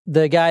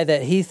 the guy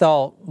that he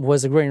thought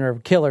was a Green River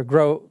Killer,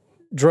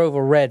 drove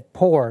a red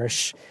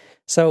Porsche.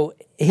 So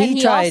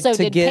he tried also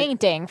to did get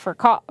painting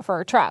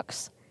for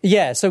trucks.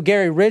 Yeah, so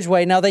Gary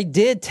Ridgway. Now they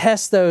did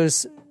test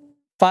those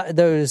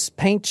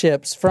paint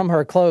chips from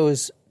her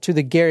clothes to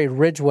the Gary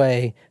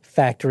Ridgway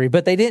factory,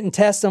 but they didn't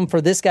test them for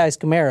this guy's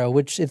Camaro.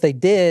 Which, if they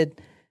did,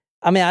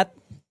 I mean,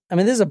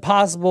 this is a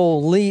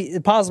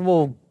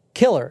possible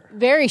killer.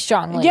 Very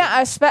strongly.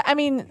 Yeah,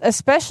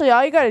 especially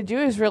all you got to do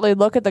is really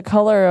look at the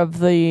color of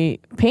the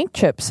paint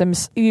chips. And,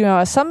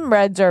 some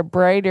reds are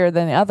brighter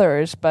than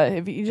others, but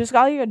if you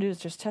all you got to do is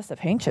just test the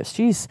paint chips.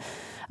 Jeez.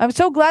 I'm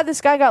so glad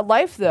this guy got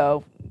life,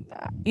 though.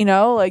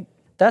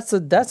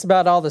 That's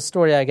about all the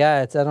story I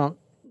got. I don't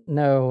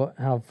know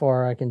how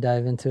far I can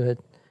dive into it.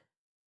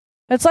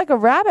 It's like a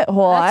rabbit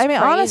hole. That's crazy.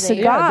 Honest to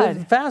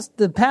God.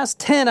 The past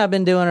 10 I've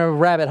been doing are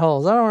rabbit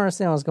holes. I don't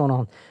understand what's going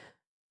on.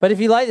 But if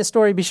you like the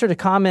story, be sure to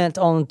comment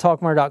on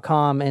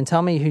talkmurder.com and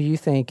tell me who you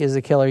think is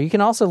the killer. You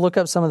can also look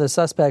up some of the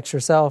suspects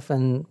yourself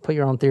and put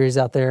your own theories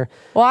out there.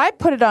 Well, I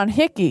put it on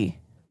Hickey.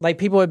 Like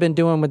people have been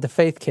doing with the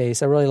Faith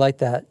case. I really like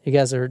that. You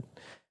guys are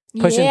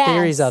pushing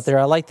theories out there.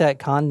 I like that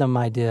condom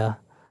idea.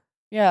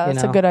 Yeah,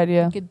 that's a good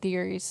idea. Good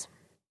theories.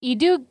 You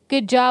do a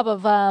good job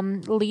of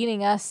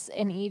leading us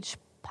in each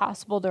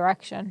possible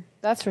direction.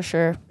 That's for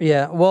sure.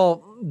 Yeah,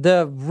 well,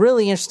 the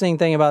really interesting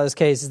thing about this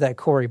case is that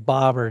Corey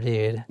Bobber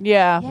dude.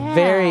 Yeah.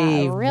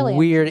 Very really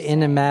weird,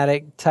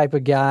 enigmatic type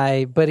of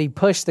guy, but he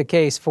pushed the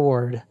case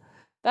forward.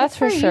 That's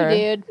for sure.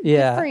 You, dude.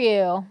 Yeah. Good for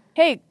you.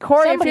 Hey,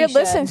 Corey, Somebody if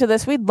you're listening to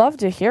this, we'd love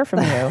to hear from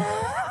you.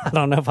 I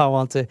don't know if I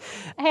want to.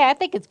 Hey, I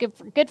think it's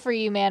good for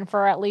you, man,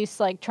 for at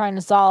least trying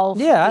to solve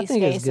these I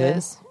think cases.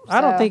 It's good.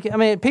 I don't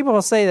think, people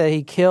will say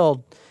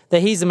that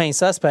he's the main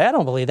suspect. I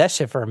don't believe that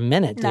shit for a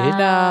minute, dude.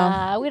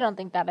 Nah, we don't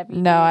think that'd be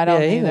No, I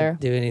don't he either. didn't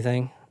do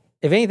anything.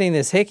 If anything,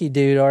 this Hickey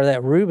dude or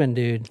that Rubin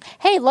dude.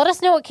 Hey, let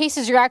us know what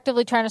cases you're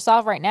actively trying to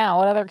solve right now.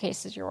 What other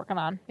cases you're working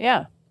on.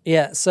 Yeah.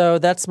 Yeah, so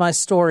that's my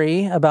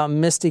story about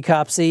Misty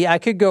Copsey. I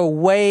could go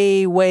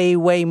way, way,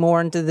 way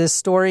more into this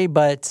story,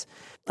 but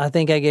I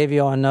think I gave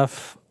you all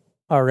enough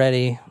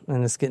already,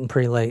 and it's getting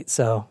pretty late,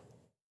 so.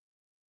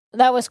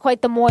 That was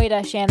quite the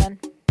moida, Shannon.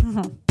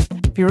 Mm-hmm.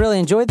 If you really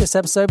enjoyed this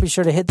episode, be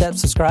sure to hit that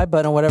subscribe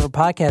button on whatever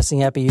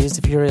podcasting app you use.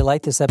 If you really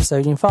like this episode,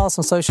 you can follow us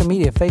on social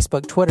media,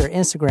 Facebook, Twitter,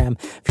 Instagram.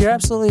 If you're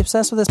absolutely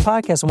obsessed with this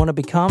podcast and want to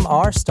become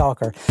our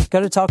stalker, go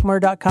to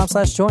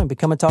talkmurder.com/join.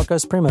 Become a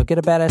Talkos Primo. Get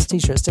a badass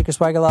t-shirt, sticker,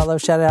 swag, a lot of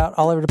love, shout it out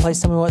all over the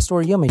place. Tell me what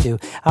story you want me to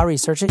do. I'll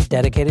research it,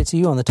 dedicate it to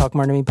you on the Talk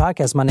Murder to Me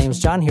podcast. My name is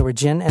John, here with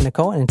Jen and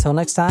Nicole, and until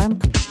next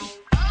time...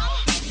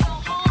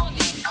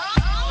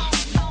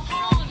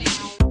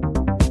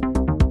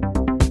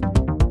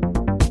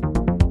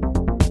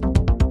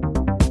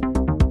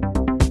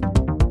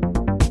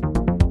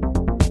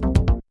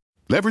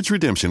 Leverage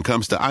Redemption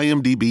comes to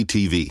IMDb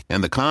TV,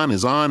 and the con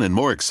is on and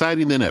more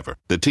exciting than ever.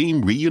 The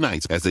team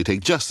reunites as they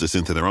take justice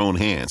into their own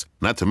hands,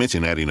 not to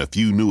mention adding a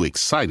few new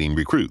exciting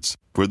recruits.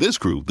 For this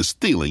crew, the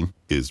stealing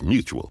is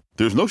mutual.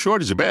 There's no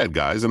shortage of bad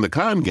guys, and the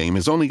con game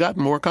has only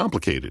gotten more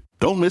complicated.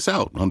 Don't miss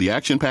out on the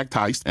action-packed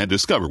heist and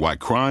discover why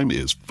crime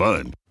is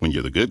fun when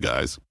you're the good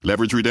guys.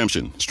 Leverage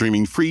Redemption,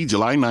 streaming free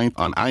July 9th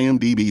on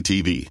IMDb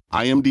TV.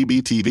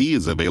 IMDb TV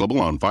is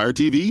available on Fire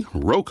TV,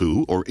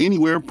 Roku, or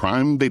anywhere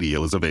Prime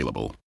Video is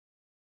available.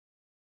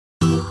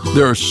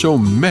 There are so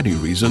many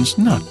reasons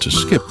not to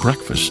skip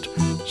breakfast.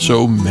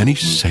 So many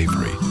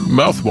savory,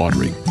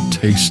 mouth-watering,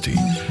 tasty,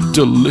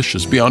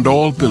 delicious beyond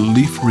all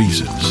belief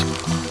reasons.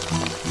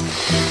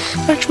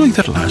 Actually,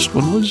 that last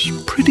one was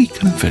pretty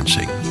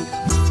convincing.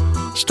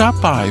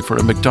 Stop by for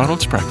a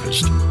McDonald's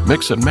breakfast.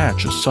 Mix and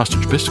match a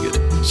sausage biscuit,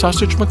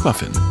 sausage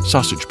McMuffin,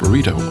 sausage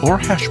burrito, or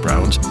hash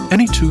browns,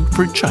 any two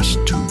for just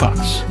 $2.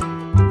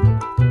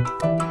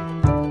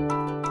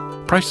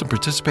 Price and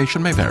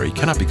participation may vary,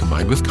 cannot be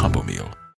combined with combo meal.